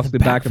laid across the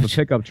back of a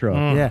pickup truck.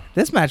 Yeah,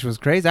 this match was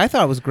crazy. I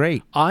thought it was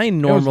great. I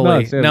normally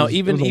nuts. It now was- it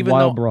even was a even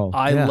wild though brawl.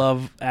 I Yeah.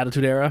 love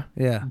Attitude Era,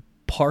 Yeah.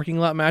 parking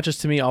lot matches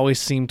to me always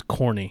seemed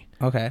corny.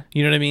 Okay.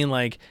 You know what I mean?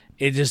 Like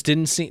it just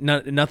didn't seem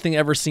nothing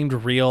ever seemed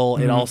real.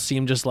 It all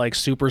seemed just like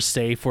super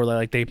safe, where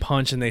like they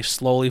punch and they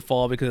slowly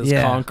fall because it's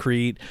Yeah.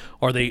 concrete,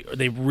 or they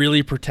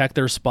really protect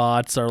their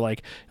spots, or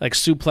like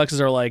suplexes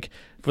are like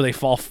where they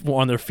fall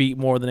on their feet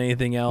more than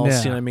anything else. Yeah.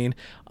 You know what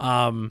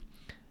I mean?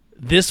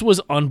 This was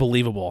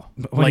unbelievable.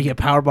 When you get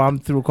power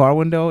bombed through a car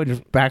window and your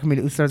back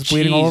immediately starts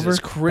bleeding all over. Jesus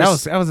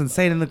Christ. That was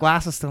insane. And the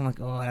glass is still like,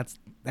 oh,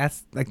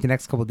 that's like the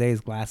next couple of days,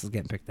 glass is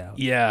getting picked out.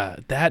 Yeah,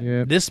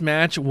 Yep. this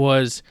match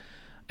was,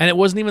 and it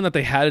wasn't even that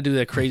they had to do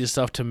that crazy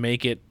stuff to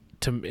make it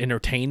to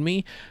entertain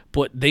me,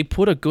 but they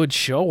put a good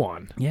show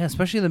on. Yeah,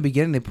 especially in the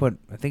beginning, they put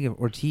I think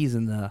Ortiz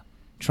in the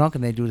trunk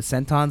and they do the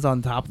sentons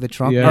on top of the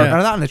trunk. Yeah. Or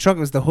not on the trunk, it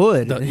was the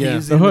hood. The- And he yeah.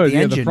 was The in with hood, the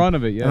yeah, engine. the front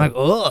of it, yeah. I'm like,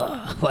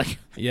 ugh. Like,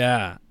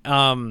 Yeah,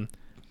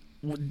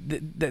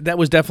 that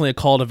was definitely a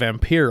call to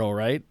Vampiro,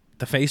 right?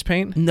 The face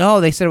paint. no,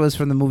 they said it was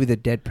from the movie The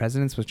Dead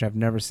Presidents, which I've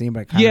never seen,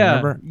 but I kind of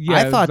remember. Yeah,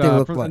 I thought it they was,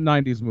 looked from like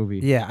the '90s movie.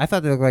 Yeah, I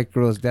thought they looked like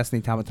Guerrillas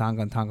Destiny,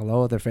 Tamatanga, and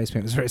Tongaloa. Their face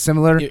paint was very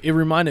similar. It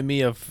reminded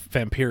me of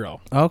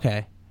Vampiro.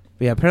 Okay.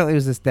 But yeah, apparently it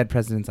was this Dead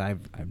Presidents I've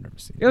never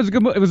seen. It was a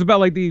good. It was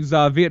about like these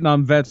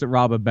Vietnam vets that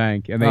rob a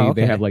bank, and they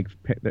okay. have like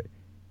the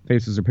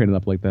faces are painted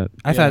up like that.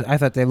 I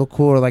thought they looked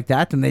cooler like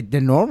that than they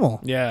did normal.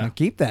 Yeah. And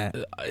keep that.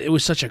 It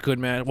was such a good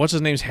match. What's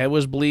his name's head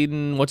was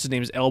bleeding. What's his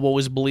name's elbow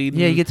was bleeding.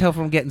 Yeah, you could tell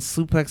from getting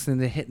suplexed and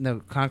hitting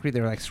the concrete,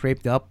 they were like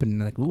scraped up and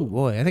like, ooh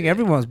boy. I think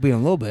everyone was bleeding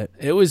a little bit.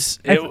 It was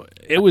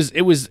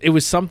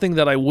something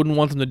that I wouldn't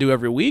want them to do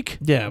every week.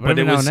 Yeah, but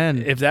every it now was, and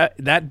then. if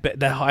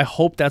that I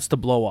hope that's the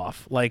blow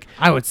off. Like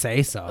I would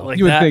say so. Like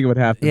You would that- think it would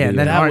have to yeah, be. and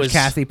then That Orange was-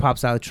 Cassidy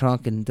pops out of the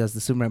trunk and does the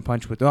Superman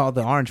punch with the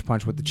orange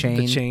punch with the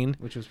chain.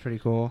 Which was pretty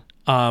cool.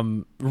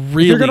 really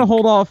If you're gonna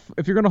hold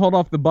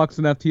off the Bucks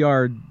and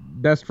FTR,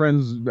 Best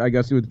Friends, I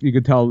guess you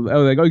could tell.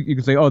 You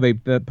could say,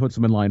 that puts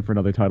them in line for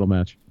another title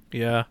match.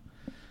 Yeah.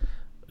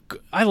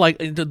 I like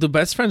the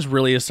Best Friends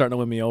really is starting to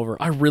win me over.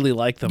 I really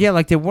like them. Yeah,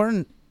 like their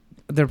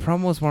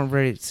promos weren't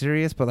very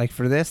serious, but like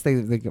for this, they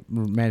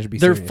managed to be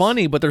They're serious.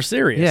 funny, but they're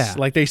serious. Yeah.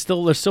 Like there's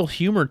still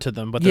humor to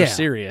them, but they're Yeah.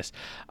 serious.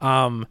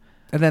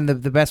 And then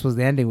the best was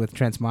the ending with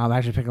Trent's mom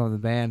actually picking up the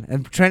band.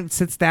 And Trent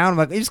sits down. I'm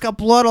like, he just got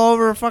blood all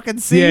over her fucking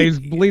seat. Yeah, he's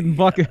bleeding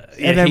bucket.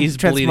 and then he's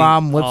Trent's bleeding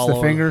mom whips all the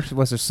over. finger.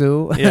 Was her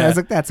Sue? Yeah. I was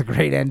like, that's a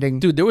great ending.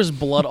 Dude, there was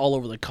blood all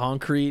over the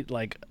concrete.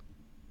 Like,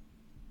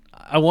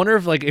 I wonder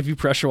if you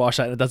pressure wash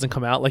that and it doesn't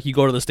come out. Like, you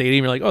go to the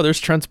stadium, you're like, oh, there's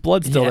Trent's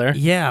blood still yeah, there.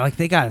 Yeah, like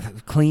they got to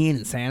clean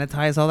and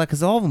sanitize all that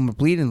because all of them were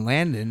bleeding and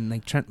landed. And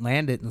like Trent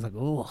landed and was like,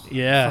 oh,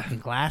 Yeah. fucking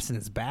glass in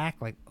his back.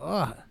 Like,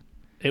 ugh.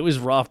 It was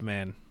rough,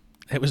 man.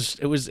 It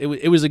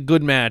was a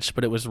good match,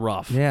 but it was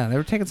rough. Yeah, they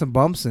were taking some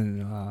bumps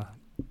and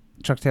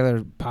Chuck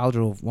Taylor power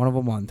drove one of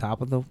them on top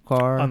of the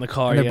car. On the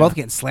car, and they're yeah. both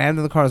getting slammed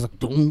in the car. It was like,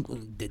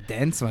 boom,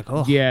 dents. I'm like,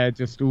 oh. Yeah,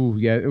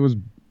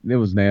 it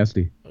was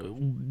nasty.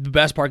 The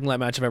best parking lot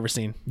match I've ever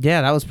seen.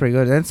 Yeah, that was pretty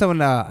good. And then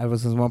someone, I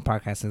was in one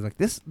podcast, and was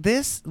like,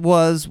 this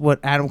was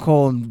what Adam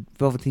Cole and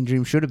Velveteen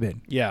Dream should have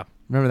been. Yeah.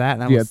 Remember that?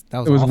 That Yeah, was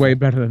it was awful. way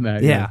better than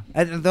that. Yeah.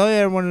 And the only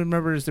other one I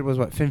remember is there was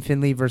what, Finn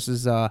Finley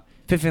versus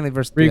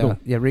Regal.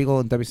 Regal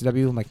in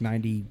WCW in like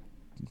 90.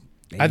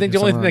 I think the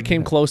only thing that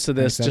came close close to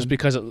this, just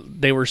because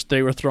they were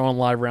throwing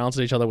live rounds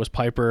at each other, was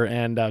Piper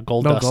and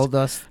Goldust.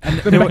 Goldust. And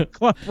The White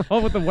Club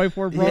Brawl with the White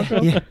Ford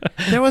Bronco. yeah.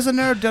 There was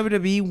another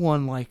WWE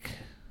one like.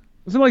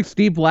 Was it like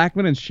Steve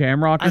Blackman and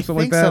Shamrock or I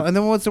something think like that? so. And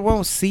then was there one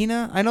with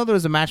Cena? I know there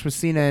was a match with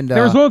Cena and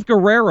There was one with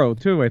Guerrero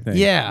too, I think.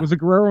 Yeah. Was it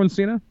Guerrero and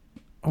Cena?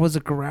 Or was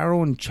it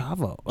Guerrero and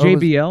Chavo? Or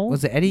JBL?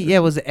 Was it Eddie? Yeah,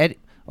 was it Eddie?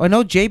 Oh,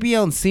 no,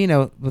 JBL and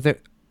Cena.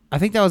 I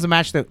think that was a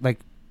match that like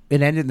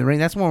it ended in the ring.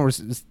 That's one where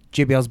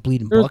JBL's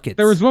bleeding buckets.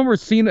 There was one where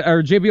Cena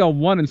or JBL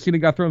won and Cena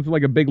got thrown through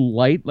like a big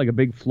light, like a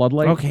big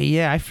floodlight. Okay,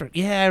 yeah,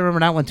 I remember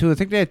that one too. I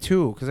think they had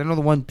two because I know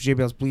the one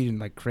JBL's bleeding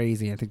like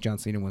crazy. I think John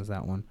Cena wins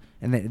that one,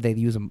 and they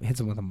hits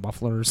him with a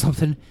muffler or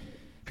something.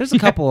 There's a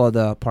couple of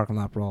the parking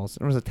lot brawls.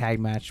 There was a tag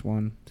match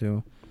one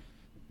too.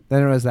 Then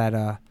there was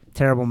that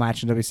terrible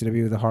match in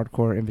WCW, the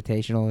Hardcore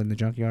Invitational in the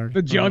Junkyard.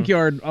 The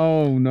Junkyard.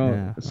 Oh no,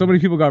 Yeah. so many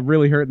people got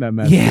really hurt in that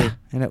match. Yeah, too.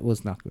 and it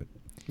was not good.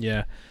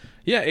 Yeah.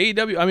 Yeah,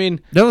 AEW, I mean...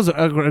 That was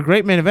a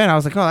great main event. I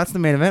was like, oh, that's the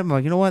main event. I'm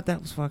like, you know what?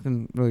 That was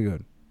fucking really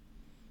good.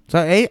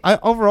 So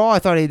overall, I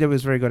thought AEW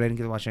was very good. I didn't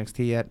get to watch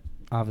NXT yet,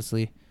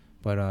 obviously.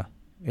 But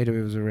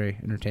AEW was a very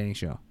entertaining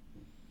show.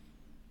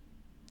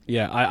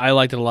 Yeah, I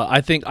liked it a lot.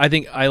 I think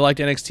I liked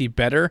NXT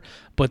better,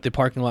 but the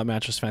parking lot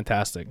match was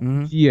fantastic.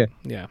 Mm-hmm. Yeah.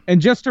 Yeah.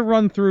 And just to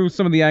run through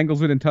some of the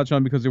angles we didn't touch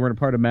on because they weren't a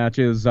part of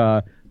matches,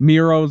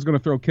 Miro is going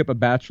to throw Kip a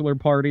bachelor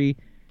party.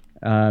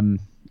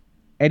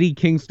 Eddie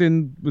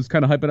Kingston was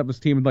kind of hyping up his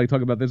team and like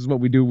talking about this is what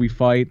we do, we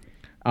fight.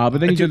 But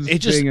then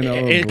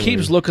it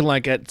keeps looking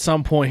like at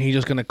some point he's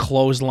just gonna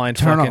clothesline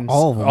fucking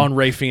on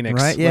Ray Phoenix,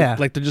 right? Yeah,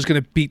 like they're just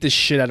gonna beat the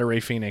shit out of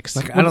Ray Phoenix.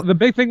 Like, the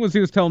big thing was he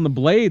was telling the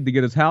Blade to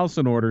get his house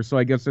in order, so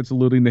I guess it's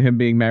alluding to him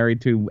being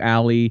married to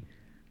Allie,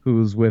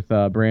 who's with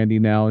Brandy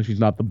now, and she's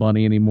not the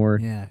bunny anymore.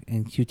 Yeah,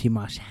 and QT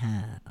Marshall.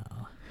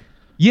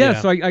 Yeah,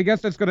 so I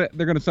guess they're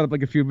gonna set up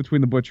like a feud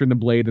between the Butcher and the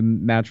Blade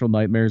and Natural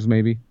Nightmares,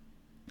 maybe.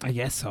 I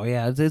guess so.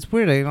 Yeah, it's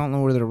weird. I don't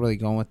know where they're really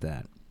going with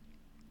that.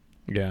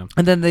 Yeah,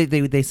 and then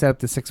they set up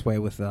the 6-way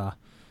with Taz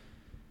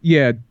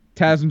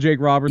and Jake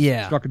Roberts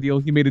struck a deal.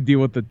 He made a deal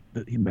with the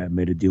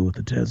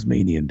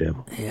Tasmanian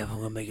Devil. Yeah, I'm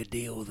gonna make a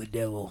deal with the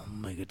devil.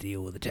 Make a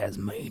deal with the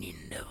Tasmanian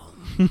Devil.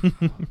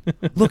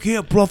 Look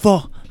here,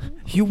 brother.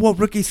 You want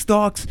Ricky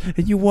Starks,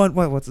 and you want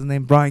what's his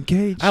name, Brian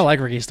Cage. I like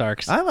Ricky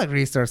Starks. I like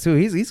Ricky Starks too.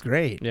 He's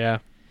great. Yeah.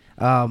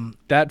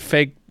 That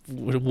fake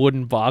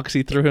wooden box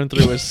he threw him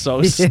through was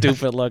so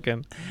stupid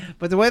looking.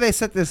 But the way they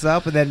set this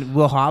up, and then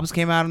Will Hobbs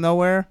came out of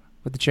nowhere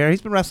with the chair.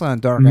 He's been wrestling on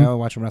Dark. I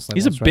watch him wrestling.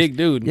 He's a big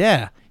dude.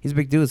 Yeah, he's a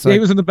big dude. So he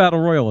was in the Battle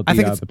Royal at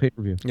the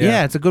pay-per-view.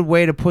 Yeah, it's a good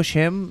way to push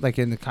him, like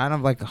in the kind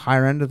of like the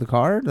higher end of the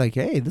card. Like,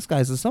 hey, this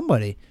guy's a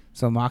somebody.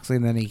 So Moxley,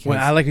 and then he's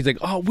like,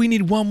 oh, we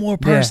need one more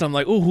person. I'm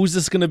like, oh, who's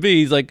this gonna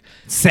be? He's like,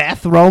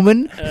 Seth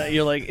Roman.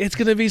 You're like, it's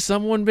gonna be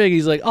someone big.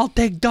 He's like, I'll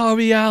take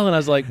Darby Allin. I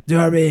was like,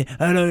 Darby,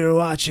 I know you're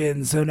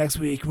watching. So next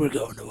week we're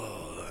going to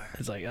war.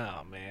 It's like,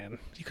 oh man,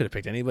 you could have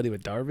picked anybody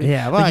with Darby.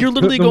 Yeah, well, like, you're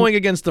literally going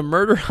against the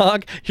Murder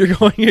Hawk. You're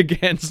going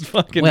against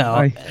fucking.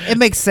 Well, it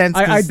makes sense.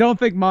 I don't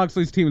think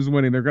Moxley's team is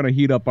winning. They're going to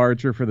heat up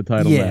Archer for the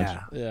title match.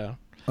 Yeah.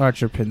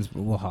 Archer pins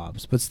Will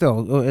Hobbs, but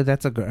still,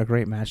 that's a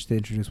great match to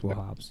introduce Will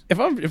Hobbs.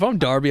 If I'm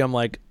Darby, I'm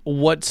like,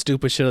 what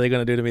stupid shit are they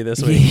going to do to me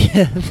this week?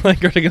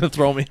 Like, are they going to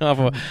throw me off?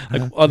 Like,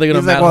 are they going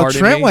to Matt Hardy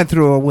Trent me? went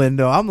through a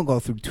window. I'm going to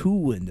go through 2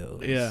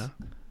 windows. Yeah,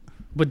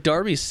 but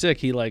Darby's sick.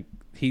 He likes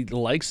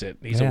it.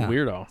 He's a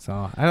weirdo.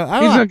 So he's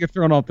gonna get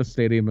thrown off the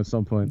stadium at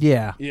some point.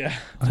 Yeah.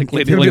 Like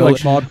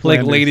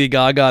Lady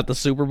Gaga at the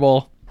Super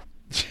Bowl.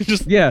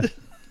 Just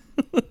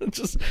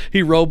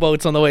he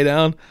rowboats on the way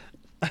down.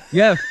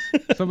 Yes,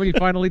 somebody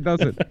finally does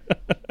it.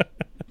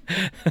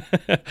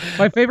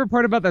 My favorite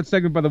part about that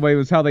segment, by the way,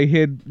 was how they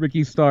hid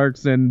Ricky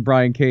Starks and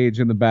Brian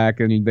Cage in the back,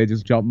 and they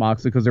just jumped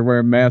Moxley because they're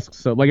wearing masks,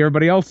 so like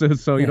everybody else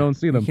is, so you don't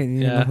see them. You can't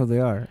even know who they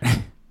are.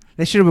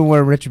 They should have been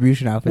wearing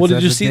Retribution outfits. Well,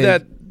 did you see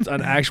that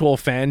an actual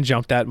fan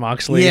jumped at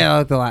Moxley?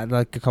 Yeah,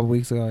 like a couple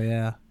weeks ago,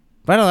 yeah.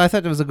 But I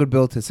thought it was a good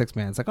build to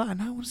 6-man. It's like, oh,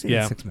 now I want to see the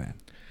 6-man.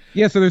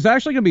 Yeah, so there's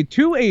actually going to be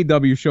 2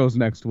 AEW shows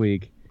next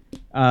week.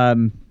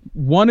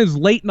 One is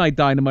Late Night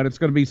Dynamite. It's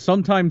going to be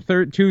sometime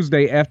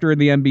Tuesday after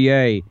the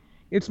NBA.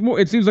 It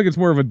seems like it's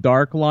more of a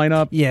dark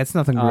lineup. Yeah, it's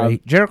nothing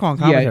great. Jericho on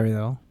commentary,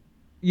 though.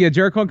 Yeah,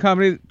 Jericho on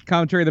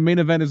commentary. The main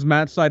event is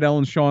Matt Sydal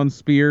and Sean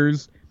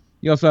Spears.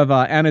 You also have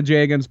Anna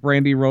Jay against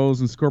Brandy Rose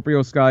and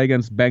Scorpio Sky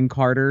against Ben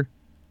Carter.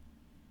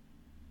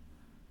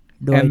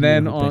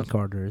 Ben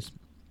Carter is.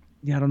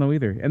 Yeah, I don't know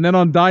either. And then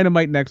on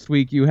Dynamite next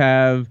week, you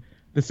have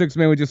the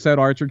 6-man we just said,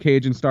 Archer,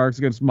 Cage, and Starks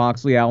against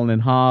Moxley, Allen,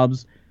 and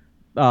Hobbs.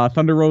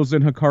 Thunder Rosa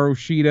and Hikaru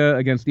Shida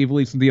against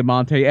Ivelisse and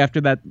Diamante. After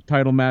that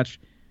title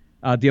match,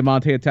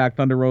 Diamante attacked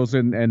Thunder Rosa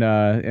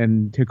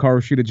and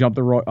Hikaru Shida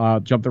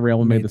jumped the rail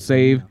and made the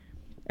save. Yeah.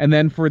 And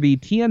then for the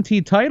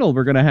TNT title,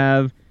 we're going to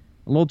have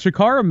a little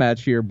Chikara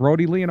match here.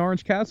 Brody Lee and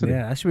Orange Cassidy.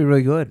 Yeah, that should be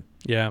really good.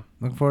 Yeah.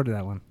 Looking forward to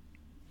that one.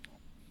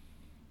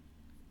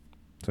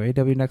 So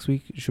AEW next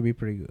week should be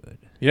pretty good.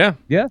 Yeah.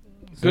 Yeah.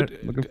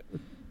 Good.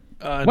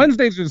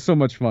 Wednesdays are so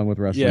much fun with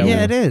wrestling.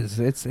 Yeah, it is.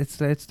 It's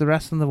the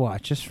rest of the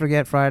watch. Just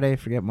forget Friday,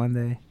 forget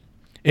Monday.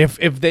 If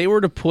they were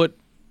to put,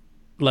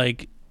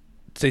 like,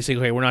 say,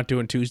 okay, we're not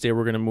doing Tuesday,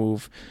 we're going to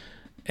move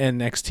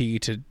NXT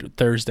to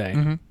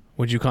Thursday,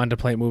 would you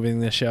contemplate moving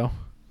this show?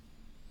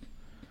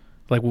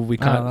 Like, would we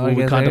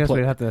contemplate?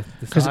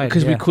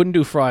 Because we couldn't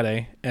do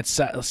Friday, and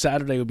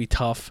Saturday would be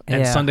tough,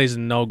 and Sunday's a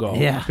no-go.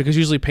 Yeah. Because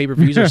usually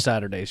pay-per-views are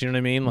Saturdays, you know what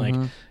I mean? Like,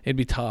 it'd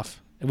be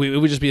tough. It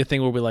would just be a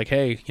thing where we're like,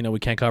 hey, we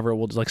can't cover it.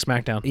 We'll just, like,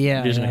 SmackDown. Yeah.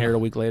 You're just going to hear it a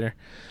week later.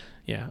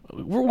 Yeah,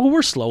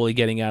 we're slowly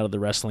getting out of the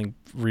wrestling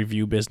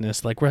review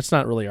business. Like, it's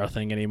not really our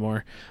thing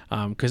anymore.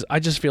 Because I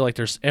just feel like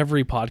there's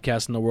every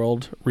podcast in the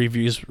world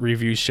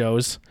reviews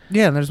shows.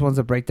 Yeah, and there's ones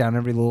that break down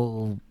every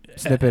little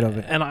snippet of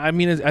it. And I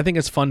mean, I think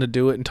it's fun to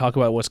do it and talk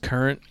about what's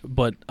current.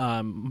 But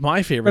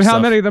my favorite. But how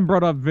stuff, many of them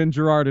brought up Vin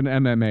Gerard and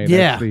MMA?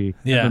 Yeah. That's the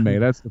Yeah. MMA.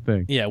 That's the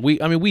thing. Yeah, we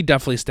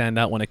definitely stand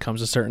out when it comes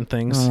to certain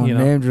things. Oh, you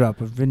know. name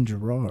drop of Vin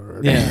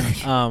Gerard.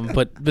 Yeah.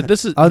 But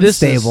this is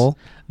Unstable.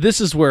 This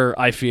is where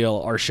I feel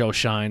our show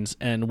shines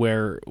and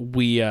where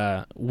we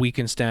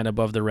can stand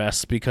above the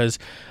rest, because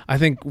I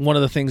think one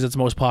of the things that's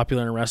most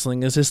popular in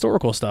wrestling is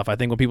historical stuff. I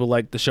think when people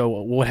like the show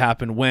What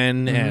Happened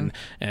When and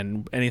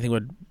anything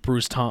with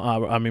Bruce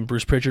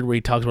Pritchard, where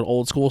he talks about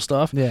old school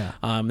stuff. Yeah.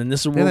 And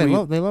this is Yeah,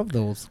 where they love the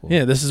old school.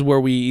 yeah, this is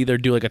where we either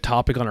do like a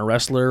topic on a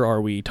wrestler,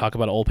 or we talk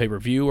about an old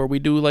pay-per-view, or we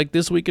do like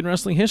This Week in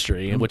Wrestling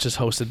History, which is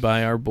hosted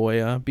by our boy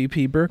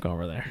BP Burke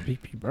over there.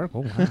 BP Burke. Oh,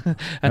 wow.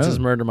 That's his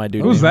Murder My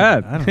Dude. Who's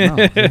that? I don't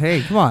know.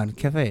 Hey, come on,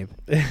 Cafe.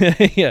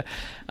 Yeah.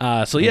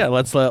 So yeah,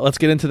 let's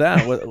get into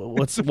that.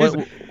 What?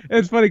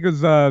 It's funny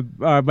because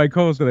my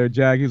co-host there,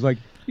 Jack, he's like,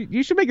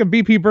 you should make a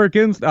BP Burke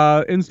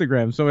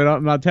Instagram. So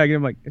I'm not tagging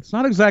him. Like, it's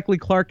not exactly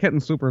Clark Kent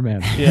and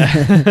Superman.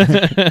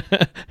 Yeah.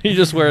 You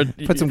just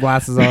Put some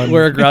glasses on.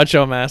 wear a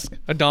Groucho mask,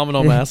 a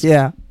Domino mask.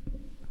 Yeah.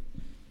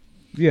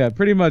 Yeah,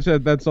 pretty much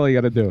that's all you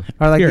got to do.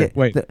 Or like Here,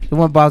 wait. the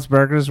one Bob's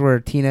Burgers where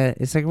Tina,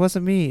 it's like, it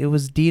wasn't me, it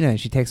was Dina. And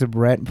she takes a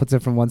Brett and puts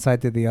it from one side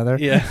to the other.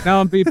 Yeah.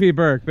 Now I'm BP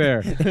Burke.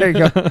 There. There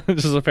you go.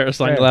 Just a pair of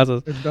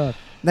sunglasses. It's done.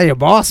 Now you're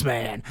boss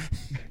man.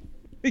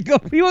 He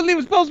wasn't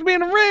even supposed to be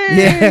in the ring.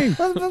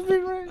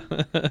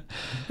 Yeah.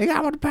 We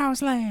got with the power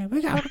slam.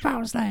 We got with the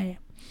power slam.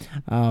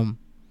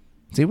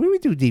 See, when we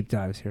do deep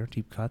dives here,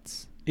 deep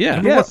cuts.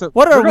 Yeah. Yeah, so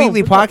What our we're going-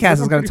 weekly we're going- podcast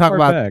we're is going to pretty talk far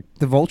about? back.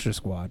 The Vulture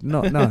Squad.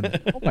 No, none.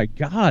 Oh my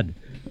God.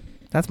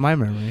 That's my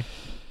memory.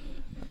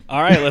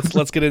 All right,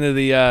 let's get into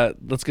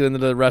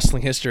the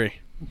wrestling history.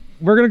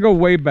 We're gonna go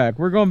way back.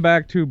 We're going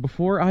back to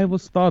before I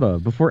was thought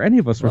of, before any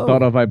of us were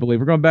thought of, I believe.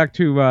 We're going back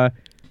to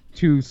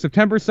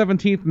September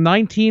 17th,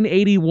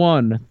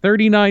 1981,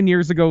 39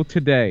 years ago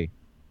today.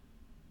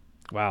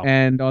 Wow.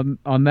 And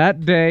on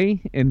that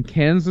day in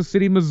Kansas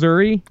City,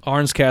 Missouri.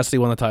 Orange Cassidy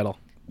won the title.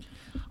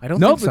 I don't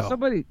No, think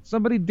but so.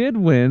 somebody did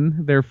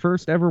win their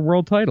first ever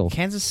world title.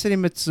 Kansas City,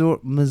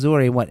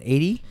 Missouri, what,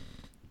 80?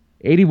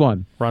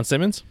 81. Ron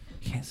Simmons?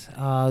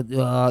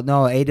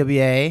 No,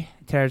 AWA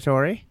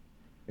territory.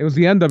 It was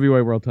the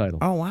NWA world title.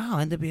 Oh, wow,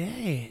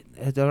 NWA.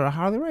 The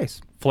Harley race.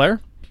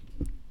 Flair?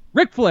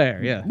 Ric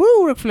Flair, yeah.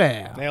 Woo, Ric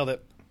Flair. Nailed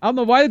it. I don't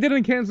know why they did it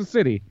in Kansas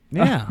City.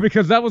 Yeah.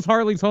 Because that was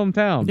Harley's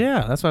hometown.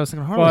 Yeah, that's why I was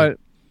thinking Harley.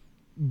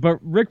 But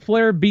Ric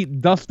Flair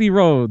beat Dusty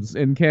Rhodes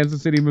in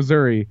Kansas City,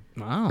 Missouri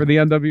Wow. for the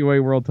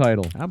NWA world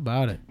title. How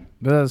about it?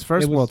 That was his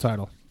first It was- world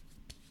title.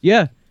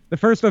 Yeah. The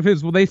first of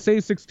his, well, they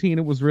say 16.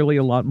 It was really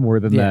a lot more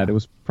than Yeah. that. It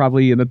was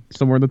probably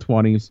somewhere in the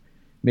 20s,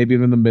 maybe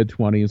even in the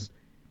mid-20s.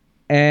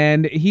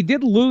 And he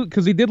did lose,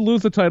 because he did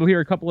lose the title here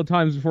a couple of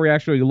times before he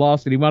actually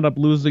lost it. He wound up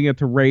losing it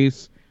to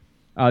Race,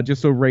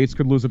 just so Race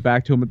could lose it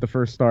back to him at the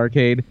first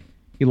Starrcade.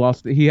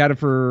 He had it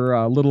for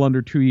a little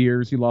under 2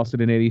 years. He lost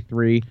it in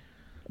 83.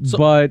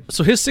 So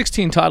his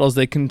 16 titles,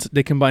 they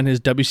combine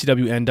his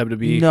WCW and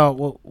WWE. No,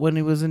 well, when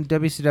he was in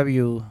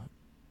WCW,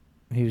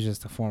 he was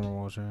just a former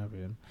world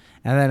champion.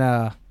 And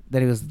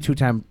then he was the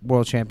two-time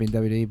world champion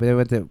WWE, but they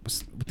went to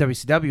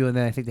WCW, and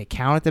then I think they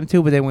counted them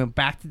too, but they went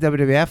back to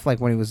WWF, like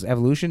when he was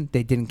Evolution.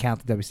 They didn't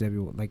count the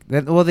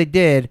WCW. Well, they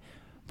did,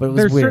 but it was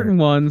There's weird. certain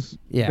ones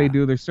they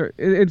do. There's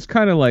it's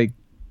kind of like,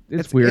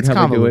 it's weird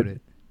how they do it.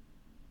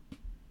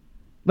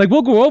 Like,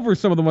 we'll go over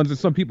some of the ones that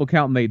some people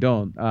count and they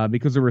don't,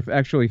 because there were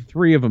actually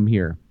 3 of them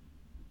here.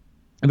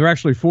 And there are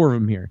actually 4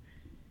 of them here.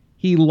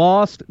 He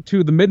lost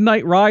to the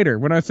Midnight Rider.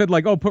 When I said,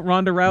 like, oh, put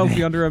Ronda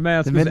Rousey under a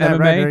mask The because Midnight MMA.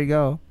 Rider, there you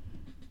go.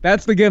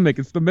 That's the gimmick.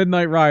 It's the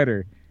Midnight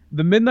Rider.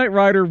 The Midnight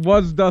Rider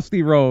was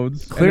Dusty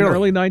Rhodes. And in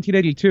early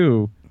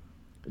 1982,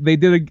 they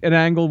did an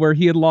angle where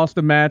he had lost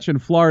a match in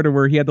Florida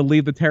where he had to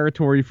leave the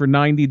territory for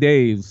 90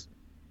 days.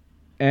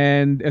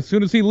 And as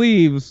soon as he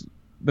leaves,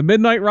 the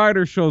Midnight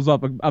Rider shows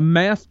up, a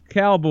masked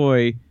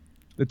cowboy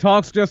that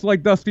talks just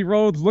like Dusty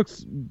Rhodes,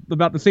 looks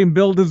about the same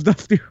build as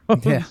Dusty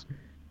Rhodes. Yeah.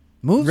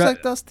 Moves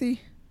like Dusty.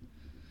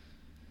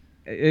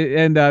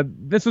 And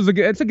this is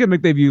it's a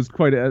gimmick they've used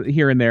quite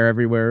here and there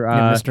everywhere.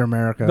 Mr.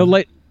 America.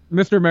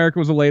 Mr. America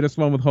was the latest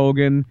one with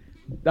Hogan.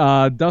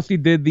 Dusty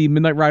did the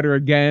Midnight Rider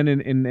again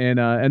in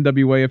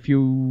NWA a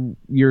few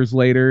years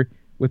later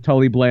with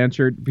Tully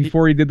Blanchard.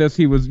 Before he did this,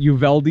 he was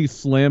Uvalde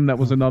Slim. That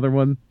was another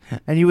one.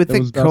 And you would That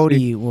think was Dusty.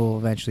 Cody will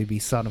eventually be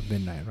son of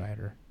Midnight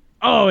Rider.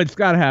 Oh, it's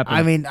got to happen.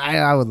 I mean,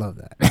 I would love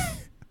that.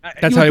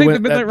 That's you how he would think win- the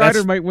Midnight that- Rider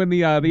that's- might win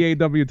the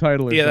AEW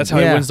title. Or Yeah, that's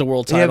something. how he wins the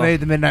world title. Yeah, maybe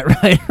the Midnight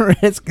Rider.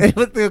 It's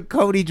with the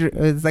Cody.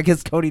 It's like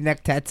his Cody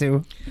neck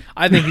tattoo.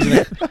 I think he's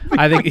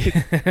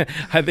gonna.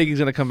 I think he's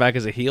gonna come back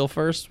as a heel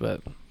first,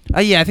 but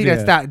Yeah, I think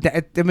Yeah. that's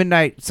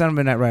the Son of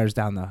Midnight Rider's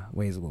down the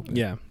ways a little bit.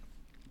 yeah.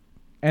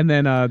 And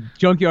then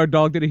Junkyard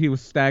Dog did it. He was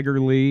Stagger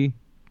Lee.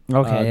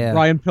 Okay. Yeah.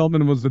 Brian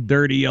Pillman was the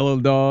Dirty Yellow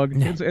Dog.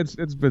 It's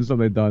been something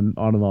they've done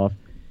on and off.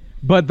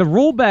 But the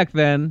rule back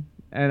then,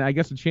 and I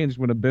guess it changed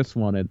when Abyss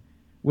won it,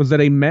 was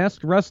that a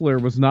masked wrestler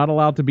was not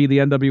allowed to be the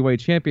NWA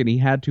champion. He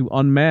had to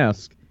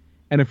unmask.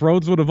 And if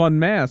Rhodes would have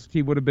unmasked,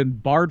 he would have been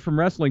barred from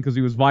wrestling because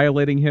he was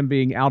violating him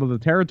being out of the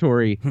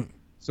territory.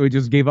 So he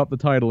just gave up the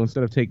title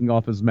instead of taking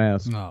off his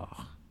mask. Oh.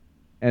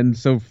 And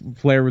so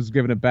Flair was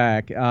giving it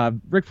back.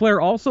 Ric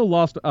Flair also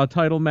lost a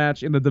title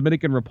match in the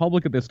Dominican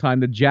Republic at this time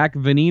to Jack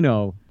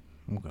Veneno.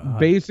 Oh, God.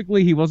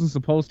 Basically, he wasn't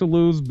supposed to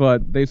lose,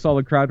 but they saw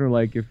the crowd and were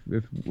like,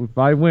 if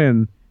I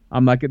win,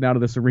 I'm not getting out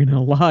of this arena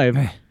alive.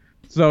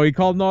 So he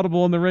called an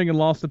audible in the ring and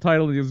lost the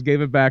title and just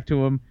gave it back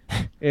to him.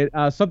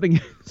 Something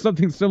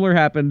similar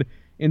happened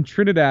in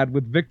Trinidad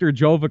with Victor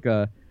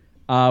Jovica,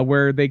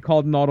 where they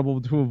called an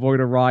audible to avoid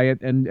a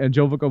riot, and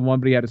Jovica won,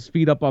 but he had his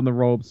feet up on the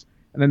ropes,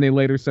 and then they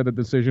later said the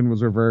decision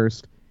was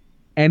reversed.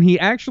 And he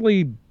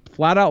actually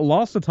flat out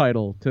lost the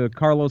title to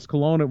Carlos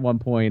Colon at one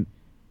point,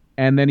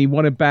 and then he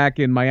won it back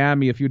in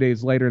Miami a few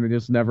days later, and they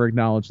just never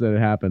acknowledged that it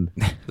happened.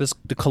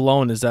 The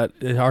Colon,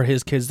 are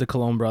his kids the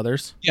Colon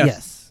brothers?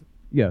 Yes.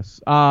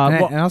 And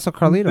also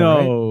Carlito,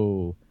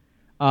 right?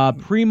 No.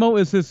 Primo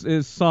is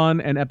his son,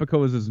 and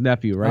Epico is his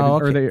nephew, right? Oh,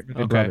 Or okay. are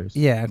they brothers?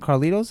 Yeah, and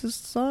Carlito's his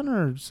son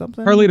or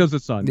something? Carlito's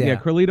his son. Yeah. Yeah,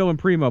 Carlito and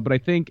Primo, but I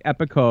think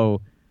Epico,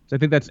 so I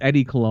think that's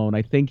Eddie Colon.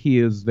 I think he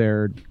is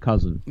their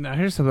cousin. Now,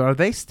 here's something. Are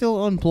they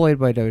still employed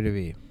by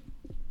WWE?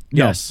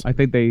 Yes. No, I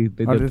think they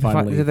Or did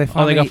finally. did they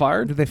finally? got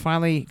fired? Did they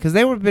finally? Because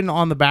they were been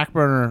on the back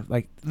burner.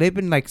 Like they've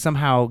been like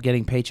somehow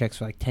getting paychecks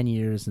for like 10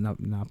 years and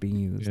not being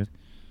used. Yeah.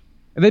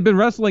 And they've been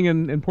wrestling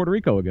in Puerto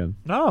Rico again.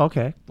 Oh,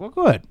 okay. Well,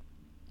 good.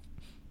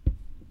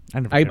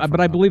 But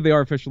I believe they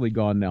are officially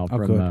gone now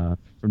good.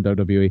 from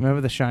WWE.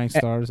 Remember the Shining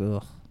Stars?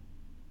 Ugh.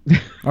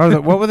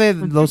 Or what were they?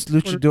 Los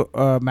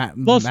Luchadores?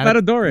 Los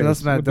Matadores. Los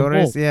with the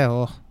Matadores. bull.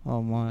 Yeah.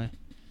 Oh my.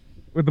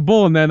 With the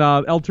bull, and then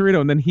El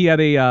Torito, and then he had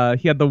the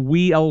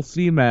Wii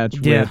LC match.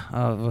 Yeah.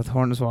 With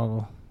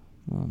Hornswoggle.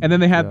 Oh, And then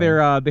they had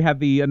God. they had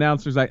the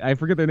announcers. I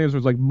forget their names. It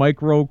was like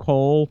Micro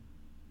Cole.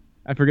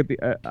 I forget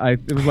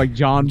it was like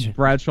John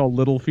Bradshaw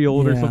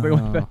Littlefield or something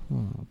like that.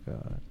 Oh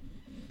God.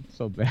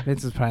 So bad.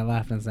 Vince is probably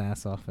laughing his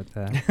ass off at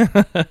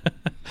that.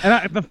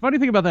 And the funny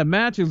thing about that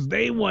match is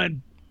they went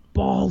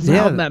balls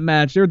Yeah. out in that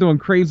match. They were doing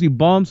crazy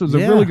bumps. It was a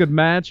Yeah. really good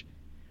match.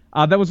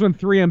 That was when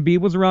 3MB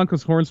was around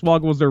because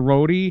Hornswoggle was their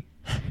roadie,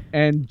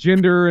 and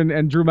Jinder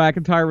and Drew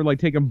McIntyre were like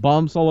taking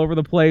bumps all over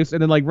the place.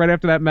 And then like right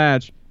after that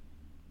match,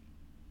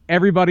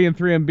 everybody in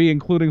 3MB,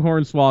 including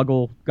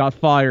Hornswoggle, got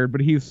fired, but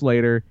Heath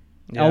Slater,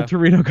 Yeah. El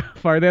Torito got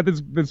fired. They had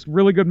this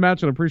really good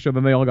match on a pre-show,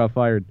 then they all got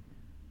fired.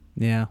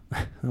 Yeah.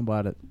 How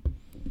about it?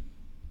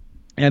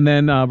 And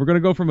then we're going to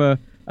go from a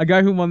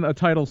guy who won a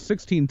title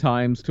 16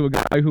 times to a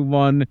guy who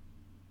won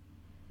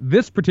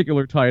this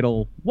particular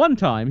title one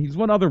time. He's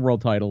won other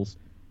world titles.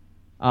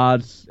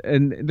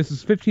 And this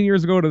is 15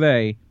 years ago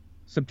today,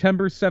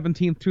 September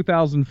 17th,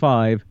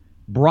 2005.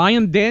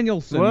 Bryan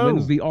Danielson Whoa.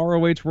 wins the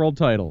ROH world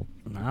title.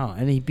 Wow.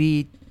 And he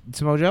beat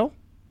Samoa Joe?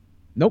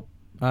 Nope.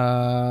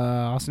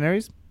 Austin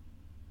Aries?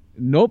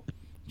 Nope.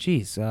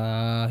 Jeez.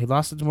 He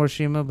lost it to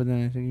Morishima, but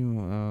then I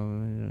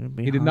think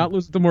He did not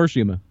lose to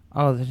Morishima.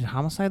 Oh, did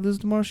Homicide lose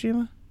to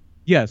Morishima?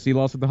 Yes, he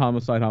lost it to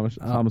Homicide.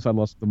 Homicide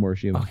lost it to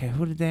Morishima. Okay,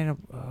 who did they end up?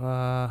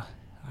 I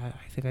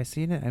think I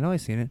seen it. I know I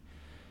seen it.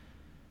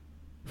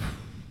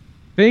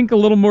 Think a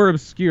little more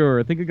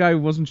obscure. Think a guy who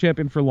wasn't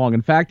champion for long.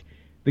 In fact,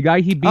 the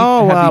guy he beat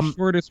Oh, had the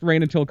shortest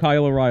reign until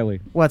Kyle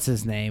O'Reilly. What's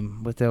his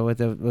name with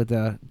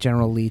the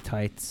General Lee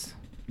tights?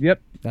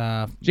 Yep.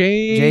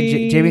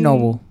 Jamie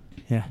Noble.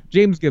 Yeah.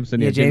 James Gibson.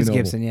 Yeah, James Jamie Noble.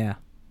 Gibson. Yeah.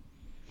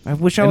 I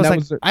wish I And was that like.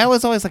 was I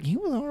was always like, he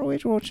was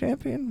ROH world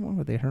champion. What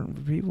were they hurting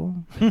for people?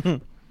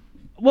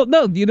 Well,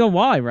 no, you know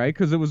why, right?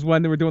 Because it was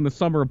when they were doing the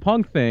Summer of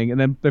Punk thing, and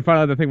then they found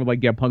out the thing with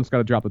like, yeah, Punk's got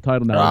to drop the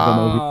title now.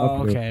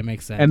 Oh, okay,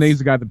 makes sense. And then he's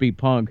the guy that beat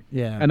Punk.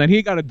 Yeah. And then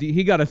he got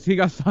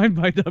signed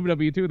by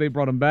WWE too. They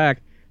brought him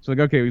back. So like,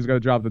 okay, he's got to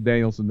drop the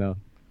Danielson now.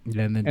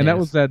 And that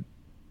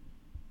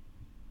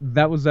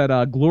was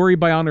at Glory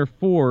by Honor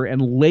 4 in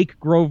Lake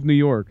Grove, New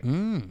York.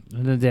 And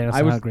then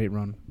Danielson had a great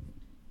run.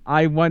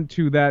 I went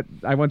to that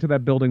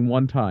building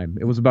one time.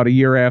 It was about a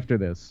year after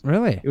this.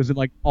 Really? It was in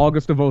like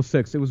August of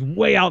 2006. It was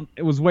way out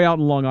in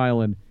Long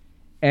Island.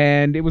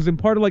 And it was in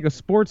part of like a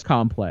sports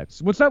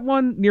complex. What's that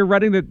one near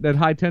Reading that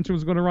High Tension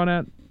was going to run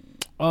at?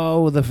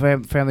 Oh, the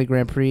Family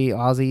Grand Prix,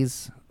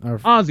 Aussies.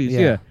 Aussies,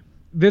 yeah.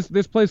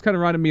 This place kind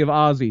of reminded me of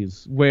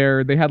Aussies,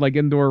 where they had like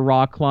indoor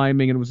rock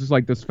climbing, and it was just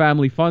like this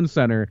family fun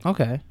center.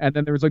 Okay. And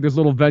then there was like this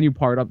little venue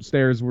part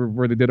upstairs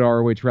where they did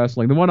ROH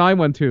wrestling. The one I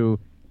went to,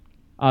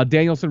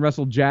 Danielson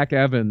wrestled Jack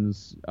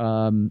Evans.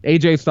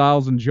 AJ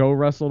Styles and Joe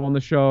wrestled on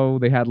the show.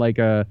 They had like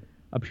a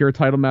pure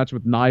title match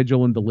with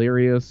Nigel and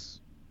Delirious.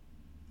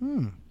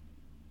 But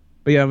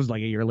yeah, it was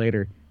like a year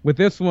later. With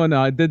this one,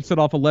 it did set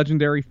off a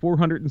legendary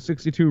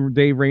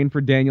 462-day reign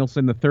for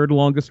Danielson, the third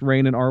longest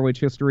reign in ROH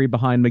history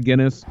behind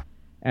McGuinness,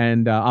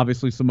 and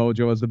obviously Samoa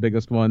Joe as the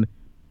biggest one.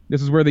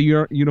 This is where they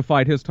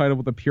unified his title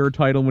with a pure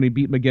title when he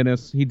beat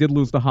McGuinness. He did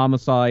lose to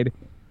Homicide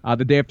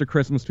the day after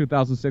Christmas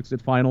 2006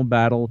 at Final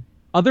Battle.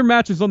 Other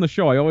matches on the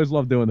show, I always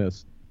love doing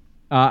this.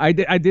 I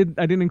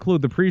didn't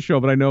include the pre-show,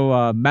 but I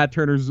know Matt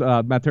Turner's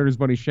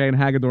buddy Shane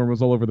Hagedorn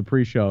was all over the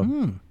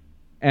pre-show.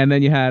 And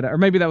then you had, or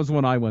maybe that was the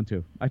one I went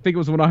to. I think it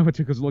was the one I went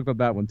to because I looked up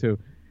that one too.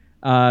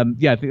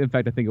 Yeah, in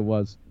fact, I think it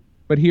was.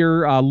 But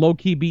here, Low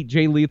Key beat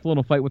Jay Lethal in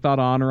a fight without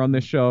honor on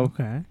this show.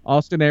 Okay.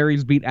 Austin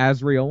Aries beat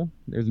Azriel.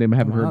 There's a name I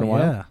haven't heard in a while.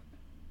 Yeah.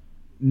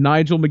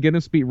 Nigel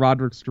McGuinness beat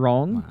Roderick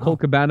Strong. Wow. Colt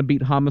Cabana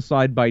beat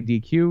Homicide by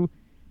DQ.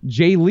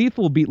 Jay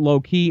Lethal beat Low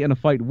Key in a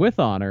fight with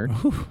honor.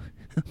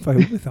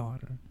 Fight with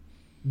honor.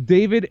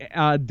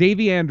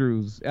 Davey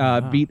Andrews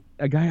beat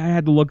a guy I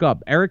had to look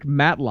up, Eric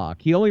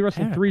Matlock. He only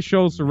wrestled 3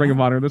 shows for Ring of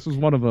Honor. This was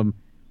one of them.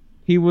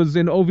 He was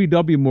in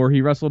OVW more.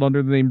 He wrestled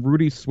under the name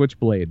Rudy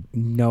Switchblade.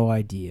 No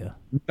idea.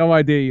 No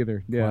idea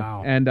either. Yeah.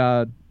 Wow.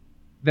 And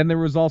then there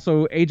was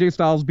also AJ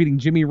Styles beating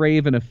Jimmy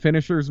Rave in a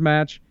finishers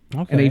match.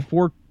 Okay.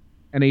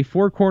 And a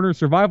 4-corner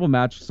survival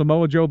match.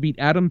 Samoa Joe beat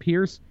Adam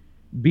Pearce,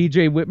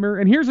 BJ Whitmer,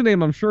 and here's a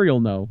name I'm sure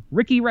you'll know,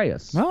 Ricky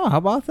Reyes. Oh, how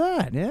about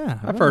that? Yeah.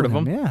 I've heard of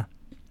him. Yeah.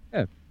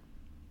 Yeah.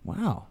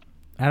 Wow.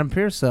 Adam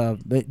Pearce,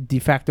 the de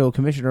facto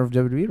commissioner of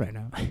WWE right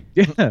now.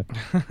 Yeah.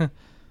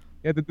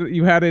 Yeah,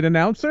 you had an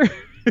announcer.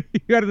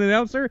 You had an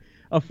announcer,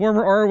 a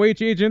former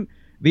ROH agent,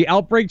 the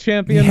Outbreak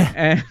champion,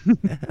 and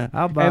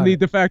How about and the it?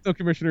 de facto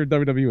commissioner of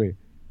WWE.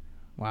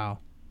 Wow.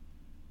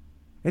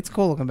 It's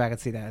cool looking back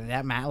and see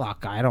that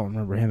Matlock guy. I don't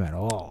remember him at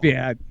all.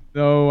 Yeah,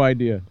 no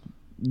idea.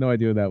 No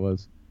idea who that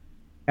was.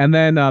 And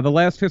then the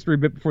last history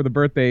bit before the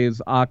birthday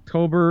is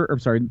September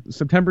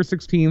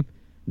 16th,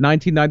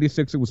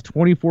 1996. It was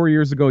 24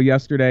 years ago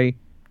yesterday.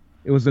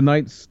 It was the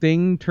night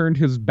Sting turned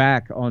his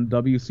back on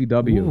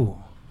WCW. Ooh.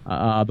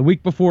 The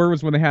week before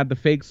was when they had the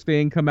fake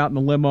Sting come out in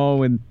the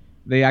limo and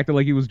they acted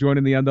like he was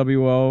joining the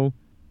NWO.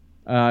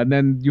 And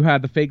then you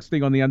had the fake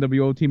Sting on the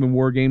NWO team in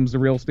War Games. The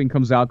real Sting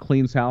comes out,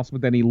 cleans house,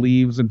 but then he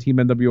leaves and Team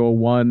NWO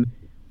won.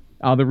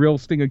 The real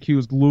Sting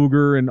accused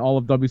Luger and all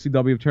of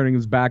WCW of turning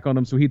his back on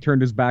him, so he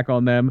turned his back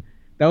on them.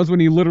 That was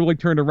when he literally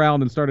turned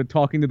around and started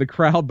talking to the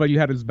crowd, but you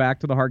had his back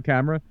to the hard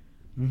camera.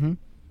 Mm-hmm.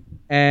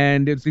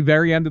 And it's the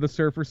very end of the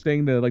Surfer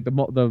Sting,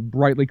 the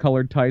brightly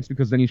colored tights,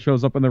 because then he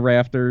shows up in the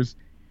rafters.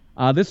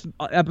 This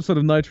episode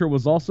of Nitro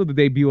was also the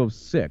debut of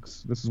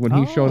Syxx. This is when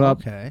he showed up.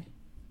 Okay.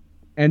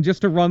 And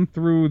just to run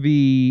through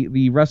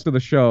the rest of the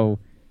show,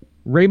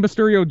 Rey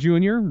Mysterio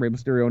Jr., Rey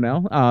Mysterio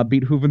now,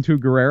 beat Juventud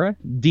Guerrera.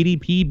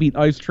 DDP beat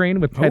Ice Train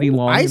with Teddy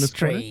Long. in Ice his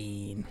corner.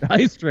 Train.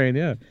 Ice Train,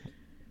 yeah.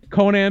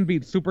 Conan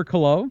beat Super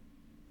Calo.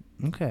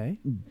 Okay.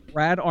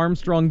 Brad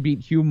Armstrong beat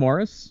Hugh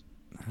Morris.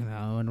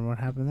 I wonder what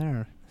happened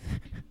there.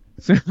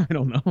 I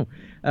don't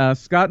know.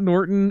 Scott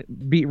Norton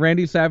beat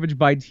Randy Savage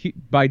by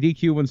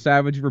DQ when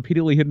Savage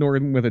repeatedly hit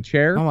Norton with a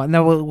chair. Oh,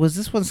 no, was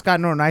this when Scott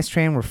Norton Ice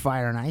Train were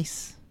Fire and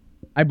Ice?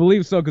 I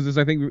believe so, because it's,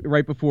 I think,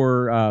 right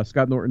before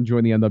Scott Norton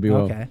joined the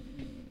NWO. Okay.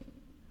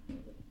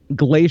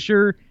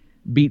 Glacier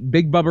beat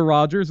Big Bubba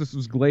Rogers. This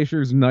was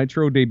Glacier's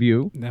Nitro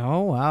debut.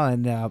 No, well,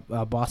 and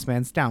Boss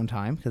Man's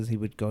downtime because he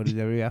would go to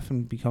WWF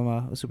and become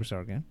a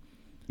superstar again.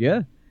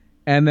 Yeah.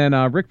 And then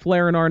Ric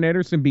Flair and Arn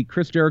Anderson beat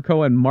Chris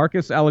Jericho and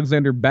Marcus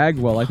Alexander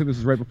Bagwell. I think this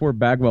is right before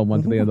Bagwell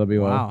went to the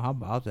NWO. Wow, how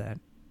about that?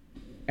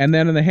 And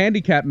then in the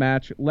handicap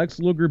match, Lex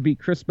Luger beat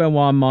Chris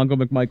Benoit and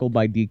Mongo McMichael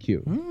by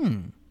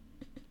DQ.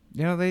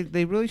 You know,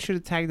 they really should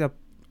have tagged up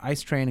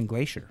Ice Train and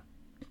Glacier.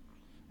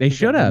 They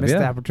should have, missed yeah.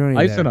 the opportunity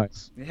Ice there. and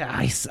Ice.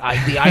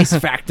 Yeah, the Ice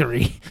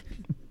Factory.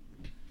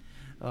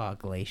 Oh,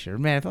 Glacier.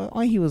 Man, if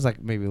only he was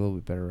like maybe a little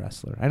bit better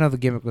wrestler. I know the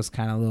gimmick was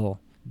kind of a little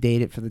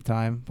dated for the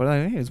time, but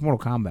hey, it's Mortal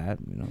Kombat,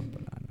 you know.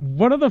 But I don't know.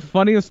 One of the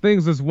funniest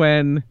things is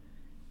when,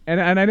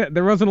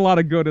 there wasn't a lot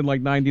of good in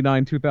like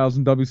 99,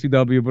 2000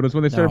 WCW, but it's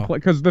when they started playing,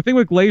 because the thing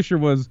with Glacier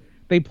was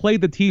they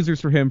played the teasers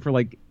for him for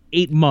like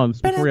 8 months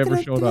before he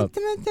ever showed up.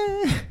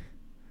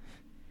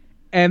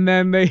 And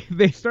then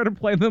they started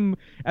playing them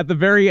at the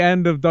very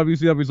end of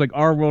WCW. It's like,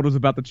 our world is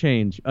about to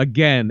change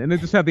again. And they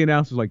just had the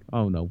announcers like,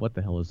 oh no, what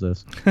the hell is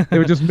this? They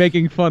were just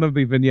making fun of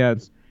the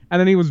vignettes. And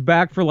then he was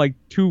back for like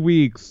 2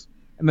 weeks.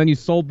 And then he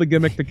sold the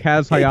gimmick to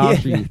Kaz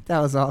Hayashi. Yeah, that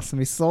was awesome.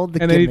 He sold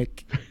the And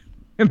gimmick.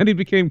 And then he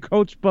became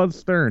Coach Buzz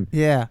Stern.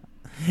 Yeah.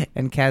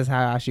 And Kaz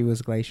Hayashi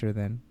was Glacier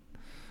then.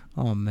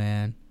 Oh,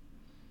 man.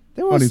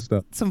 There Funny was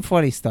stuff. some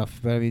funny stuff,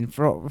 but I mean,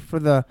 for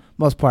the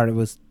most part, it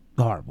was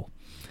horrible.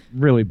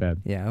 Really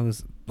bad. Yeah, it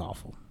was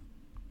awful.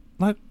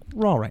 Like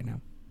Raw right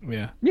now.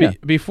 Yeah. Yeah.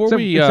 Before Except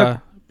we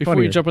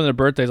funnier. jump into the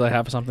birthdays, I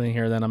have something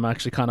here that I'm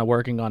actually kind of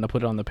working on to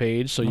put it on the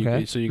page, so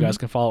you guys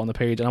can follow on the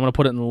page, and I'm going to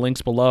put it in the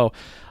links below.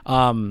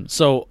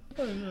 So,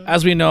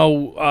 as we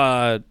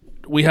know,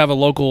 we have a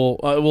local.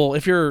 Well,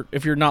 if you're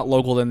not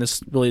local, then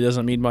this really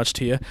doesn't mean much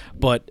to you.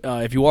 But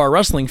if you are a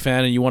wrestling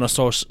fan and you want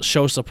to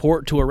show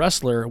support to a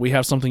wrestler, we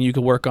have something you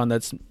can work on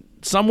that's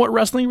somewhat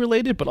wrestling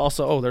related, but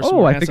also there's some Oh,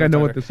 more I hand think I know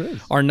sanitizer. what this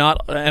is. Are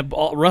not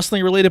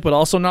wrestling related, but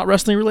also not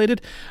wrestling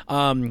related.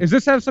 Does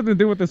this have something to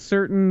do with a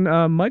certain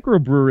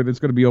microbrewery that's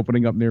going to be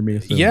opening up near me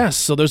soon? Yes,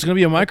 so there's going to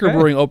be a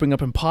microbrewery opening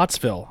up in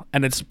Pottsville,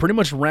 and it's pretty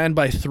much ran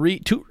by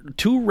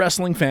two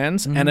wrestling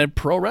fans and a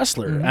pro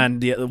wrestler,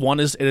 and the one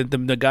is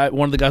the guy.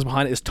 One of the guys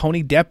behind it is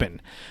Tony Deppen.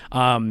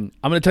 I'm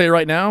going to tell you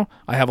right now,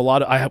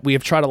 we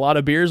have tried a lot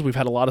of beers. We've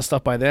had a lot of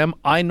stuff by them.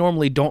 I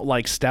normally don't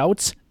like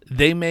stouts.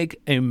 They make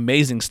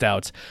amazing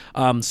stouts.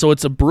 So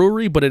it's a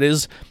brewery, but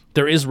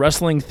there is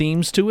wrestling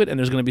themes to it, and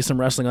there's going to be some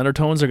wrestling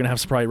undertones. They're going to have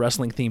some probably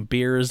wrestling themed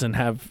beers and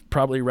have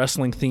probably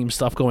wrestling themed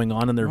stuff going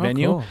on in their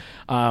venue.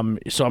 Cool.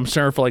 So I'm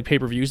sure for like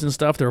pay-per-views and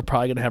stuff, they're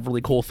probably going to have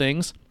really cool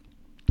things.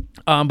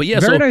 But yeah,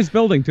 Very so nice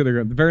building to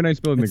the very nice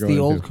building It's to go the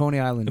old into. Coney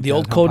Island. the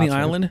old Hot Coney Pottsville.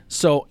 Island.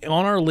 So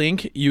on our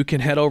link, you can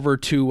head over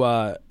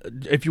to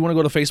if you want to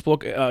go to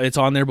Facebook, it's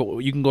on there. But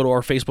you can go to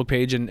our Facebook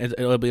page and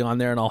it'll be on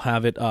there, and I'll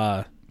have it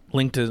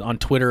linked on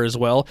Twitter as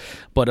well.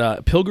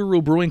 But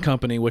Pilgaroo Brewing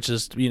Company, which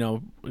is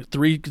the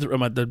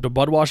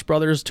Budwash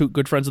brothers, two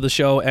good friends of the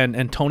show,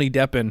 and Tony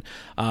Deppen,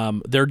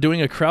 they're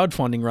doing a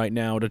crowdfunding right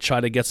now to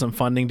try to get some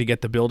funding to get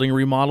the building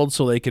remodeled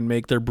so they can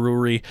make their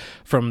brewery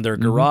from their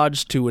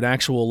garage to an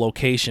actual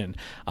location.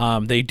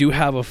 They do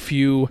have a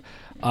few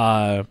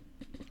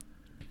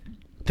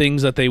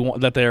things that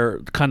they're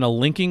kind of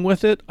linking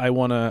with it.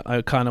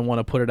 I kind of want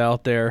to put it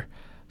out there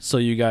so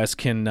you guys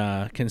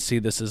can see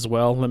this as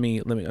well. Let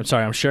me. I'm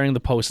sorry, I'm sharing the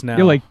post now.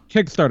 Yeah, like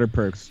Kickstarter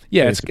perks.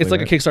 Yeah, it's basically,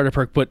 like a Kickstarter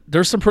perk, but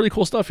there's some pretty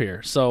cool stuff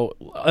here. So,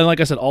 and like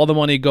I said, all the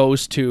money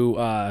goes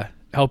to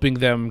helping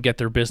them get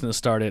their business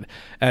started,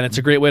 and it's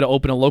a great way to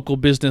open a local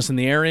business in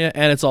the area,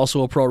 and it's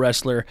also a pro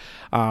wrestler.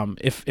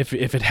 If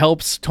it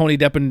helps, Tony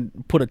Deppen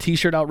put a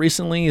T-shirt out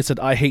recently. It said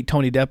 "I hate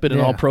Tony Deppen,"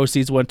 and all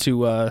proceeds went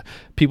to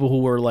people who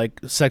were like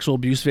sexual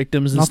abuse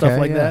victims and stuff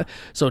like that.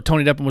 So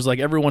Tony Deppen was like,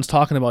 everyone's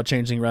talking about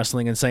changing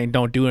wrestling and saying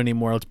don't do it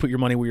anymore. Let's put your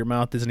money where your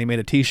mouth is, and he made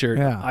a T-shirt.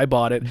 Yeah. I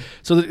bought it.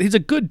 So he's a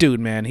good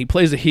dude, man. He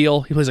plays a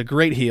heel. He plays a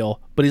great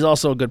heel, but he's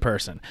also a good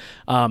person.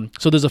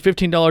 So there's a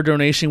 $15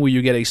 donation where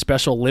you get a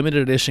special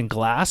limited edition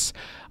glass.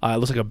 It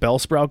looks like a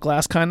Bellsprout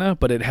glass kind of,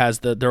 but it has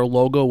their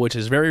logo, which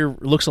is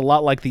looks a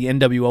lot like the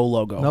NWO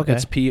logo. Okay.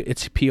 It's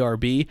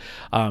PRB.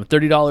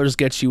 $30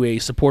 gets you a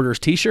supporters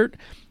T-shirt.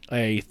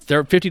 A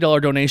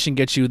 $50 donation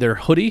gets you their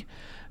hoodie.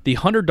 The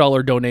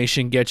 $100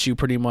 donation gets you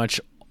pretty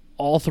much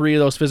all three of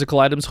those physical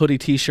items: hoodie,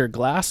 T-shirt,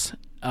 glass.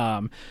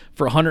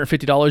 For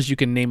 $150, you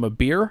can name a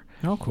beer.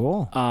 Oh,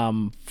 cool.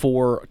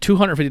 For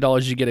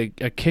 $250, you get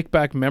a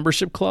kickback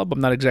membership club. I'm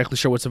not exactly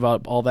sure what's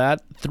about all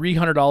that.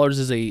 $300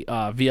 is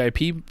a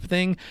VIP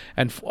thing,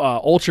 and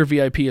Ultra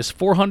VIP is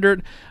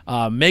 $400.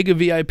 Mega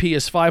VIP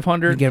is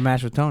 $500. You get a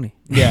match with Tony.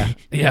 Yeah,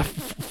 yeah.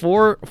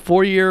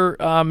 Four-year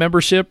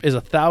membership is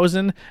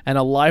 $1,000, and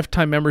a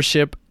lifetime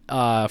membership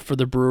for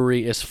the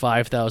brewery is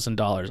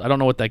 $5,000. I don't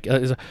know what that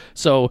is.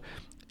 So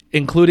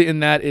included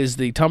in that is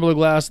the tumbler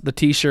glass, the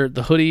T-shirt,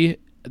 the hoodie,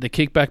 the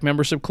kickback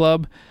membership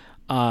club.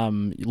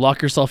 You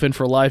lock yourself in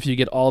for life. You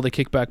get all the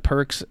kickback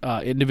perks,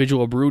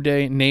 individual brew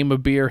day, name a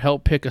beer,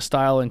 help pick a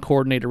style and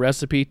coordinate a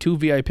recipe, 2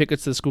 VIP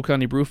tickets to the School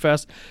County Brew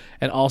Fest,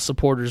 and all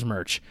supporters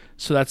merch.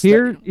 So that's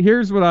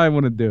Here's what I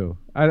want to do.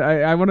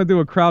 I want to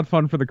do a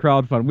crowdfund for the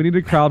crowdfund. We need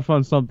to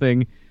crowdfund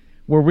something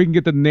where we can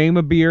get to name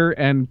a beer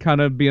and kind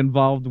of be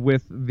involved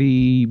with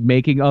the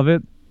making of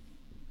it,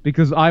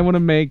 because I want to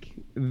make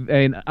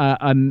an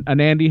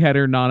Andy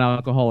Header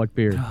non-alcoholic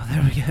beer. Oh,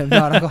 there we go.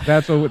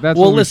 That's what well, we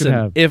should listen,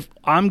 have. if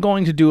I'm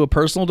going to do a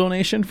personal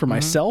donation for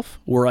myself,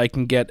 where I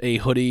can get a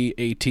hoodie,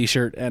 a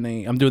T-shirt, and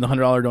I'm doing the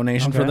 $100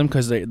 donation for them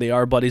because they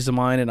are buddies of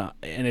mine,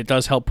 and it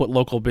does help put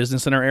local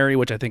business in our area,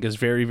 which I think is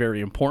very, very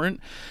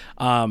important.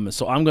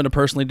 So I'm going to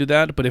personally do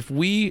that. But if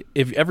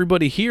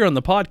everybody here on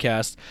the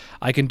podcast,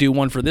 I can do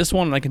one for this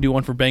one, and I can do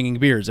one for Banging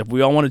Beers. If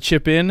we all want to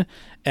chip in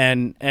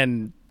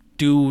and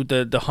do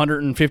the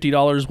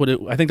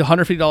 $150, I think the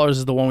 $150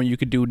 is the one where you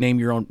could do name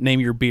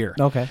your beer.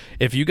 Okay.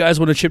 If you guys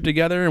want to chip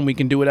together and we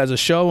can do it as a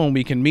show and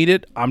we can meet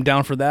it, I'm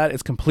down for that.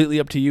 It's completely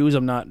up to you.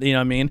 I'm not, you know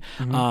what I mean?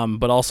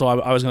 But also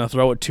I was going to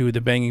throw it to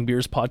the Banging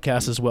Beers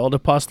podcast as well to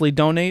possibly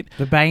donate.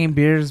 The Banging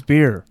Beers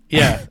beer.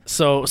 Yeah.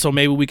 So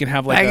maybe we can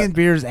have like Banging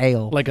Beers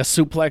ale. like a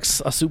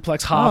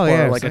suplex hop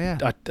or like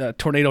a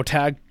tornado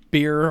tag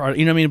beer, or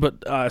you know what I mean.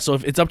 But so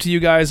if it's up to you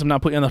guys, I'm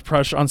not putting you on the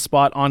pressure on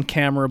spot on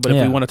camera, but if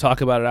we want to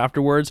talk about it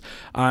afterwards,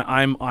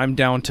 I'm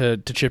down to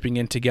chipping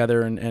in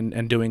together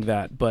and doing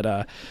that.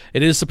 But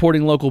it is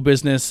supporting local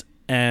business,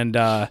 and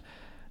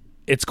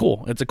it's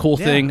cool. It's a cool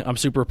thing. I'm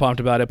super pumped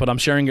about it, but I'm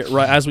sharing it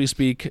right as we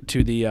speak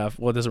to the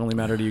well, it doesn't really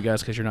matter to you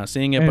guys because you're not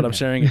seeing it, but I'm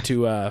sharing it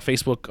to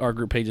Facebook, our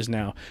group pages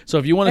now. So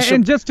if you want to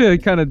and just to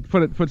kind of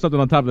put something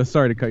on top of this,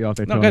 sorry to cut you off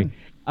there, Tony.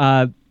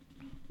 Good.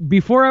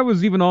 Before I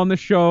was even on the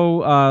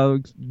show,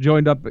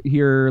 joined up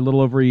here a little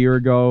over a year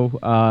ago,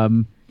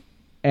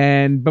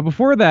 but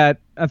before that,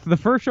 the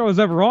first show I was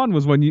ever on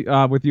was when you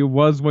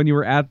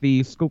were at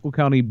the Schuylkill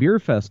County Beer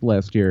Fest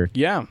last year.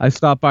 Yeah, I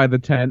stopped by the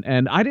tent,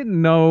 and I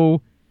didn't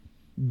know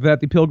that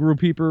the Pilgrim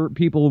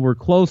people were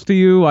close to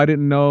you. I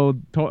didn't know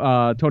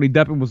Tony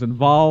Deppen was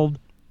involved.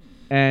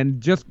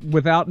 And just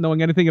without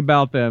knowing anything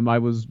about them, I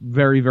was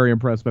very, very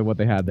impressed by what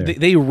they had there.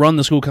 They run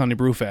the School County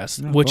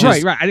Brewfest, which right,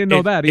 is right. I didn't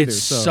know that either.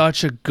 It's so.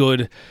 such a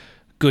good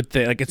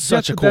thing. Like it's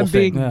such a cool them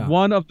thing. being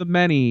one of the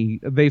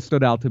many, they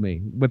stood out to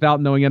me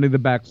without knowing any of the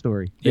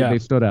backstory. They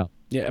stood out.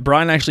 Yeah,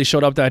 Brian actually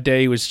showed up that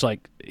day. He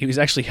was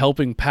actually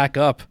helping pack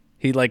up.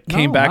 He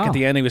came back at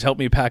the end. He was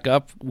helping me pack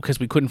up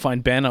because we couldn't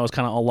find Ben. I was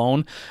kind of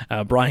alone.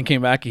 Brian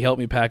came back. He helped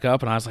me pack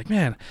up, and I was like,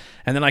 man.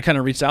 And then I kind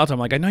of reached out to him,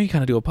 like, I know you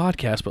kind of do a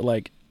podcast, but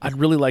like, I'd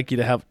really like you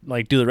to have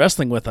do the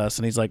wrestling with us.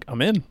 And he's like,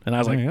 I'm in. And I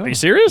was like, are you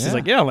serious? He's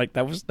like, yeah. I'm like,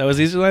 that was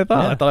easier than I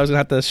thought. I thought I was gonna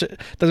have to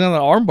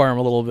armbar him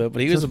a little bit, but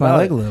he was about my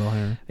leg a little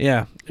here.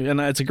 Yeah, and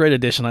it's a great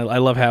addition. I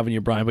love having you,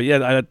 Brian. But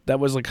yeah,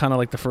 that was kind of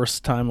like the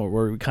first time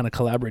where we kind of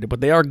collaborated.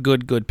 But they are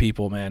good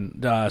people,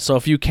 man. So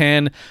if you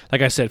can,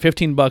 like I said,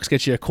 $15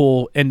 gets you a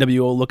cool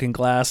NWO looking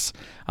glass.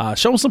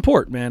 Show them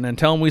support, man, and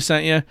tell them we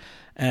sent you.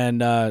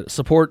 And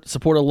support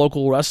a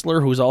local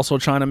wrestler who's also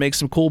trying to make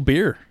some cool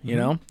beer. You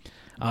know.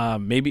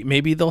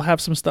 Maybe they'll have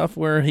some stuff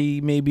where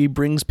he maybe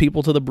brings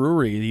people to the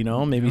brewery, you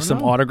know, maybe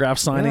some autograph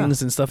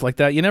signings and stuff like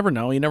that. You never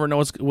know. You never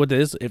know what it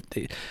is.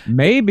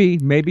 Maybe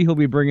he'll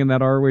be bringing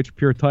that ROH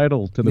Pure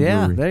title to the brewery.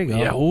 Yeah, there you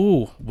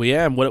go. Yeah,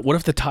 yeah. What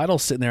if the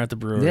title's sitting there at the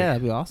brewery? Yeah,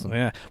 that'd be awesome.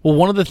 Yeah. Well,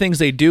 one of the things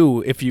they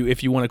do, if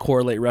you want to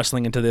correlate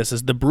wrestling into this,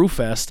 is the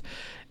Brewfest.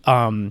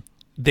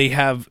 They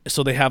have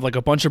like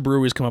a bunch of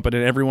breweries come up, and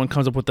then everyone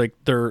comes up with like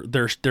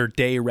their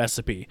day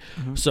recipe.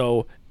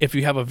 So if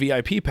you have a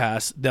VIP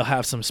pass, they'll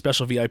have some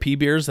special VIP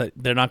beers that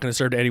they're not going to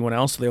serve to anyone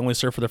else. So they only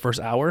serve for the first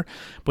hour.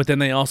 But then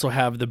they also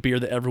have the beer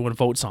that everyone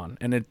votes on,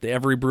 and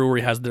every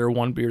brewery has their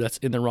one beer that's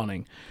in the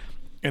running.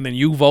 And then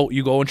you vote,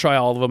 you go and try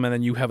all of them, and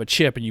then you have a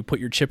chip, and you put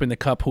your chip in the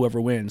cup, whoever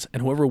wins.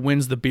 And whoever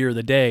wins the beer of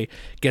the day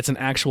gets an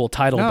actual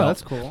title belt.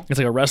 That's cool. It's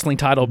like a wrestling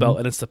title belt,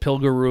 and it's the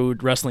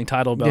Pilgaroo wrestling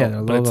title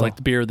belt, but it's like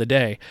the beer of the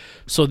day.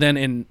 So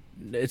then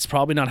it's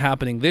probably not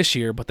happening this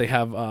year, but they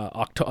have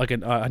a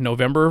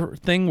November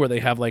thing where they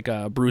have like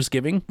a Brews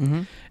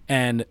Giving,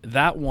 and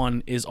that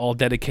one is all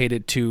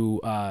dedicated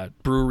to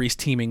breweries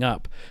teaming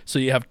up. So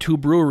you have two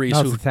breweries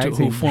who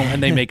form,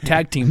 and they make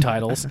tag team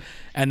titles.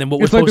 And then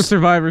it's like the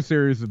Survivor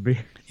Series would be.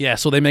 Yeah,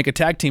 so they make a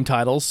tag team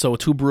titles. So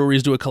two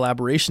breweries do a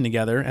collaboration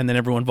together, and then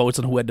everyone votes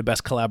on who had the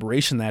best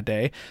collaboration that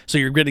day. So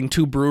you're getting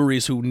two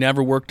breweries who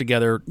never worked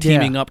together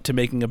teaming up to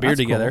making a beer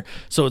together. Cool.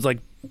 So it's like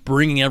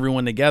bringing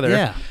everyone together.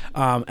 Yeah.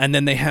 And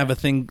then they have a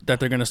thing that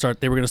they were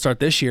going to start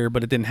this year,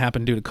 but it didn't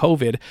happen due to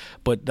COVID.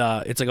 But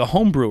it's like a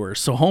home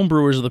brewers. So home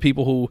brewers are the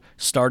people who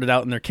started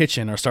out in their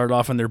kitchen or started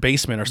off in their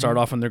basement or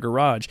started off in their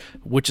garage,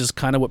 which is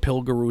kind of what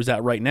Pilgaroo is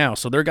at right now.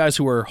 So they're guys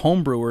who are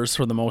home brewers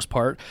for the most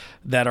part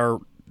that are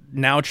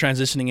now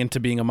transitioning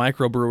into being a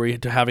microbrewery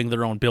to having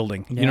their own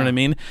building. You know what I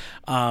mean?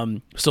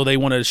 So they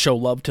want to show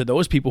love to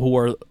those people who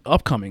are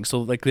upcoming.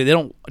 So like they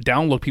don't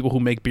download people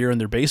who make beer in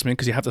their basement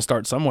because you have to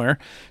start somewhere.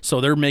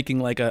 So they're making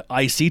like a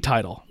IC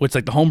title, which is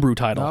like the homebrew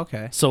title.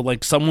 Okay. So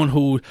like someone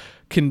who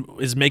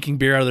is making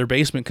beer out of their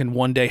basement can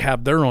one day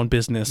have their own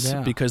business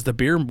because the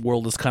beer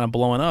world is kind of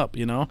blowing up,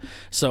 you know?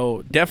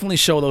 So definitely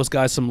show those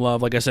guys some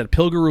love. Like I said,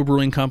 Pilgaroo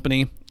Brewing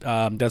Company.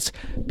 That's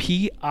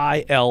PILGER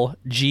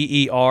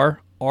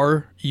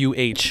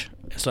RUH.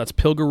 So that's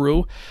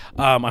Pilgaroo.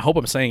 I hope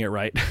I'm saying it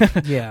right.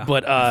 Yeah,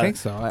 but I think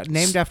so.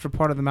 Named after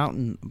part of the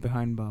mountain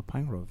behind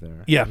Pine Grove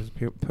there. Yeah,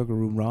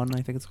 Pilgaroo Run,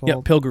 I think it's called. Yeah,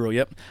 Pilgaroo.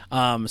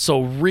 Yep.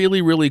 So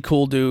really, really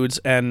cool dudes,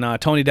 and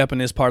Tony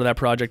Deppen is part of that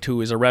project, who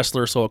is a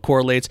wrestler, so it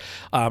correlates.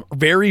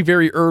 Very,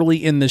 very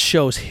early in the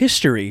show's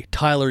history,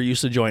 Tyler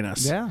used to join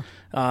us. Yeah.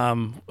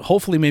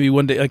 Hopefully maybe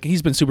one day, like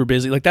he's been super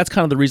busy. Like that's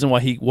kind of the reason why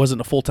he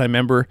wasn't a full-time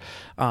member,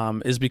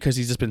 is because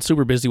he's just been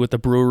super busy with the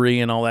brewery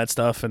and all that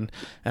stuff. And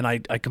I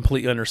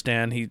completely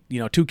understand. He,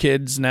 2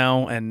 kids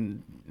now,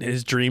 and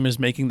his dream is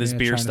making this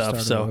beer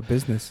stuff. So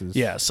businesses.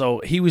 Yeah.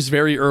 So he was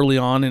very early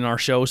on in our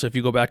show. So if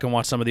you go back and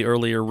watch some of the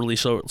earlier, really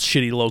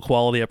shitty, low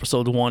quality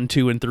episodes 1,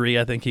 2, and 3,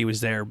 I think he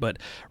was there, but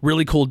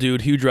really cool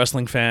dude, huge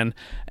wrestling fan,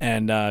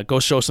 and go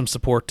show some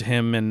support to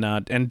him and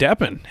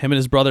Deppen, him and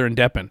his brother and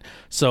Deppen.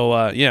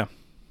 So yeah.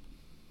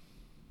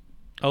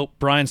 Oh,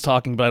 Brian's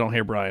talking, but I don't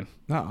hear Brian.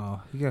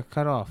 Uh-oh. You got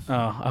cut off. Oh,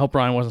 I hope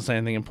Brian wasn't saying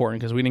anything important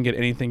because we didn't get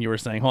anything you were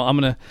saying. Hold on,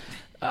 I'm going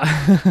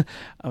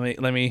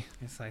to... let me...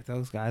 It's like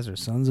those guys are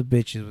sons of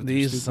bitches with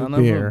these their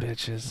son beer. of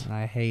bitches.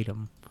 I hate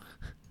them.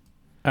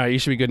 All right, you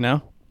should be good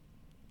now.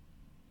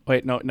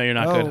 Wait, no, you're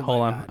not good.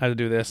 Hold on. I have to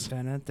do this.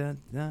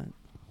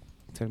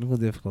 Technical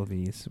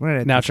difficulties.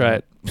 Now try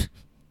it.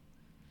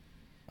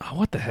 Oh,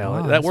 what the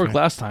hell? That worked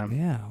last time.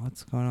 Yeah,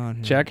 what's going on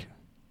here? Check.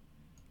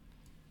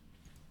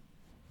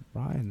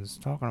 Brian's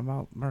talking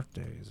about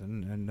birthdays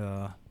and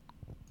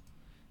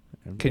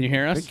can you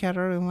hear us? Big Cat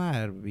Early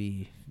Lad would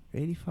be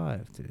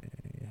 85 today.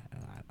 I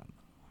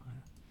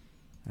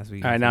don't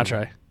know. All right, now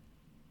try.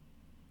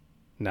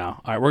 No.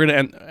 All right, we're gonna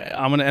end.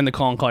 I'm gonna end the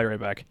call and call you right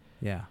back.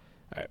 Yeah.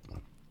 All right.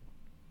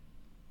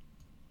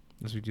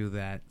 As we do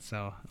that,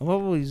 so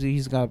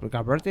he's got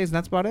birthdays, and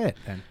that's about it.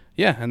 Then.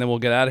 Yeah, and then we'll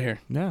get out of here.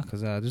 Yeah,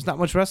 because there's not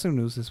much wrestling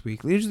news this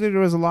week. Usually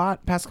there was a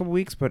lot past couple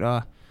weeks, but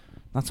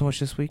not so much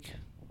this week.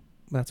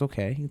 That's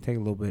okay. You can take a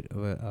little bit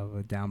of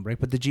a down break,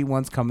 but the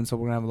G1's coming, so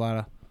we're gonna have a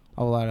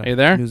lot of Are you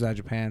there? news out of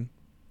Japan.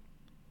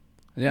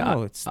 Yeah.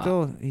 Oh, it's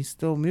still he's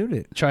still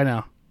muted. Try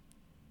now.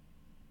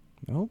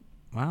 Nope.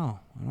 Wow.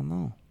 I don't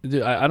know.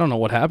 Dude, I don't know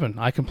what happened.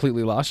 I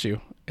completely lost you.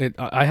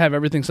 I have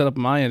everything set up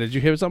on my end. Did you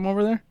hear something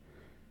over there?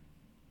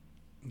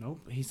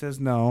 Nope. He says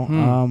no.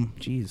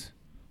 Jeez.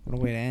 What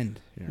a way to end.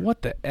 Here.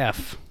 What the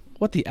F?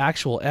 What the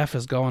actual F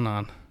is going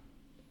on?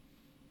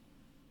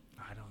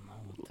 I don't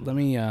know. Let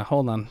me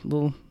hold on.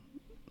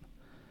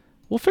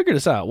 We'll figure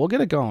this out. We'll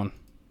get it going.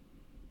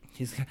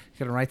 He's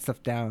gonna write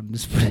stuff down.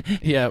 Just put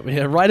it. Yeah.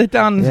 Write it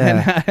down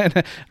Yeah.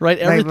 and write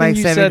everything like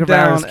you Sammy said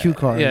Guevara's down. cue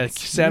cards. Yeah,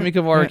 Sammy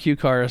Guevara Yeah. cue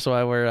card. That's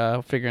why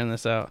we're figuring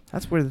this out.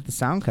 That's where the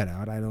sound cut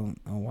out. I don't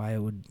know why it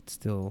would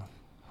still.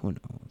 Who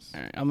knows?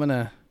 All right, I'm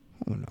gonna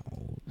Who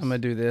knows?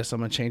 do this. I'm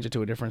gonna change it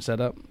to a different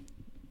setup,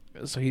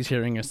 so he's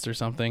hearing us through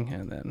something,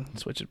 and then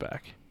switch it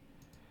back.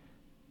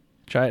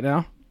 Try it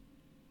now.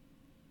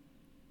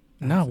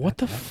 No, what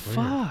the that's weird.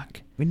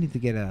 fuck? We need to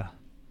get a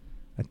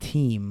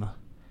team.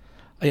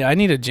 Yeah, I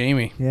need a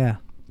Jamie. Yeah.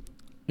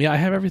 Yeah, I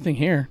have everything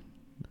here.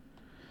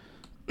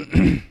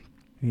 We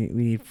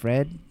need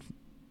Fred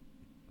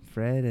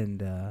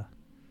and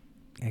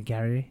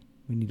Gary.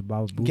 We need a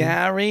Baba Boo.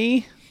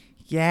 Gary.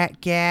 Yeah,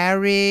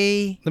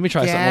 Gary. Let me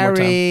try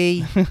something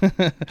one more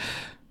time.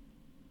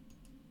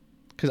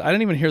 Because I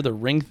didn't even hear the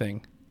ring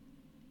thing.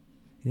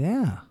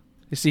 Yeah.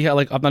 You see how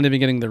I'm not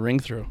even getting the ring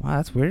through. Wow,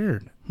 that's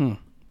weird.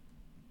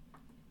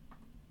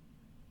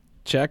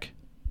 Check.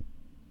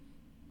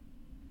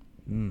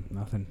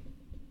 Nothing.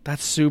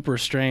 That's super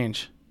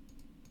strange.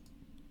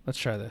 Let's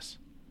try this.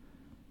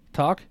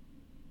 Talk.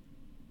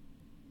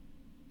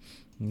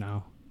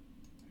 No.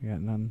 You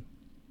got none.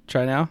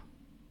 Try now.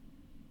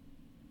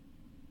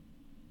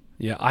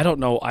 Yeah, I don't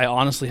know. I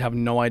honestly have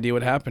no idea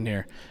what happened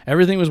here.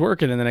 Everything was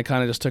working, and then it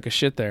kind of just took a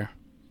shit there.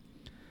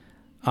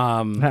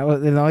 That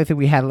was, the only thing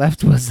we had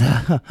left was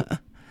Yeah,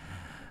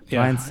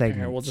 Ryan's segment.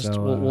 here, we'll just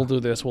so, we'll do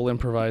this. We'll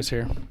improvise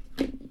here.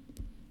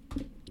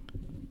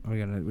 we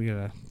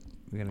gotta.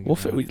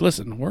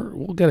 Listen,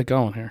 we'll get it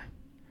going here.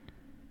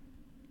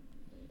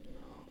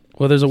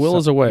 Well, there's a will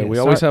is a way. Yeah, We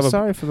always have a.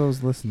 Sorry for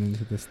those listening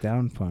to this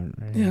down part.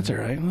 Right Yeah, that's all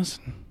right.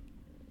 Listen.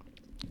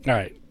 All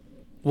right,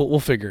 we'll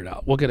figure it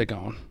out. We'll get it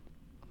going.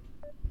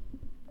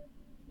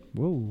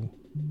 Whoa.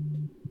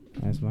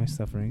 As my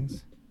stuff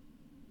rings.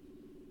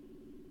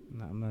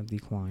 No, I'm gonna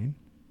decline.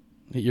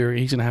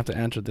 He's gonna have to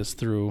enter this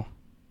through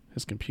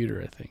his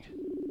computer, I think.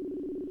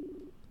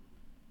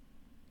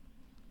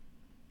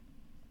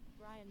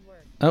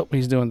 Oh,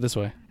 he's doing it this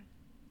way.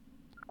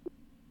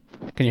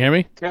 Can you hear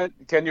me?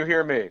 Can you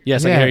hear me?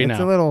 Yes, Yeah, I can hear you it's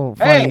now. a little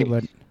funny, Hey!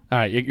 but All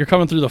right, you're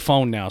coming through the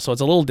phone now, so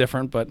it's a little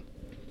different. But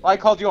I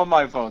called you on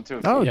my phone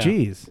too. oh, Yeah.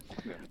 jeez.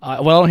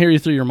 well, I don't hear you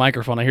through your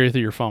microphone. I hear you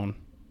through your phone.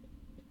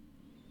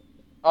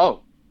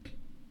 Oh.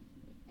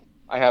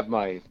 I have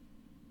my.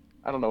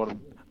 I don't know what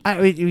I'm.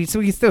 So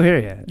we can still hear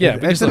you. Yeah,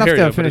 we can it's still enough hear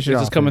to you, but finish it's it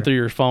just off coming here. through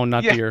your phone,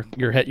 not Yeah.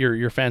 to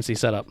your fancy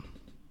setup.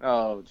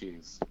 Oh,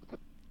 jeez.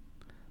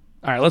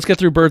 All right, let's get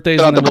through birthdays.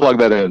 I'll And have to then plug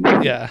that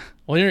in. yeah.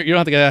 Well, you don't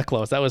have to get that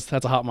close.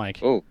 That's a hot mic.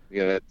 Oh,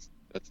 yeah,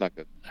 that's not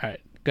good. All right,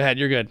 go ahead.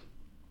 You're good.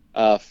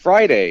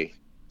 Friday,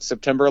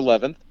 September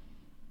 11th.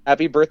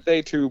 Happy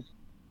birthday to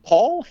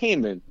Paul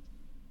Heyman.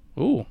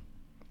 Ooh.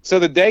 So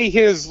the day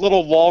his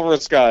little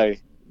walrus guy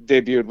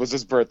debuted was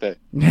his birthday.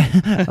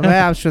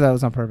 I'm sure that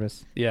was on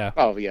purpose. Yeah.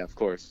 Oh, yeah, of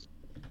course.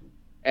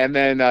 And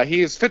then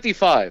he is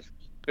 55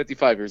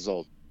 years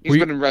old. He's Were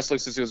you- been in wrestling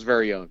since he was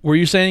very young. Were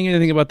you saying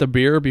anything about the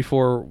beer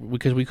before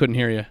because we couldn't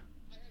hear you?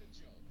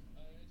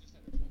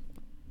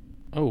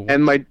 Oh,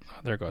 And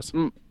there it goes.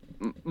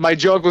 my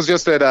joke was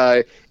just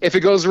that if it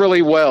goes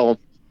really well,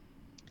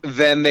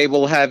 then they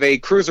will have a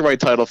cruiserweight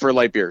title for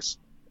light beers.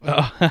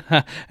 Oh,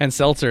 and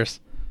seltzers.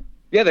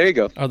 Yeah, there you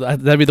go. Oh,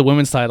 that'd be the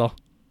women's title.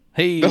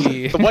 Hey.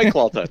 The White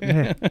Claw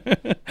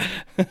title.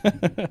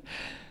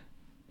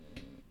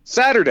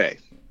 Saturday.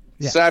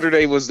 Yeah.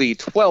 Saturday was the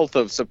 12th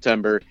of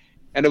September,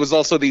 and it was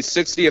also the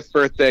 60th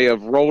birthday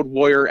of Road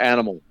Warrior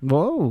Animal.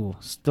 Whoa.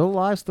 Still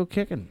alive, still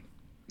kicking.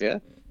 Yeah.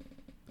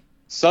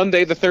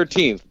 Sunday the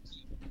 13th.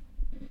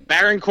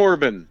 Baron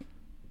Corbin.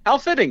 How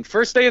fitting.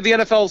 First day of the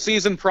NFL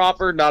season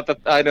proper. Not that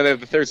I know they have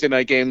the Thursday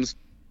night games,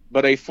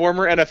 but a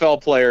former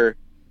NFL player,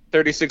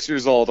 36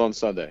 years old on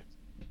Sunday.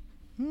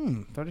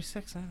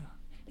 36. I don't know.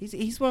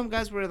 He's one of them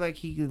guys where like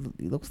he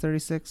looks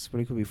 36, but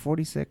he could be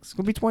 46.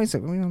 Could be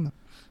 26. We don't know.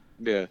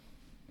 Yeah.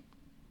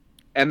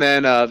 And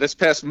then this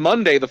past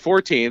Monday, the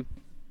 14th,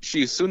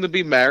 she's soon to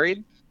be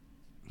married.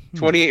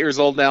 28 years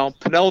old now.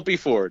 Penelope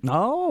Ford.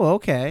 Oh,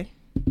 okay.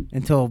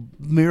 Until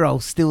Miro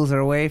steals her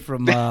away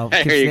from There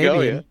Kip you go,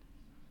 Sabian.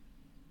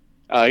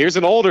 yeah. Here's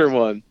an older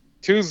one.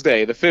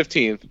 Tuesday, the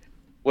 15th,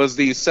 was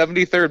the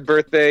 73rd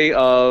birthday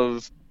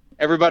of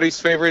everybody's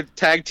favorite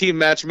tag team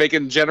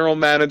matchmaking general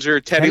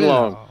manager, Teddy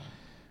Long.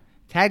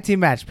 Tag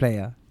team match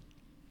player.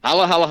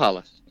 Holla, holla,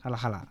 holla. Hala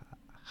hala.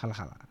 Hala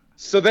hala.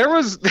 So there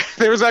was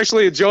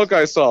actually a joke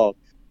I saw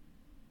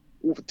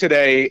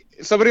today.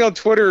 Somebody on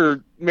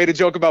Twitter made a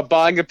joke about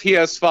buying a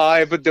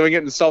PS5 but doing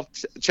it in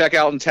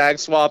self-checkout and tag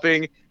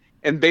swapping,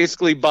 and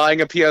basically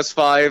buying a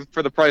PS5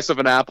 for the price of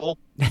an Apple.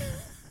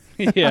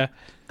 Yeah.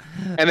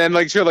 And then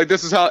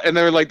this is how, and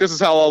they're like, this is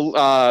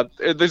how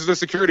this is the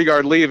security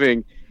guard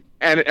leaving,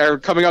 and are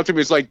coming up to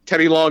me. It's like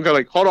Teddy Long,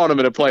 like, hold on a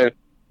minute, play it.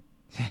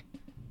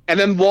 And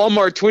then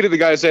Walmart tweeted the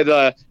guy, said,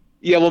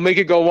 yeah, we'll make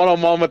it go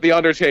one-on-one with the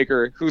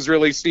Undertaker, who's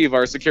really Steve,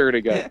 our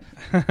security guy.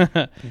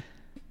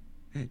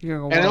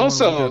 And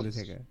also,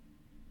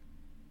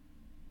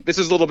 this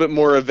is a little bit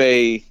more of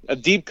a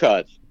deep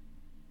cut.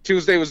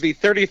 Tuesday was the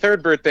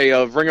 33rd birthday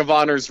of Ring of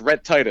Honor's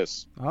Rhett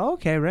Titus. Oh,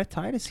 okay, Rhett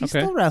Titus. He Okay.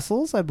 still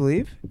wrestles, I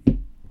believe.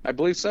 I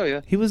believe so,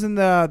 yeah. He was in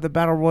the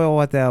Battle Royal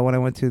when I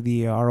went to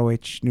the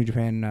ROH New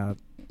Japan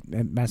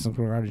Madison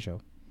Square Garden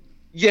show.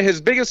 Yeah,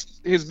 his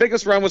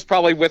biggest run was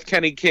probably with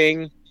Kenny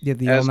King Yeah,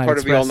 the as All Night part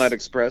of the Express. All Night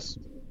Express.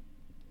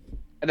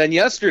 And then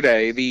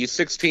yesterday, the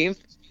 16th,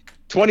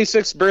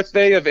 26th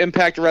birthday of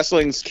Impact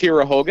Wrestling's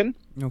Kiera Hogan.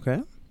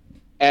 Okay.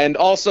 And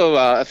also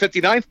a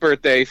 59th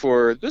birthday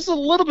for, this is a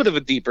little bit of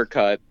a deeper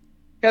cut.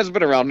 He hasn't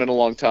been around in a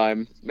long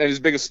time. And his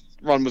biggest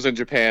run was in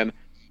Japan.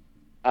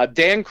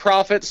 Dan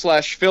Crawford /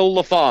 Phil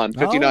LaFon,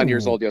 59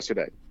 years old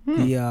yesterday.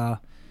 The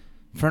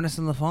Furnace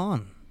and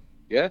LaFon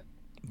Yeah.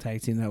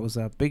 tag team that was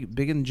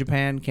big in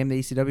Japan, came to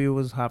ECW,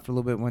 was hot for a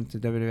little bit, went to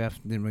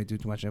WWF, didn't really do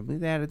too much. I believe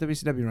they had a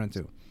WCW run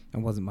too,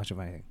 and wasn't much of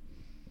anything.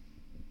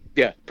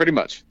 Yeah, pretty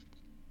much.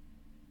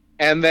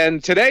 And then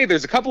today,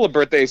 there's a couple of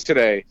birthdays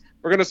today.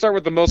 We're going to start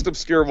with the most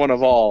obscure one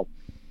of all.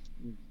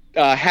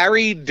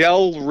 Harry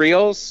Del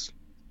Rios.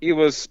 He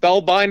was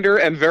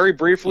Spellbinder and very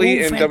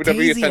briefly in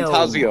WWE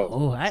Fantasio.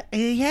 Oh,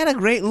 he had a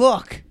great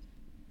look.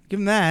 Give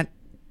him that.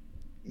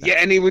 Yeah,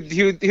 and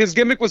his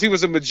gimmick was he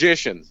was a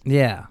magician.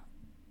 Yeah.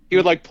 He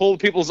would like pull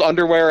people's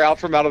underwear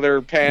out of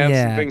their pants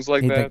Yeah. and things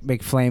like He'd that.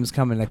 make flames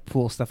come and like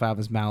pull stuff out of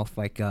his mouth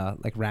like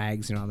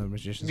rags, the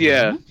magicians.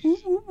 Yeah.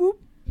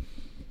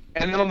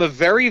 And then on the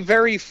very,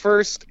 very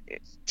first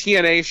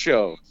TNA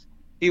show,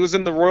 he was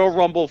in the Royal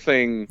Rumble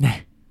thing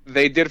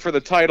they did for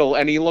the title,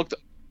 and he looked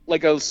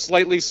like a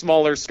slightly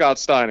smaller Scott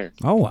Steiner.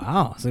 Oh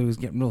wow! So he was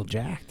getting real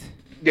jacked.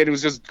 Yeah, he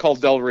was just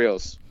called Del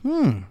Rios.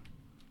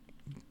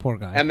 Poor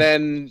guy. And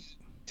then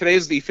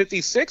today's the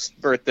 56th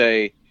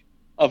birthday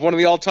of one of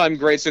the all-time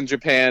greats in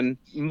Japan,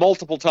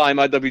 multiple-time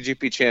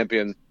IWGP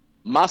champion,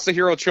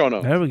 Masahiro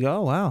Chono. There we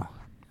go. Wow.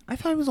 I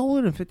thought he was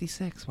older than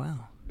 56.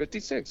 Wow.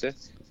 56, yeah.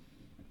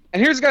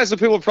 And here's guys that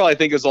people probably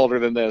think is older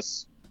than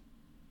this.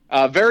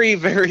 Very,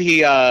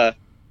 very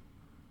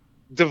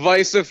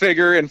divisive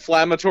figure,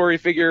 inflammatory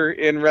figure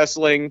in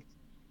wrestling.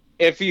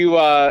 If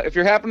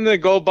you're happening to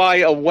go by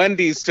a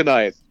Wendy's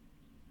tonight,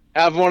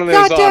 have one of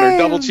those on, or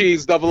double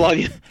cheese, double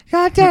onion.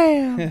 God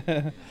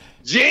damn.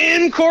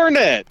 Jim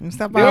Cornette.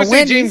 Stop They by always say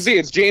Wendy's. James Z.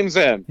 It's James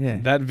M. Yeah.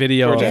 That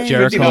video George, of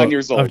 59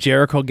 years old.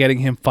 Jericho getting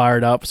him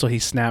fired up so he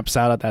snaps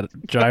out at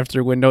that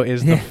drive-through window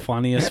is the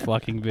funniest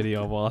fucking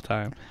video of all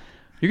time.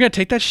 You're gonna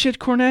take that shit,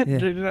 Cornette?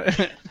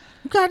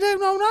 Goddamn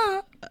no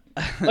not.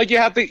 Like you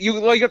have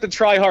to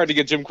try hard to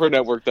get Jim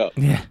Cornette worked up.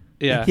 Yeah.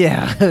 Yeah.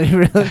 Yeah.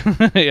 Really.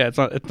 Yeah,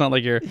 it's not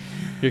like you're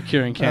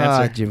curing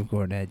cancer. Jim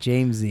Cornette.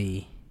 James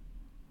Z.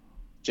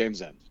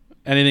 James M.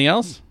 Anything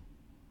else?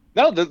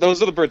 No,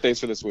 those are the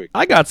birthdays for this week.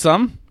 I got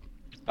some.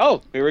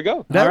 Oh, here we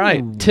go. All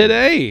right.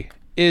 Today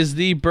is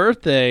the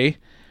birthday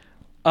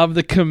of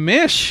the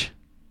commish. Do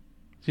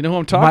you know who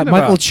I'm talking about?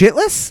 Michael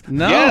Chitless?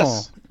 No.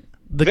 Yes.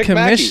 The Vic commish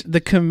Mackey.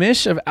 the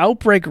commish of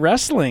Outbreak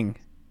Wrestling.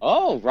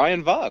 Oh,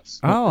 Ryan Vox.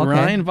 Oh, okay.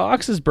 Ryan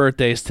Vox's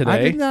birthday's today. I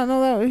did not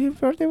know that his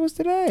birthday was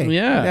today.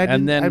 Yeah,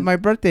 and then- my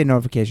birthday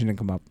notification didn't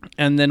come up.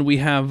 And then we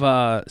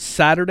have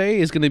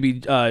Saturday is going to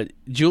be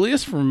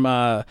Julius from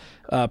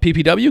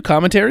PPW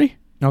commentary.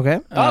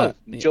 Okay.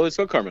 Julius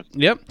Scott Carmen.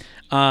 Yep.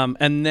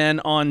 And then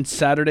on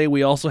Saturday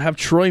we also have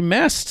Troy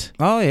Mest.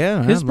 Oh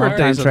yeah, His longtime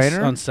birthday's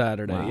trainer. on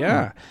Saturday.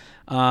 Wow.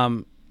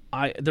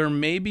 Yeah. There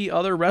may be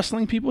other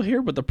wrestling people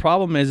here, but the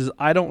problem is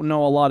I don't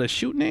know a lot of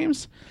shoot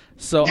names,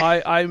 so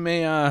I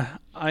may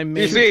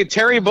You see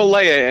Terry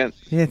Bollea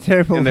Yeah,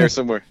 terrible. in there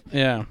somewhere.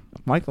 yeah.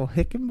 Michael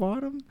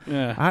Hickenbottom.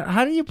 Yeah.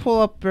 How do you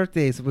pull up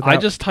birthdays?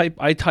 Without...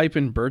 I type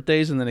in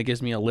birthdays and then it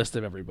gives me a list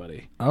of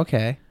everybody.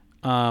 Okay.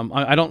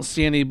 I don't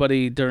see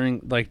anybody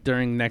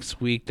during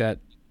next week that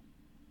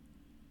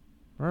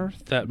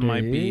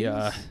might be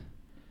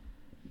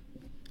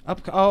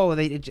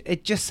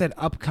it just said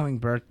upcoming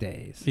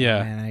birthdays.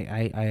 Yeah.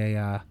 And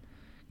I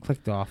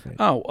clicked off it.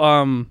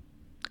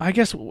 I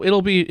guess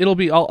it'll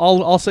be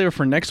I'll save it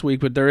for next week,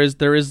 but there is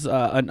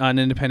an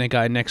independent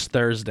guy next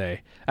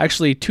Thursday.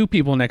 Actually, two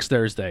people next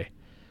Thursday.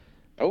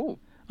 Oh.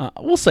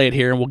 We'll say it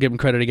here and we'll give him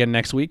credit again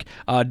next week.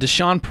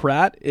 Deshaun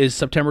Pratt is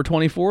September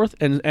 24th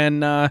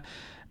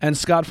and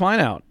Scott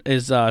Fineout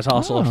is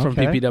also from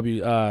okay.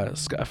 PPW.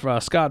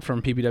 Scott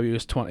from PPW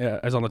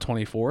is on the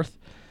 24th.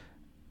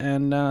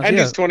 And And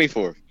he's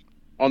 24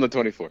 on the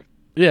 24th.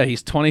 Yeah,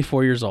 he's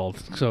 24 years old,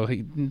 so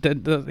he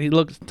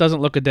doesn't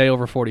look a day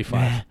over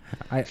 45.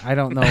 I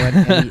don't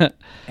know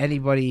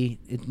anybody.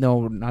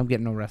 No, I'm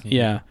getting no wrestling.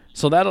 Yeah,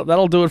 so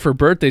that'll do it for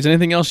birthdays.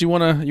 Anything else you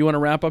wanna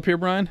wrap up here,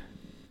 Brian?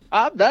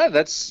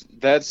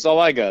 That's all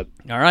I got.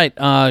 All right,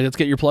 let's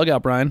get your plug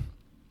out, Brian.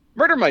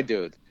 Murder My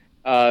Dude,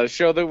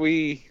 show that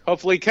we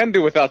hopefully can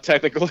do without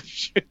technical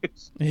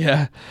issues.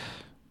 Yeah.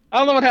 I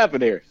don't know what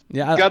happened here.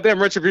 Yeah,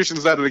 Goddamn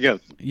Retribution's at it again.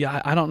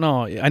 Yeah, I don't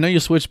know. I know you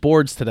switched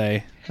boards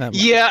today.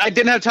 Yeah, I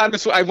didn't have time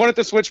to. I wanted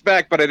to switch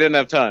back, but I didn't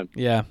have time.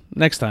 Yeah,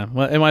 next time.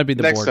 Well, it might be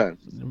the Next board.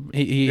 time.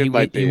 He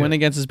went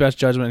against his best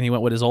judgment. And he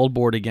went with his old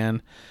board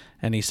again,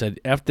 and he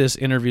said, "F this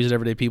interviews at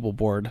Everyday People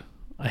board.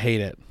 I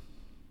hate it."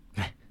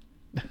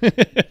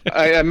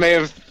 I may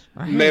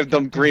have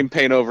done green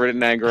paint over it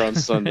in anger on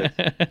Sunday.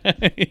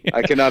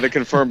 I can neither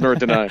confirm nor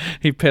deny.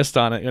 He pissed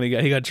on it, and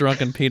he got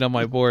drunk and peed on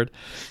my board.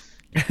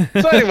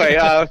 So anyway,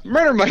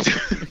 Murder My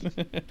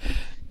Dude.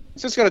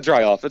 It's just gonna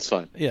dry off. It's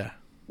fine. Yeah.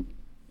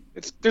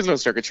 There's no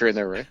circuitry in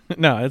there, right?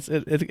 No, I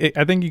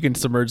think you can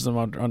submerge them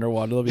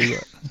underwater. They'll be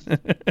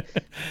good.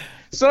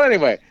 So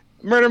anyway,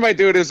 Murder My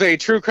Dude is a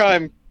true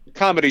crime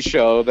comedy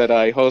show that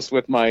I host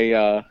with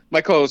my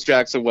co-host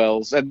Jackson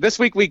Wells, and this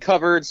week we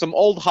covered some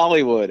old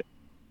Hollywood.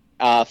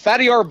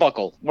 Fatty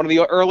Arbuckle, one of the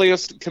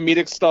earliest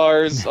comedic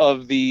stars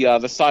of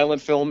the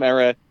silent film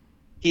era.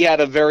 He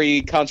had a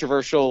very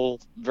controversial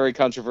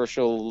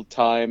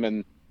time,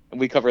 and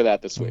we cover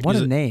that this week. What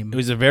a name! It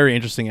was a very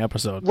interesting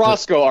episode.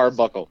 Roscoe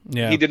Arbuckle.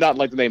 Yeah. He did not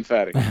like the name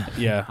Fatty.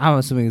 Yeah. I'm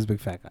assuming he's a big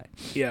fat guy.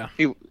 Yeah.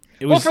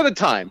 Well, for the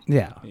time.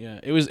 Yeah. Yeah.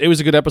 It was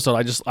a good episode.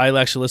 I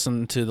actually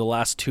listened to the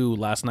last two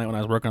last night when I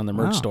was working on the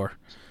merch store.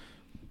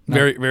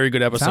 Very, very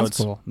good episodes. Sounds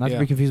cool. Not to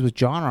be confused with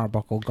John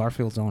Arbuckle,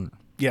 Garfield's owner.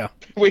 Yeah.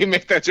 We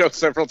make that joke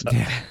several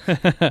times.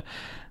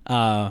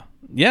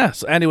 Yeah.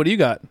 So Andy, what do you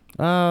got?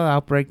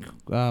 Outbreak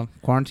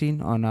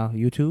Quarantine on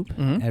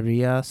YouTube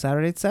every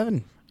Saturday at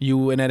 7.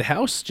 You and Ed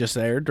House just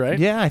aired, right?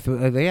 Yeah,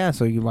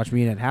 so you can watch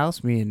me and Ed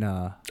House, me and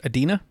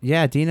Adina?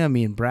 Yeah, Dina,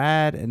 me and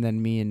Brad, and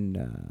then me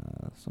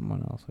and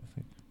someone else, I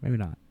think. Maybe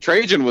not.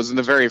 Trajan was in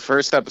the very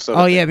first episode.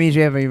 Oh yeah, me and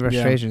Jay have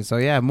registration. So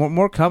yeah,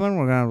 more coming.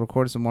 We're gonna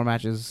record some more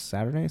matches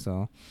Saturday.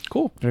 So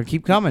cool. They're gonna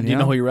keep coming. Do you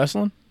know who you're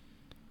wrestling?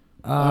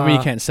 I mean,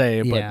 you can't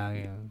say,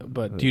 but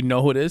but do you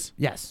know who it is?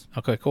 Yes.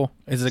 Okay, cool.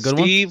 Is it a good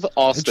one? Steve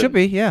Austin. It should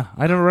be. Yeah,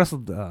 I never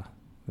wrestled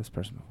this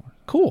person before.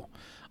 Cool.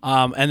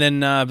 And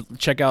then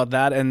check out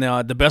that and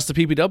the best of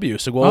PPW.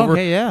 So go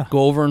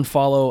over and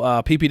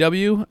follow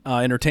PPW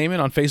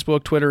Entertainment on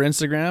Facebook, Twitter,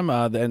 Instagram,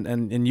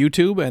 and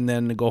YouTube, and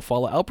then go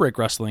follow Outbreak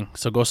Wrestling.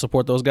 So go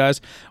support those guys.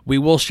 We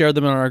will share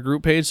them on our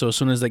group page. So as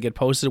soon as they get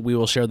posted, we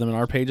will share them in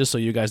our pages so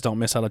you guys don't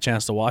miss out a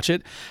chance to watch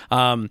it.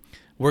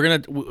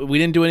 We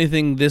didn't do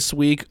anything this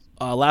week.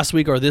 Last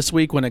week or this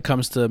week when it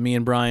comes to me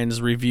and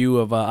Brian's review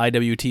of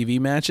IWTV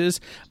matches,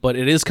 but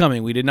it is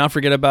coming. We did not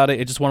forget about it.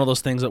 It's just one of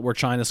those things that we're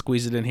trying to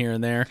squeeze it in here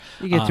and there.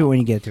 You get to it when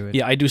you get to it.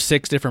 Yeah, I do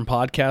 6 different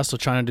podcasts, so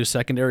trying to do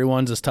secondary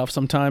ones is tough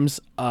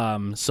sometimes.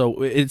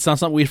 So it's not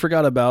something we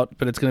forgot about,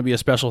 but it's going to be a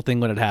special thing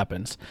when it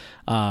happens.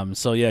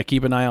 So yeah,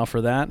 keep an eye out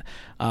for that.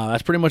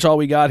 That's pretty much all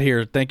we got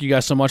here. Thank you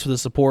guys so much for the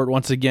support.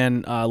 Once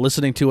again,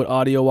 listening to it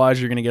audio-wise,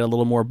 you're going to get a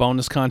little more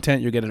bonus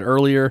content. You'll get it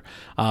earlier.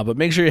 But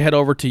make sure you head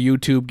over to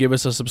YouTube, give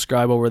us a subscribe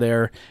over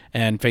there,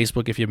 and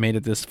Facebook if you've made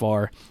it this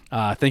far.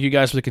 Thank you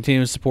guys for the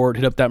continued support.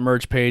 Hit up that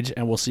merch page,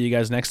 and we'll see you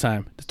guys next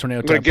time. The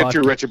Tornado I'm going to get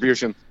your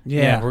retribution.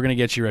 Yeah, we're going to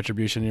get you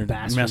retribution. You're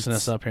messing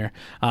us up here.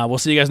 We'll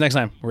see you guys next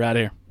time. We're out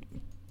of here.